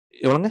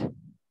 எவ்வளவுங்க?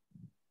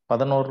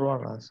 11 ரூபா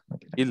லாஸ்.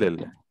 இல்ல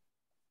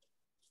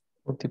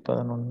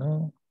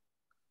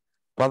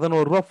 11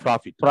 ரூபா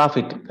ப்ராஃபிட்.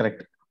 Profit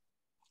correct.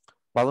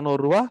 11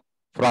 ரூபா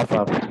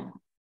ப்ராஃபிட்.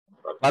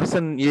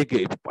 பர்சன் ஏக்கு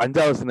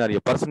அஞ்சாவது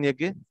சினாரியோ பர்சன்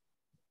ஏக்கு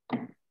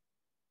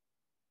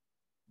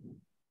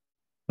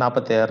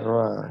 46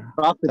 ரூபா.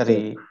 சரி,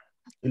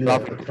 எவ்வளவு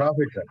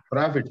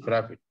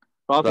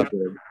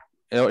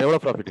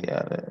ப்ராஃபிட்?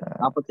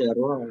 46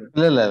 ரூபா.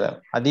 இல்ல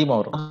அதிகமா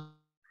வரும்.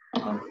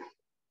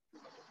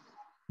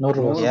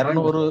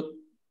 200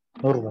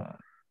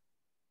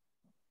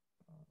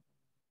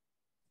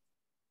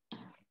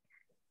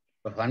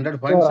 100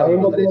 பாயிண்ட்ஸ்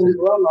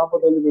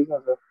 53.45 பைசா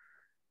சார்.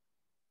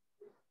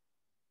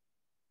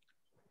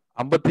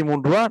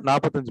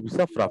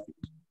 53.45 ப்ராஃபிட்.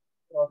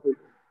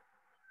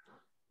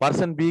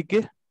 பர்சன் பிக்கு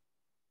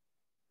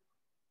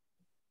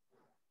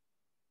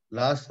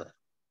லாஸ்.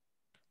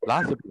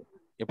 லாஸ்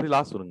எப்படி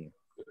லாஸ் வருங்க?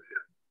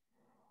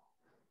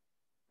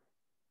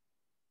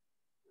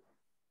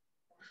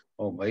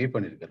 பை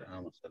பண்ணிருக்காரு.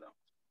 ஆமா சார்.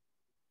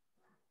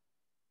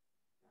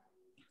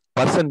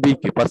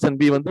 பர்சன்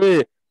பி வந்து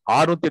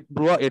 608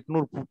 ரூபா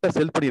 800 புட்டை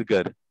செல்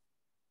பண்ணியிருக்காரு.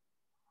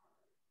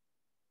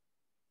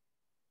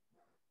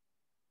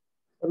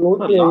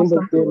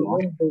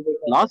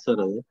 லாஸ்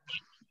சார் அது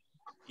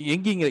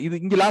எங்கீங்க இது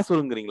இங்க லாஸ்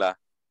வருங்கிறீங்களா?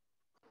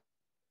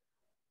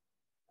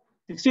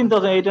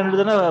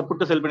 16,800 தானே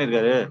புட்டு செல்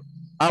பண்ணிருக்காரு.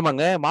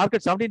 ஆமாங்க,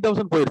 மார்க்கெட்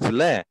 17,000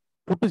 போயிருச்சுல்ல,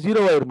 புட்டு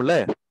 0 ஆயிரும்ல.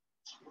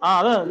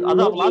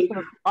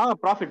 அதான்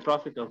profit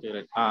okay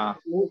right.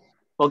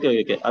 Okay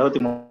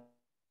 63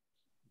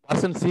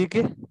 person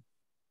சிக்கு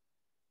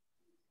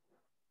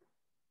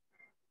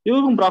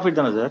இவருக்கும் ப்ராஃபிட்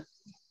தானே சார்?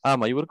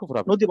 ஆமா, இவருக்கும்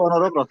ப்ராஃபிட் 111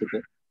 ரூபாய் ப்ராஃபிட்.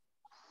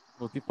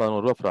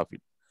 111 ரூபாய்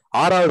ப்ராஃபிட்.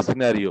 ஆறாவது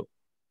சினாரியோ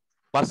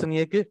பர்சன்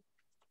ஏக்கு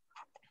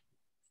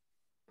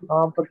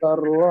 46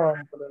 ரூபா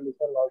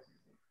 52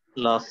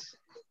 லாஸ்.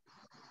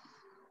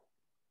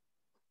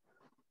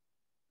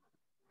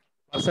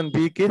 பர்சன்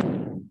பிக்கு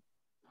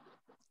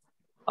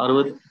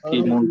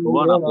 63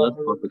 ரூபாய்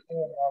 40 ப்ராஃபிட்.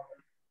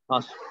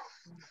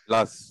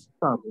 லாஸ்.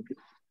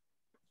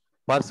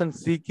 பர்சன்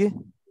சிக்கு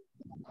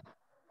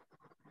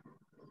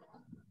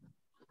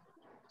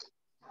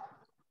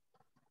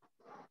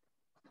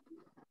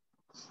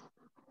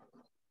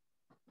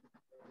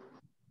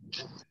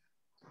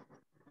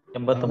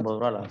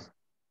 $89 லாஸ்.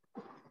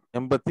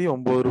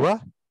 89 ரூபா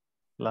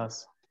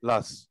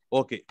லாஸ்.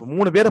 ஓகே,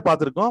 3 பேரை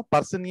பார்த்திருக்கோம்.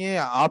 Person A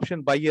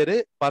option buyer,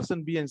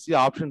 person B and C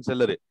option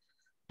seller.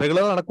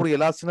 ரெகுலரா நடக்கக்கூடிய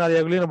எல்லா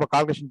சினாரியோகளையும் நம்ம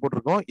கால்குலேஷன்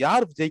போட்டிருக்கோம்.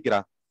 யார் ஜெயிக்கிறா,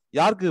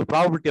 யாருக்கு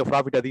ப்ராபபிலிட்டி ஆஃப்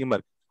ப்ராஃபிட் அதிகமா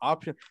இருக்கு?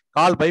 ஆப்ஷன்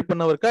கால் பை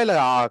பண்ணவருக்கா இல்ல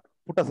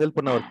புட்டை செல்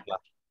பண்ணவருக்கா?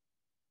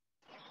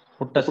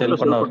 புட்டை செல்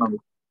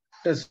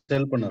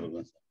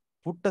பண்ணவருக்கு.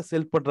 புட்டை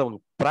செல் பண்றவங்க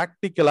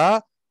பிராக்டிக்கலா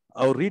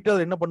அவர்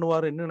ரீட்டைலர் என்ன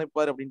பண்ணுவாரு, என்ன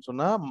நினைப்பாரு அப்படின்னு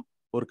சொன்னா,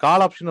 ஒரு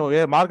கால் ஆப்ஷன்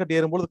மார்க்கெட்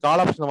ஏறும்போது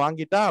கால் ஆப்ஷன்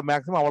வாங்கிட்டா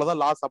மேக்ஸிமம்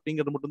அவ்வளவுதான் லாஸ்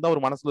அப்படிங்கிறது மட்டும் தான்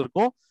ஒரு மனசுல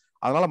இருக்கும்.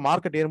 அதனால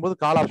மார்க்கெட் ஏறும்போது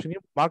கால்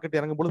ஆப்ஷனையும், மார்க்கெட்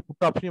இறங்கும் போது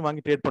புட் ஆப்ஷனையும்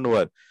வாங்கி ட்ரேட்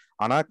பண்ணுவார்.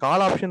 ஆனா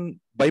கால் ஆப்ஷன்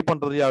பை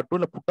பண்றதையாகட்டும்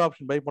இல்ல புட்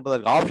ஆப்ஷன் பை பண்றதா,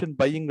 ஆப்ஷன்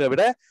பையிங்கிறத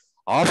விட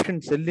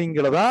ஆப்ஷன்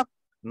செல்லிங்ல தான்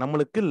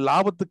நம்மளுக்கு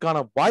லாபத்துக்கான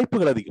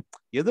வாய்ப்புகள் அதிகம்.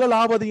 எதுல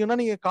லாபம் அதிகம்னா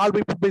நீங்க கால்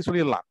பை புட் பை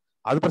சொல்லிடலாம்,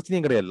 அது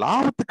பிரச்சனையும் கிடையாது.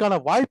 லாபத்துக்கான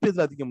வாய்ப்பு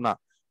எதுல அதிகம்னா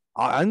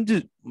 5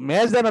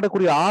 மேஜர்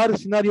நடக்கூடிய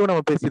 6 சினாரியோ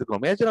நம்ம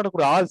பேசியிருக்கோம். மேஜர்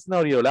நடக்கூடிய 6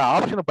 சினாரியோல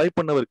ஆப்ஷனை பை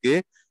பண்ணவருக்கு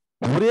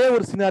ஒரே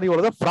ஒரு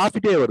சினாரியோல தான்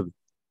ப்ராஃபிட்டே வருது.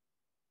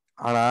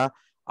 ஆனா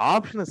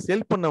ஆப்ஷனை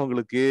செல்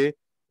பண்ணவங்களுக்கு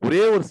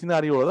ஒரே ஒரு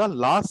சினாரியோல தான்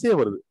லாஸே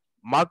வருது.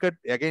 மார்க்கெட்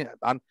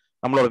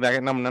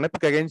நம்ம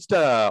நினைப்புக்கு அகைன்ஸ்டா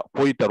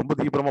போயிட்டா, ரொம்ப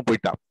தீவிரமா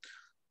போயிட்டா.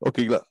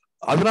 ஓகேங்களா?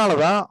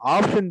 அதனாலதான்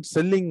ஆப்ஷன்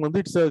செல்லிங் வந்து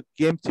it's a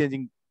game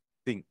changing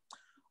thing.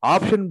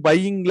 Option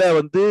பையிங்ல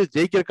வந்து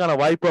ஜெயிக்கிறதுக்கான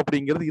வாய்ப்பு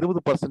அப்படிங்கிறது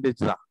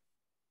 20% தான்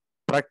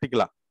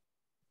பிராக்டிக்கலா.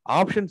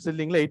 ஆப்ஷன்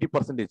செல்லிங்ல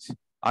 80%.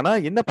 ஆனா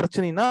என்ன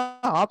பிரச்சனைனா,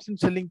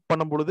 ஆப்ஷன் செல்லிங்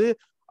பண்ணும் பொழுது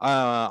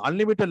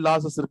அன்லிமிட்டட்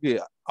லாசஸ் இருக்கு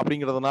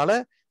அப்படிங்கிறதுனால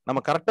நம்ம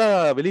கரெக்டா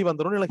வெளியே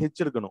வந்துடும், இல்லை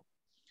ஹெச் எடுக்கணும்.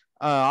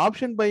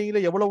 ஆப்ஷன் பையிங்ல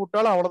எவ்வளவு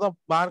விட்டாலும்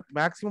அவ்வளவுதான்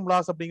மேக்சிமம்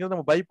லாஸ் அப்படிங்கிறது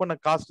நம்ம பை பண்ண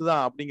காஸ்ட்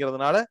தான்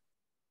அப்படிங்கிறதுனால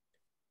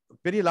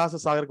பெரிய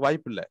லாசஸ் ஆகிறதுக்கு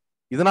வாய்ப்பு இல்லை.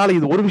 இதனால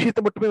இது ஒரு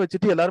விஷயத்தை மட்டுமே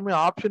வச்சுட்டு எல்லாருமே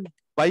ஆப்ஷன்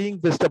பையிங்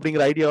பெஸ்ட்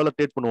அப்படிங்கிற ஐடியாவில்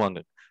ட்ரேட் பண்ணுவாங்க.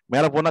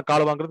 மேல போனா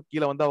கால் வாங்குறது,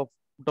 கீழே வந்தா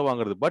புட்டை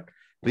வாங்குறது. பட்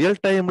ரியல்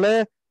டைம்ல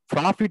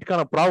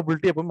ப்ராஃபிட்கான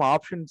ப்ராபபிலிட்டி எப்பவுமே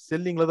ஆப்ஷன்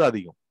செல்லிங்ல தான்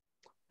அதிகம்.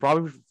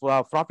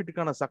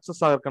 ப்ராஃபிட்டுக்கான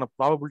சக்சஸ் ஆகிறதுக்கான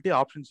ப்ராபபிலிட்டி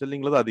ஆப்ஷன்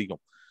செல்லிங்ல தான்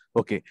அதிகம்.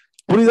 ஓகே,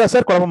 புரியுதா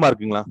சார்? குழப்பமா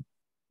இருக்குங்களா?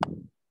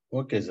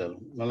 ஓகே சார்,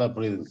 நல்லா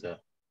புரியுதுங்க சார்.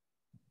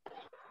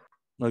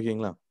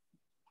 ஓகேங்களா?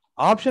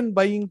 ஆப்ஷன்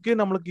பையிங்க்கு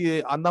நம்மளுக்கு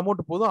அந்த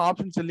அமௌண்ட் போதும்,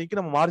 ஆப்ஷன் செல்லிங்க்கு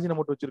நம்ம மார்ஜின்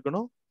அமௌண்ட்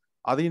வச்சிருக்கணும்,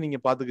 அதையும் நீங்க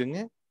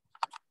பாத்துக்கோங்க.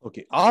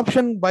 Okay,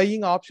 option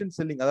buying option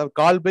selling, அதாவது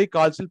கால் buy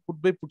call sell,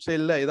 put by put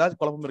செல்ல ஏதாவது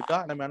குழப்பம் இருக்கா?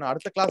 நம்ம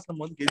அடுத்த கிளாஸ்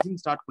நம்ம வந்து ஹெட்ஜிங்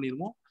ஸ்டார்ட்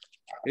பண்ணிடுவோம்.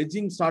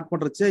 ஹெட்ஜிங் ஸ்டார்ட்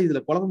பண்றச்சே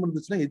இதுல குழப்பம்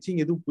இருந்துச்சுன்னா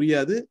ஹெட்ஜிங் எதுவும்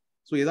புரியாது.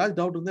 ஸோ ஏதாவது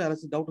டவுட் இருந்தா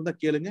யாராச்சும் டவுட் இருந்தா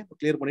கேளுங்க,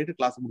 கிளியர் பண்ணிட்டு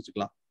கிளாஸ்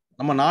முடிச்சுக்கலாம்.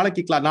 நம்ம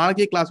நாளைக்கே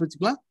கிளாஸ்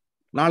வச்சுக்கலாம்.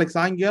 நாளைக்கு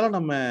சாயங்காலம்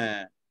நம்ம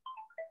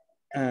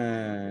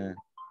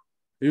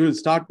we will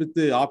start with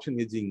the option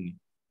hedging.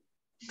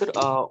 Sir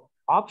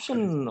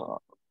option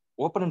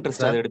open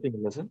interest அதை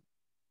எடுத்தீங்களா சார்?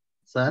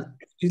 சார்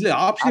இல்ல,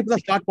 ஆப்ஷன் இப்ப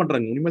தான் ஸ்டார்ட்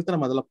பண்றாங்க, இனிமேல் தான்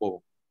நம்ம அதெல்லாம்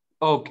போவோம்.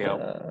 ஓகே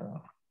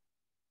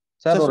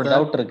சார், ஒரு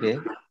டவுட் இருக்கு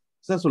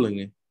சார்.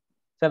 சொல்லுங்க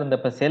சார். இந்த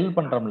இப்ப செல்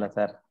பண்றோம்ல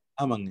சார்?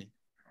 ஆமாங்க.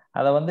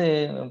 அத வந்து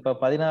இப்ப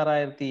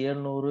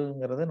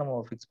 16,700ங்கிறது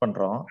நம்ம ஃபிக்ஸ்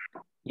பண்றோம்.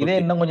 இதே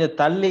இன்னும் கொஞ்சம்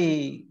தள்ளி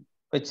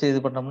வச்சு இது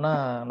பண்ணோம்னா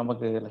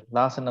நமக்கு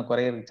லாஸ் இன்னும்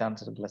குறையறதுக்கு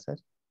சான்ஸ் இருக்குல்ல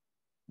சார்?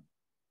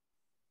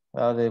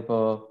 அதாவது இப்போ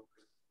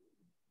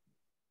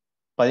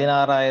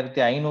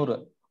 16,500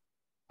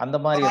 அந்த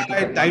மாதிரி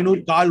 16,500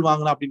 கால்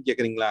வாங்கலாம் அப்படின்னு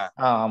கேக்குறீங்களா?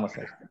 ஆமா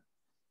சார்.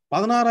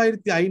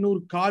 16,500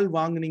 கால்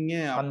வாங்குனீங்க,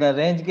 அந்த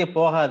ரேஞ்சுக்கே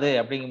போகாது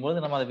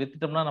அப்படிங்கும்போது நம்ம அதை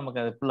வித்துட்டோம்னா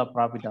நமக்கு அது ஃபுல்லா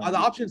ப்ராஃபிட் ஆகும். அது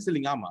ஆப்ஷன்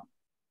செல்லிங். ஆமா,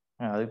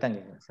 அதுக்கு தான்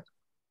கேக்குறேன் சார்.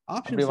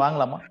 ஆப்ஷன்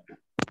வாங்கலாமா?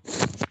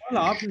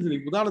 ஆப்ஷன்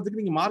செல்லிங்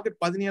உதாரணத்துக்கு நீங்க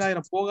மார்க்கெட்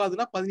 17,000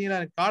 போகாதுன்னா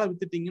 17,000 காலை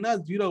வித்துட்டீங்கன்னா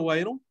 0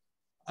 ஆயிரும்.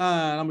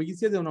 நம்ம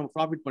ஈஸியா நம்ம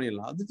ப்ராஃபிட்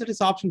பண்ணிடலாம்.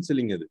 அது ஆப்ஷன்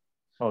செல்லிங். அது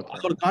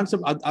ஒரு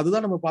கான்செப்ட்.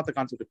 அதுதான் நம்ம பார்த்த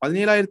கான்செப்ட்.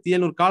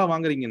 17,700 காலை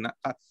வாங்குறீங்கன்னா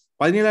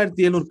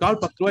 17,700 கால்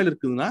 10 ரூபாயில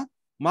இருக்குதுன்னா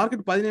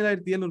மார்க்கெட்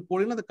 17,700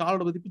 போலீங்கன்னா அந்த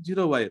காலோட மதிப்பு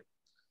 0 ஆயிரும்.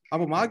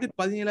 அப்ப மார்க்கெட்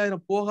 17,000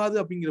 போகாது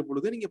அப்படிங்கிற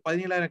பொழுது நீங்க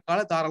 17,000 கால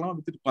தாராளமா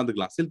வித்துட்டு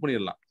உட்காந்துக்கலாம், செல்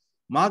பண்ணிடலாம்.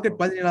 மார்க்கெட்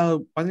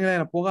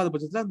 17,000 போகாத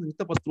பட்சத்துல அந்த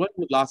வித்த 10 ரூபாய்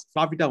உங்களுக்கு லாஸ்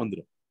ப்ராஃபிட்டா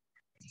வந்துடும்.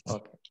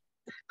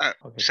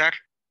 சார்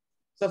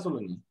சார்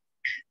சொல்லுங்க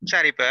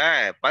சார். இப்ப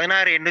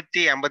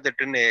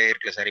 16,858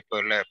 இருக்குல்ல சார் இப்ப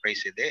உள்ள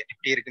பிரைஸ், இது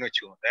நிப்டி இருக்குன்னு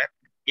வச்சுக்கோங்க சார்.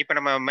 இப்ப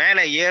நம்ம மேல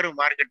ஏறும்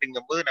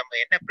மார்க்கெட்டுங்கும் போது நம்ம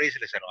என்ன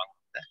பிரைஸ்ல சார்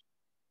வாங்கணும் சார்?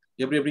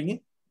 எப்படிங்க?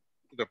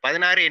 இப்ப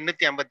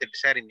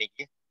 16,858 சார்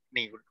இன்னைக்கு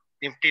நீங்க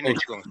நிப்டின்னு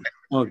வச்சுக்கோங்க சார்.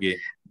 ஓகே.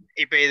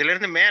 இப்ப இதுல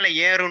இருந்து மேல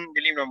ஏறும்னு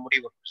சொல்லி நம்ம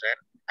முடிவு பண்ணணும் சார்.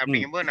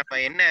 அப்படிங்கும்போது நம்ம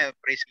என்ன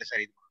பிரைஸ்ல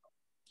சார் இது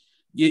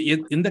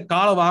பண்ணணும்? எந்த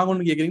காலை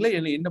வாங்கணும்னு கேக்குறீங்களா,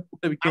 என்ன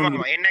புட்டை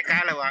விற்கணும்? என்ன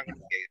காலை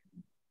வாங்கணும்னு கேக்குறீங்க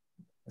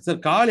சார்?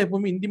 கால்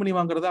எப்பவுமே இந்தி மணி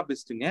வாங்குறதா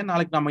பெஸ்ட்டுங்க.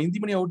 நாளைக்கு நம்ம இந்தி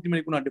மணி அவுட்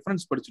மணிக்கு நான்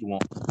டிஃபரன்ஸ்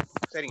படிச்சிருவோம்.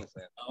 சரிங்க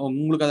சார்.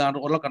 உங்களுக்கு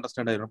அது ஓரளவுக்கு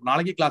அண்டர்ஸ்டாண்ட் ஆயிடும்.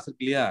 நாளைக்கே கிளாஸ்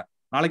இருக்கு இல்லையா,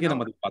 நாளைக்கே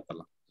நம்ம அதுக்கு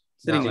பார்த்துடலாம்.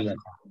 சரிங்களா?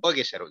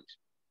 Okay sir. Okay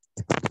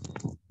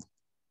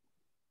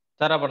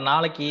sir. அப்ப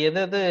நாளைக்கு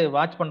எது எது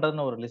வாட்ச்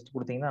பண்றதுன்னு ஒரு லிஸ்ட்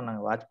கொடுத்தீங்கன்னா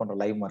நாங்க வாட்ச்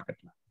பண்றோம் லைவ்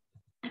மார்க்கெட்ல.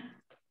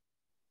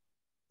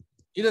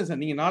 இல்ல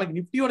சார், நீங்க நாளைக்கு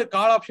நிஃப்டியோட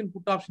கால் ஆப்ஷன்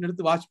புட் ஆப்ஷன்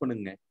எடுத்து வாட்ச்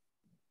பண்ணுங்க.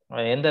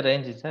 எந்த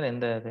ரேஞ்ச் சார்?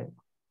 எந்த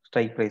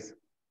ஸ்ட்ரைக் பிரைஸ்?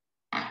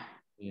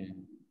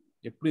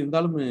 எப்படி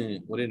இருந்தாலும்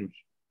ஒரே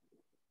நிமிஷம்.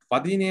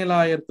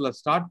 17,000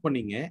 ஸ்டார்ட்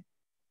பண்ணீங்க,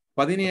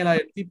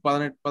 17,018,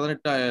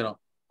 18,000,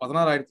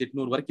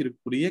 16,800 வரைக்கும்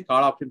இருக்கக்கூடிய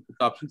கால் ஆப்ஷன்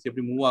புட் ஆப்ஷன்ஸ்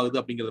எப்படி மூவ் ஆகுது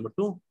அப்படிங்கறத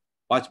மட்டும்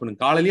வாட்ச்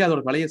பண்ணுங்க. காலையிலேயே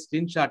அதோட விலையை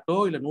ஸ்கிரீன்ஷாட்டோ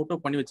இல்ல நோட்டோ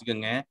பண்ணி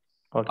வச்சுக்கோங்க.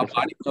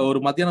 ஒரு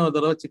மத்தியானம் ஒரு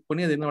தடவை செக்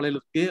பண்ணி அது என்ன விலையில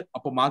இருக்கு,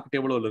 அப்ப மார்க்கெட்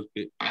எவ்வளவு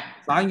இருக்கு,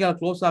 சாயங்காலம்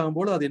க்ளோஸ்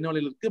ஆகும்போது அது என்ன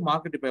விலையில இருக்கு,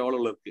 மார்க்கெட் இப்ப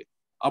எவ்வளவு இருக்கு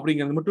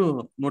அப்படிங்கறது மட்டும்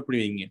நோட் பண்ணி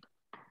வைங்க.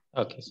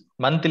 ஓகே.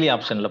 மந்த்லி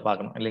ஆப்ஷன்ல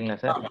பார்க்கணும் இல்லீங்களா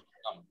சார்?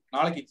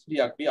 நாளைக்கு XP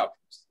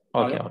options.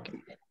 Okay okay.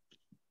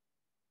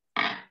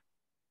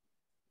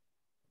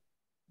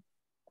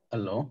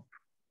 Hello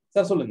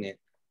sir சொல்லுங்க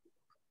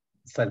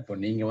சார். இப்போ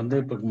நீங்க வந்து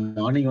இப்போ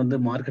மார்னிங் வந்து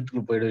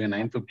மார்க்கெட்டுக்கு போயிடுவீங்க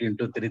 9:50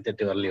 to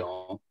 3:30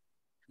 வரலையும்.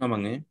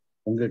 ஆமாங்க.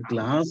 உங்க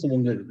கிளாஸ்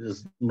உங்க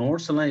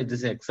நோட்ஸ் எல்லாம் இட்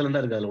இஸ் எக்ஸலண்டா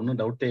இருக்கு, அதுல ஒன்றும்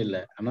டவுட்டே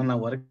இல்லை. ஆனா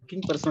நான்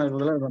ஒர்க்கிங் பர்சனா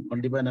இருக்கிறதுல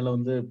கண்டிப்பா என்னால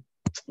வந்து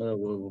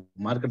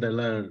மார்க்கெட்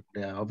எல்லாம்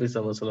ஆபீஸ்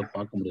ஹவர்ஸ் எல்லாம்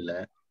பார்க்க முடியல.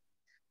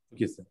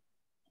 Okay sir.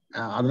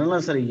 அதனால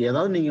சார்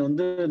ஏதாவது நீங்க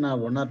வந்து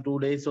நான் 1 or 2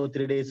 days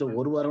 3 days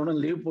ஒரு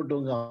வாரம் லீவ் போட்டு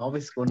உங்க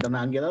ஆபீஸ்க்கு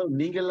வந்துட்டேன்னா அங்க ஏதாவது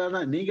நீங்க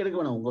எடுக்க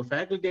வேணாம், உங்க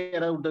ஃபேக்கல்ட்டி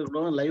யாராவது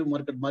விட்டு லைவ்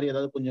மார்க்கெட் மாதிரி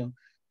ஏதாவது கொஞ்சம்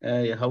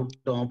ஹவு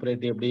டு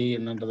ஆப்ரேட் எப்படி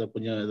என்னன்றத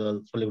கொஞ்சம் ஏதாவது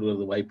சொல்லி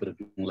கொடுக்கறது வாய்ப்பு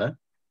இருக்குங்களா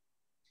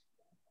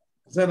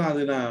சார்?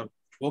 அது நான்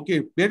ஓகே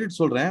கேட்டுட்டு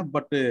சொல்றேன்.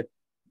 பட்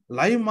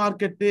லைவ்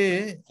மார்க்கெட்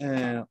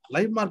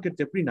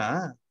எப்படின்னா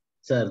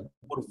சார்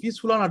ஒரு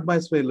பீஸ்ஃபுல்லான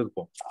அட்மாஸ்பியர்ல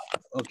இருக்கும்.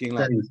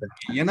 ஓகேங்களா?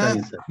 ஏன்னா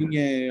நீங்க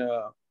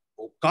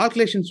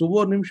கால்குலேஷன்ஸ்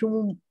ஒவ்வொரு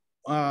நிமிஷமும்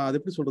அது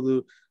எப்படி சொல்றது,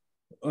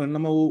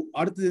 நம்ம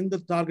அடுத்து எந்த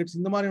டார்கெட்ஸ்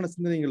இந்த மாதிரியான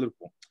சிந்தனைகள்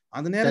இருக்கும்.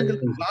 அந்த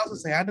நேரங்களுக்கு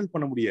கிளாஸஸ் ஹேண்டில்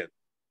பண்ண முடியாது.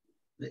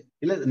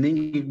 இல்ல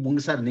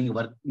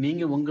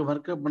நீங்க உங்க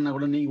ஒர்க் பண்ணா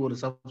கூட நீங்க ஒரு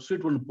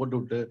சப்ஸ்டிட்யூட் ஒன்று போட்டு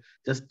விட்டு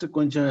ஜஸ்ட்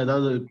கொஞ்சம்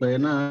ஏதாவது இப்ப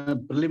ஏன்னா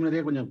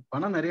ப்ரிலிமினரியா கொஞ்சம்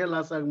பணம் நிறைய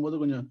லாஸ் ஆகும்போது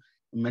கொஞ்சம்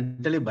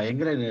மென்டலி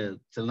பயங்கர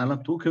சில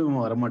நாளெல்லாம்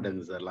தூக்கமே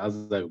வரமாட்டேங்குது சார் லாஸ்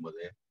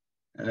ஆகும்போது.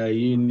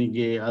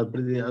 இன்னைக்கு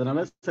அப்படி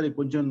அதனால சரி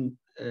கொஞ்சம்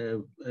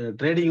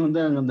ட்ரேடிங்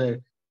வந்து அந்த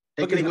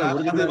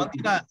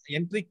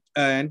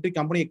என்ட்ரி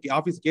கம்பெனி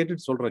ஆபீஸ்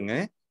கேட்டுட்டு சொல்றேங்க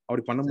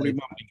அப்படி பண்ண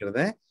முடியுமா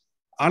அப்படிங்கறத.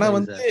 ஆனா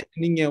வந்து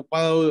நீங்க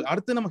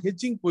அடுத்து நம்ம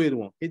ஹெட்ஜிங்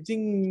போயிருவோம்.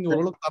 ஹெட்ஜிங்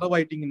ஓரளவுக்கு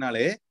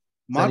தரவாயிட்டீங்கனாலே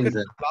மார்க்கெட்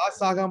லாஸ்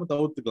ஆகாம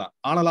தவிர்த்துக்கலாம்.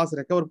 ஆனா லாஸ்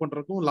ரெக்கவர்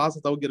பண்றதுக்கும் லாஸ்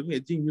தவிர்க்கிறதுக்கும்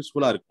ஹெட்ஜிங்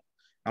யூஸ்ஃபுல்லா இருக்கும்.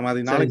 நம்ம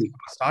அதை நாளைக்கு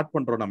ஸ்டார்ட்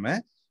பண்றோம்.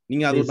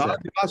 நீங்க அது ஒரு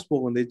 4 கிளாஸ்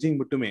போகும் இந்த ஹெட்ஜிங்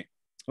மட்டுமே.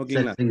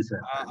 ஓகேங்களா?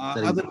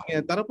 அது நீங்க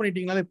தர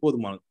பண்ணிட்டீங்கனாலே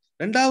போதுமானது.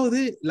 ரெண்டாவது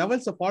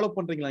லெவல்ஸ் ஃபாலோ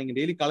பண்றீங்களா? நீங்க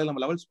டெய்லி காலையில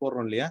நம்ம லெவல்ஸ்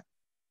போடுறோம் இல்லையா?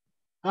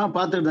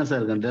 பாத்துட்டு தான் சார்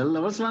இருக்கேன்.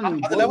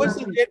 லெவல்ஸ்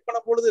கிரியேட் பண்ண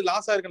பொழுது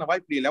லாஸ் ஆயிருக்க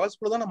வாய்ப்பு இல்லை. லெவல்ஸ்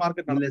குள்ள தான்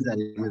மார்க்கெட் இல்ல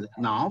சார்.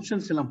 நான்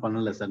ஆப்ஷன்ஸ் எல்லாம்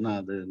பண்ணல சார். நான்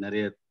அது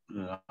நிறைய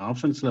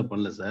ஆப்ஷன்ஸ் எல்லாம்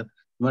பண்ணல சார்.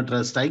 பட்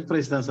ஸ்ட்ரைக்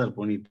பிரைஸ் தான் சார்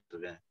பண்ணிட்டு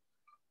இருக்கேன்.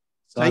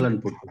 கால் அண்ட்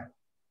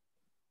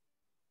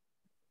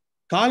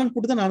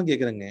புட் தான் நானும்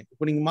கேக்குறேங்க.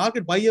 இப்போ நீங்க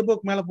மார்க்கெட் பை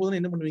அபோவ் மேல போகுதுன்னு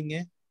என்ன பண்ணுவீங்க?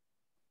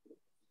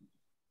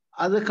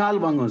 அது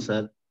கால் வாங்குவோம்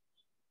சார்.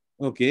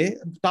 ஓகே.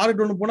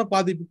 டார்கெட் ஒன்னு போனா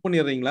பாதி பிக்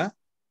பண்ணிடுறீங்களா?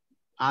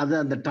 அது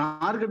அந்த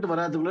டார்கெட்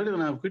வராதுக்குள்ள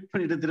நான் குவிட்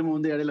பண்ணிட்டு திரும்ப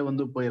வந்து இடையில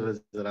வந்து போயிடுறது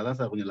சார். அதான்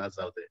சார் கொஞ்சம் லாஸ்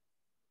ஆகுது.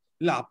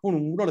 இல்ல அப்போ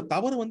உங்களோட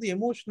தவறு வந்து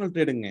எமோஷனல்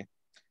ட்ரேடுங்க.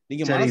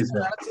 நீங்க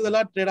மனசுல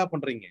நினைச்சதெல்லாம் ட்ரேடா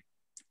பண்றீங்க.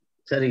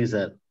 சரிங்க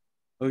சார்.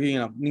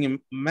 ஓகேங்களா? நீங்க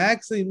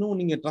மேக்ஸ் இன்னும்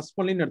நீங்க ட்ரஸ்ட்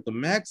பண்ணலன்னு அர்த்தம்.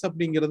 மேக்ஸ்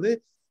அப்படிங்கிறது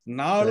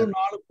 4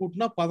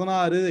 கூட்டினா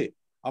 16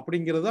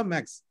 அப்படிங்கிறது தான்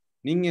மேக்ஸ்.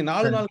 நீங்க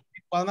 4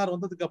 16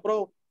 வந்ததுக்கு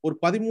அப்புறம் ஒரு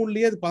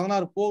 13லயே அது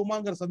 16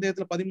 போகுமாங்கிற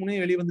சந்தேகத்துல 13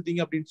 வெளியே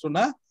வந்துட்டீங்க அப்படின்னு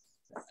சொன்னா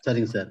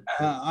சரிங்க சார்.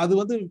 அது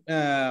வந்து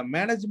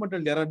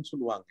மேனேஜ்மெண்டல் எரர்னு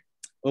சொல்லுவாங்க.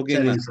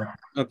 ஓகேங்களா?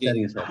 ஓகே.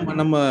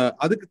 நம்ம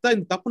அதுக்கு தான்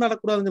இந்த தப்பு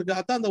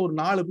நடக்கூடாதுங்கிறதுக்காக தான் அந்த ஒரு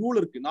 4 ரூல்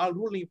இருக்கு. 4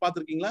 ரூல் நீங்க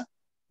பாத்துருக்கீங்களா?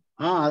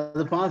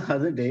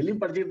 அது டெய்லி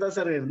படிச்சுட்டு தான்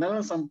சார்.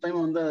 இருந்தாலும் சம்டைம்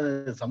வந்து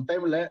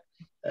சம்டைம்ல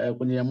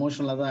கொஞ்சம்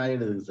எமோஷனலா தான்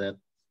ஆயிடுதுங்க சார்.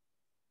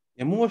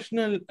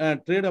 எமோஷனல்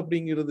ட்ரேட்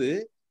அப்படிங்கிறது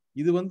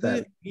இது வந்து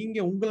நீங்க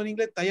உங்களை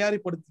நீங்களே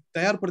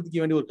தயார்படுத்திக்க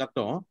வேண்டிய ஒரு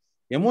கட்டம்.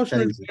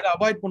 எமோஷனல் ட்ரேட்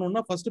அவாய்ட்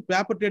பண்ணணும்னா ஃபர்ஸ்ட்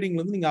பேப்பர்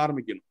ட்ரேடிங்ல இருந்து நீங்க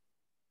ஆரம்பிக்கணும்.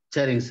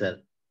 சரிங்க சார்.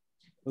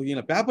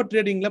 ஓகேங்களா? பேப்பர்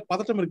ட்ரேடிங்ல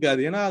பதட்டம்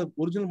இருக்காது, ஏன்னா அது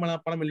ஒரிஜினல்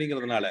பணம்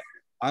இல்லைங்கிறதுனால.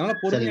 அதனால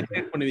பொறுமையா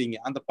ட்ரேட் பண்ணுவீங்க.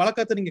 அந்த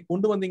பழக்கத்தை நீங்க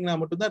கொண்டு வந்தீங்கன்னா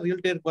மட்டும்தான்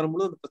ரியல் ட்ரேட்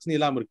வரும்போது அந்த பிரச்சனை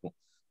இல்லாம இருக்கும்.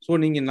 சோ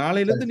நீங்க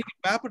நாளையில இருந்து நீங்க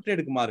பேப்பர்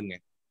ட்ரேடுக்கு மாறுங்க.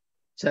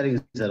 சரிங்க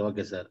சார்.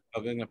 Okay sir.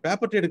 ஓகேங்களா?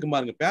 பேப்பர் ட்ரேடுக்கு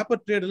மாறுங்க.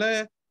 பேப்பர் ட்ரேட்ல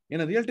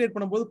ஏன்னா ரியல் ட்ரேட்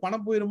பண்ணும்போது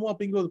பணம் போயிருமோ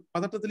அப்படிங்கிற ஒரு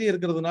பதட்டத்திலேயே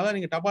இருக்கிறதுனால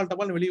நீங்க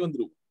டபால் வெளியே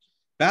வந்துரும்.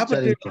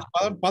 பேப்பர் ட்ரேட்ல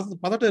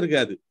பதட்டம்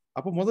இருக்காது.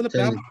 அப்ப முதல்ல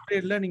பேப்பர்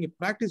ட்ரேட்ல நீங்க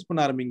பிராக்டிஸ்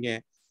பண்ண ஆரம்பிங்க,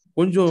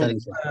 கொஞ்சம்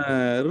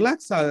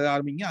ரிலாக்ஸ்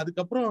ஆரம்பிங்க.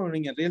 அதுக்கப்புறம்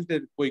நீங்க ரியல்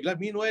ட்ரேட் போய்க்கலாம்.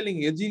 மீன்வாயில்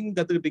நீங்க எட்ஜிங்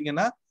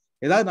கத்துக்கிட்டீங்கன்னா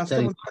ஏதாவது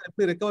நஷ்டம் வந்தா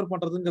எப்படி ரெக்கவர்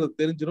பண்றதுங்கிறது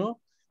தெரிஞ்சிடும்.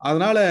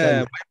 அதனால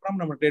பயப்படாம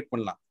நம்ம ட்ரேட்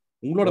பண்ணலாம்.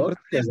 உங்களோட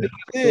பிரச்சனை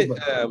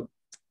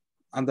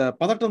அந்த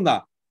பதட்டம்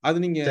தான். அது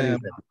நீங்க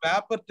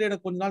பேப்பர் ட்ரேட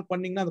கொஞ்ச நாள்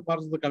பண்ணீங்கன்னா அந்த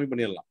பதட்டத்தை கம்மி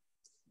பண்ணிடலாம்.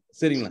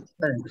 சரிங்களா?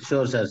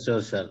 Sure sir,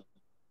 sure sir.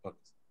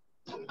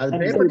 அது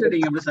பேப்பர்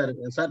ட்ரேடிங் எப்படி சார்?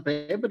 சார்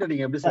பேப்பர்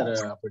ட்ரேடிங் எப்படி சார்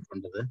அப்டேட்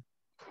பண்றது?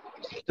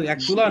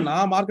 ஆக்சுவலா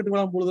நான் மார்க்கெட்டுக்கு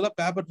வரும் பொழுதுலாம்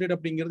பேப்பர் ட்ரேட்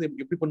அப்படிங்கிறது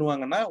எப்படி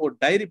பண்ணுவாங்கன்னா, ஒரு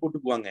டைரி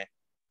போட்டுக்குவாங்க.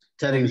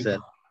 சரிங்க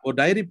சார். ஒரு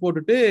டைரி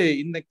போட்டுட்டு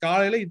இந்த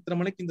காலையில இத்தனை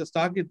மணிக்கு இந்த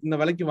ஸ்டாக் இந்த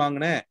விலைக்கு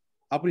வாங்கினேன்,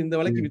 அப்புறம் இந்த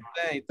விலைக்கு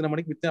வித்தேன், இத்தனை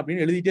மணிக்கு வித்தேன்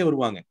அப்படின்னு எழுதிட்டே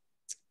வருவாங்க.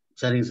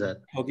 சரிங்க சார்.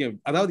 ஓகே,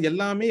 அதாவது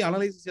எல்லாமே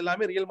அனலைசிஸ்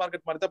எல்லாமே ரியல்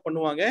மார்க்கெட் மாதிரி தான்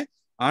பண்ணுவாங்க.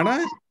 ஆனா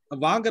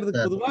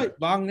வாங்குறதுக்கு பொதுவா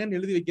வாங்கினேன்னு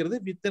எழுதி வைக்கிறது,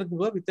 வித்தனுக்கு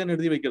பொதுவா வித்தன்னு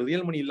எழுதி வைக்கிறது,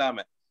 ரியல் மணி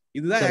இல்லாம.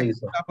 இதுதான்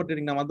பேப்பர்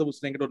ட்ரேடிங். நான் வந்த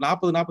புதுசுல என்கிட்ட ஒரு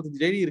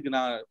 40-45 டைரி இருக்கு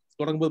நான்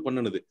தொடங்கும்போது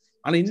பண்ணுனது.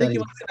 ஆனா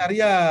இன்னைக்கு வந்து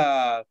நிறைய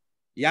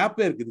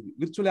ஆப்பே இருக்குது,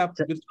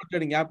 விர்ச்சுவல்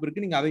ட்ரேடிங் ஆப்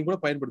இருக்கு, நீங்க அதையும் கூட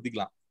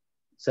பயன்படுத்திக்கலாம்.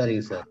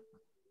 சரிங்க சார்.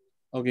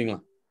 ஓகேங்களா?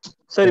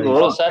 சரி, இப்போ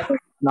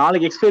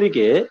நாளைக்கு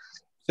எக்ஸ்பைரிக்கு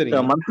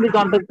மந்த்லி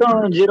கான்ட்ராக்டும்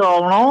 0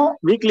 ஆகணும்,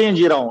 வீக்லியும்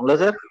 0 ஆகும் இல்ல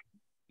சார்?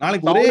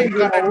 நாளைக்கு ஒரே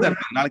கான்ட்ராக்ட் தான்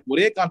இருக்கு. நாளைக்கு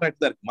ஒரே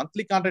கான்ட்ராக்ட் தான் இருக்கு.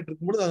 மந்த்லி கான்ட்ராக்ட்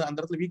இருக்கும்போது அந்த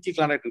இடத்துல வீக்லி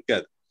கான்ட்ராக்ட்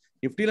இருக்காது.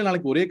 நிஃப்டில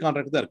நாளைக்கு ஒரே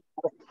கான்ட்ராக்ட் தான்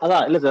இருக்கு.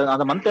 அதான் இல்ல சார்,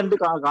 அந்த மந்த் எண்ட்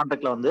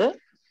கான்ட்ராக்ட்ல வந்து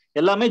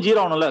எல்லாமே 0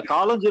 ஆகணும்ல,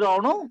 காலும் 0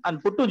 ஆகணும் அண்ட்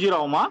புட்டும் 0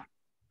 ஆகுமா?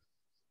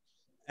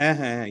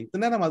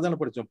 இத்தனை நேரம் அதான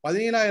படிச்சோம்.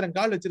 17,000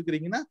 கால்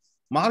வச்சிருக்கீங்கன்னா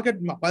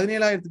மார்க்கெட்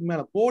 17,000க்கு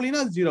மேல போலினா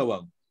அது 0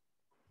 ஆகும்.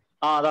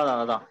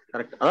 அதான்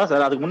கரெக்ட். அதான்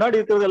சார், அதுக்கு முன்னாடி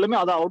இருக்கிறது எல்லாமே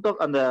அதான் அவுட்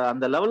ஆஃப்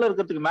அந்த லெவல்ல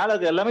இருக்கிறதுக்கு மேல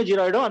அது எல்லாமே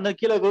 0 ஆயிடும், அந்த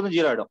கீழ இருக்கிறது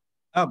 0 ஆயிடும்.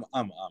 ஆமா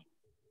ஆமா ஆமா.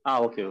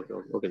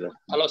 Okay sir.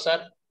 Hello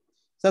sir.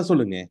 Sir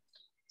சொல்லுங்க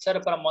சார்.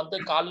 இப்ப நம்ம வந்து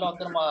காலைல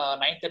வந்து நம்ம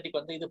 9:30க்கு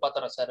வந்து இது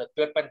பாத்துறோம் சார்,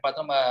 பியூர் பாயிண்ட்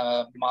பார்த்து நம்ம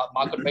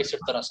மார்க்கெட் பிரைஸ்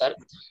எடுத்துறோம் சார்.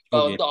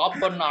 இப்போ வந்து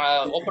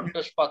ஓப்பன்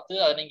இன்ட்ரெஸ்ட் பார்த்து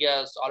அதை நீங்க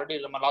ஆல்ரெடி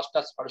நம்ம லாஸ்ட்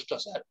கிளாஸ்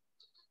படிச்சிட்டோம் சார்.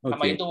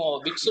 நம்ம இதுவும்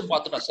விக்ஸும்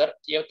பார்த்துட்டோம் சார்.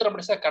 எத்தனை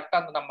மணி சார் கரெக்டா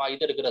அந்த நம்ம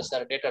இது எடுக்கிறோம்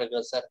சார், டேட்டா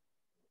எடுக்கிறோம் சார்?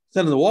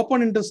 சார் இந்த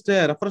ஓப்பன் இன்ட்ரெஸ்ட்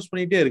ரெஃபரன்ஸ்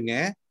பண்ணிட்டே இருங்க.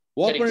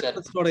 ஓப்பன்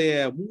இன்ட்ரெஸ்டோட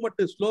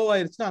மூவ்மெண்ட் ஸ்லோ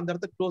ஆயிருச்சுன்னா அந்த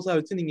இடத்த க்ளோஸா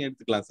வச்சு நீங்க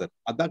எடுத்துக்கலாம் சார்.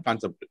 அதான்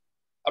கான்செப்ட்.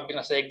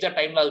 அப்படினா சார் எக்ஸாக்ட்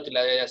டைம்ல அதுக்கு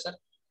இல்லையா சார்?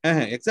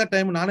 எக்ஸாக்ட்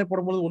டைம் நானே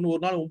போடும்போது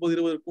ஒரு நாள்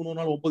 9:20 இருக்கும், ஒரு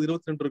நாள்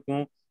 9:22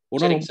 இருக்கும்,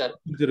 ஒரு நாள்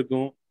 9:05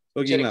 இருக்கும்.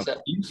 ஓகேங்களா?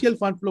 இனிஷியல்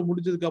ஃபண்ட் ஃப்ளோ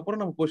முடிஞ்சதுக்கு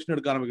அப்புறம் நம்ம பொசிஷன்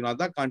எடுக்க ஆரம்பிக்கணும்.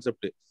 அதான்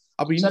கான்செப்ட்.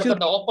 அப்ப இனிஷியல்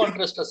அந்த ஓப்பன்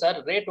இன்ட்ரெஸ்ட்ல சார்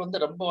ரேட் வந்து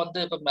ரொம்ப வந்து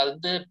இப்ப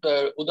வந்து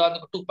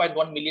உதாரணத்துக்கு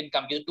 2.1 மில்லியன்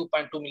காமிக்குது,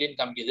 2.2 மில்லியன்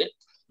காமிக்குது.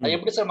 அது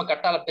எப்படி சார் நம்ம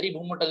கட்டால பெரிய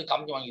மூவ்மெண்ட் அது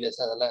காமிக்க வாங்கிதே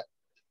சார்? அதுல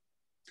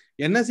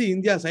என்எஸ்சி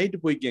இந்தியா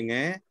சைட் போய்க்கங்க.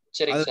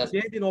 சரிங்க sir.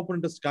 Change in open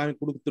interest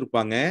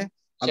கொடுத்துருப்பாங்க.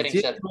 அந்த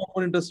சேஞ்ச் இன்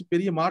ஓப்பன் இன்ட்ரெஸ்ட்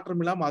பெரிய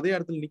மாற்றம் இல்லாம அதே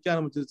இடத்துல நிக்க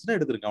ஆரம்பிச்சிருச்சுன்னா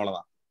எடுத்துருங்க,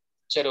 அவ்வளவுதான்.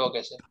 சரி,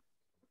 ஓகே சார்.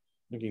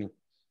 ஓகேங்க.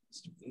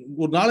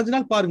 ஒரு 4-5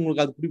 நாள் பாருங்க,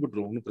 உங்களுக்கு அது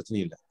பிடிபட்டுரும், ஒன்றும் பிரச்சனை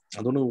இல்லை.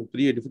 அது ஒன்றும்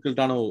பெரிய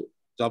டிஃபிகல்ட்டான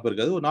ஜாப்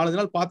இருக்காது. ஒரு 4-5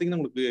 நாள் பாத்தீங்கன்னா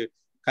உங்களுக்கு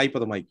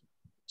கைப்பதமாயிக்கும்.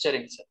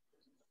 சரிங்க சார்.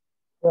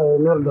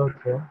 இன்னொரு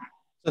டவுட்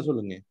சார்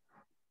சொல்லுங்க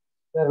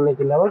சார்.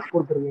 இன்னைக்கு லெவல்ஸ்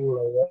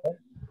கொடுத்துருக்கீங்களா?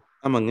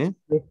 ஆமாங்க.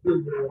 நிஃப்டி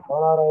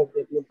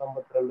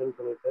 16,852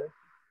 சொல்லிட்டு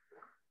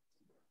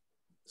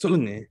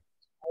சொல்லுங்க.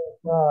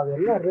 அது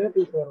என்ன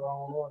ரேட்டு சார்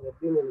வாங்கணும், அது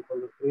எப்படின்னு எனக்கு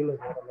கொஞ்சம் புரியல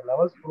சார். அந்த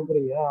லெவல்ஸ்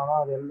கொடுக்குறீங்க, ஆனா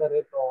அது எந்த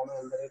ரேட் வாங்கணும்,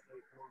 எந்த ரேட்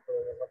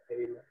விற்கணும்னு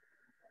தெரியல.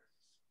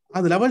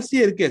 அது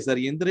லெவல்ஸே இருக்கே சார்.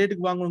 எந்த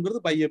ரேட்டுக்கு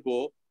வாங்கணுங்கிறது பையப்போ,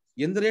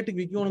 எந்த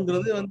ரேட்டுக்கு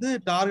விற்கணுங்கிறது வந்து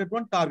டார்கெட்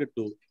 1 டார்கெட்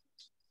 2.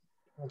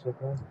 Okay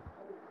sir.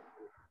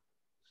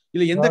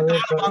 இல்ல எந்த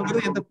கால்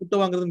வாங்குறது எந்த புட்டை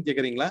வாங்குறதுன்னு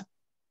கேக்குறீங்களா?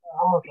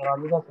 ஆமா சார்,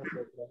 அதுதான் சார்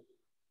கேக்குறேன்.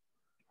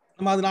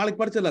 நம்ம அது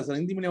நாளைக்கு படிச்சிடலாம்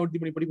சார். இந்தி மணி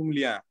ஒட்டி மணி படிப்போம்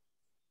இல்லையா?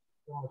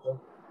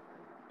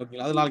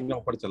 ஓகேங்களா? அது நாளைக்கு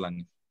நம்ம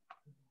படிச்சிடலாங்க.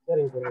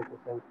 சரிங்க சார். Okay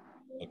sir.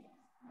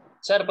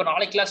 சார் இப்போ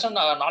நாளைக்கு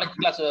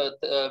கிளாஸ்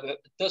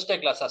தேர்ஸ்டே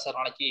கிளாஸா சார்?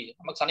 நாளைக்கு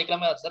நமக்கு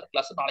சனிக்கிழமை சார்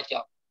கிளாஸ் நாளைக்கா?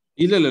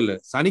 இல்ல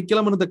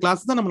சனிக்கிழமை இருந்த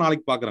கிளாஸ் தான் நம்ம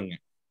நாளைக்கு பாக்குறோங்க.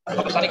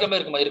 சனிக்கிழமை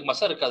இருக்குமா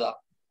சார்? இருக்காதா?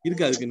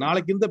 இருக்காது.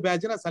 நாளைக்கு இருந்த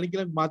பேட்ச் நான்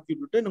சனிக்கிழமை மாத்தி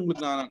விட்டுட்டு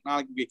உங்களுக்கு நான்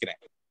நாளைக்கு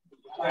கேட்கிறேன்.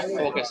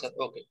 Okay sir.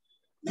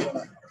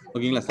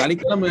 ஓகேங்களா?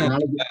 சனிக்கிழமை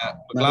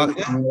கிளாஸ்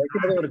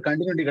ஒரு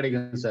கண்டினியூட்டி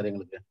கிடைக்கும் சார்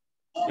எங்களுக்கு.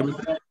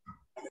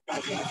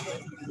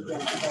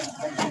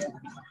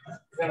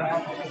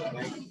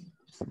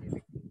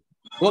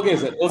 Okay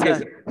sir.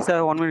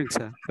 Sir 1 minute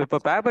sir. இப்போ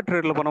பேப்பர்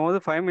ட்ரேட்ல பண்ணும்போது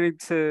 5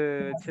 மினிட்ஸ்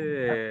வச்சு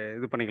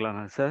இது பண்ணிக்கலாம்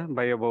சார்.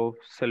 பை அபவ்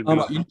செல்.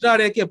 ஆமா,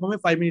 இன்ட்ராடேக்கு எப்பவுமே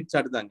 5 மினிட்ஸ்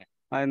சார்ட் தாங்க.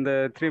 இந்த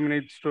 3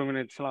 மினிட்ஸ் 2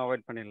 மினிட்ஸ்லாம்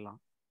அவாய்ட் பண்ணிடலாம்.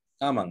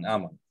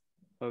 ஆமாங்க.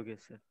 Okay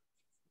sir.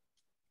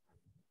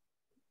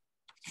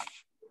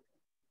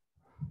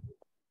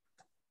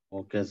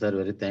 Okay sir.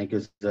 Very thank you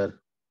sir.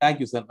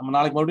 Thank you sir. நம்ம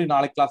நாளைக்கு மறுபடியும்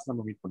நாளைக்கு கிளாஸ்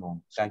நம்ம மீட்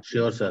பண்ணுவோம்.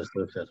 Sure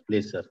sir.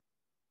 Please sir.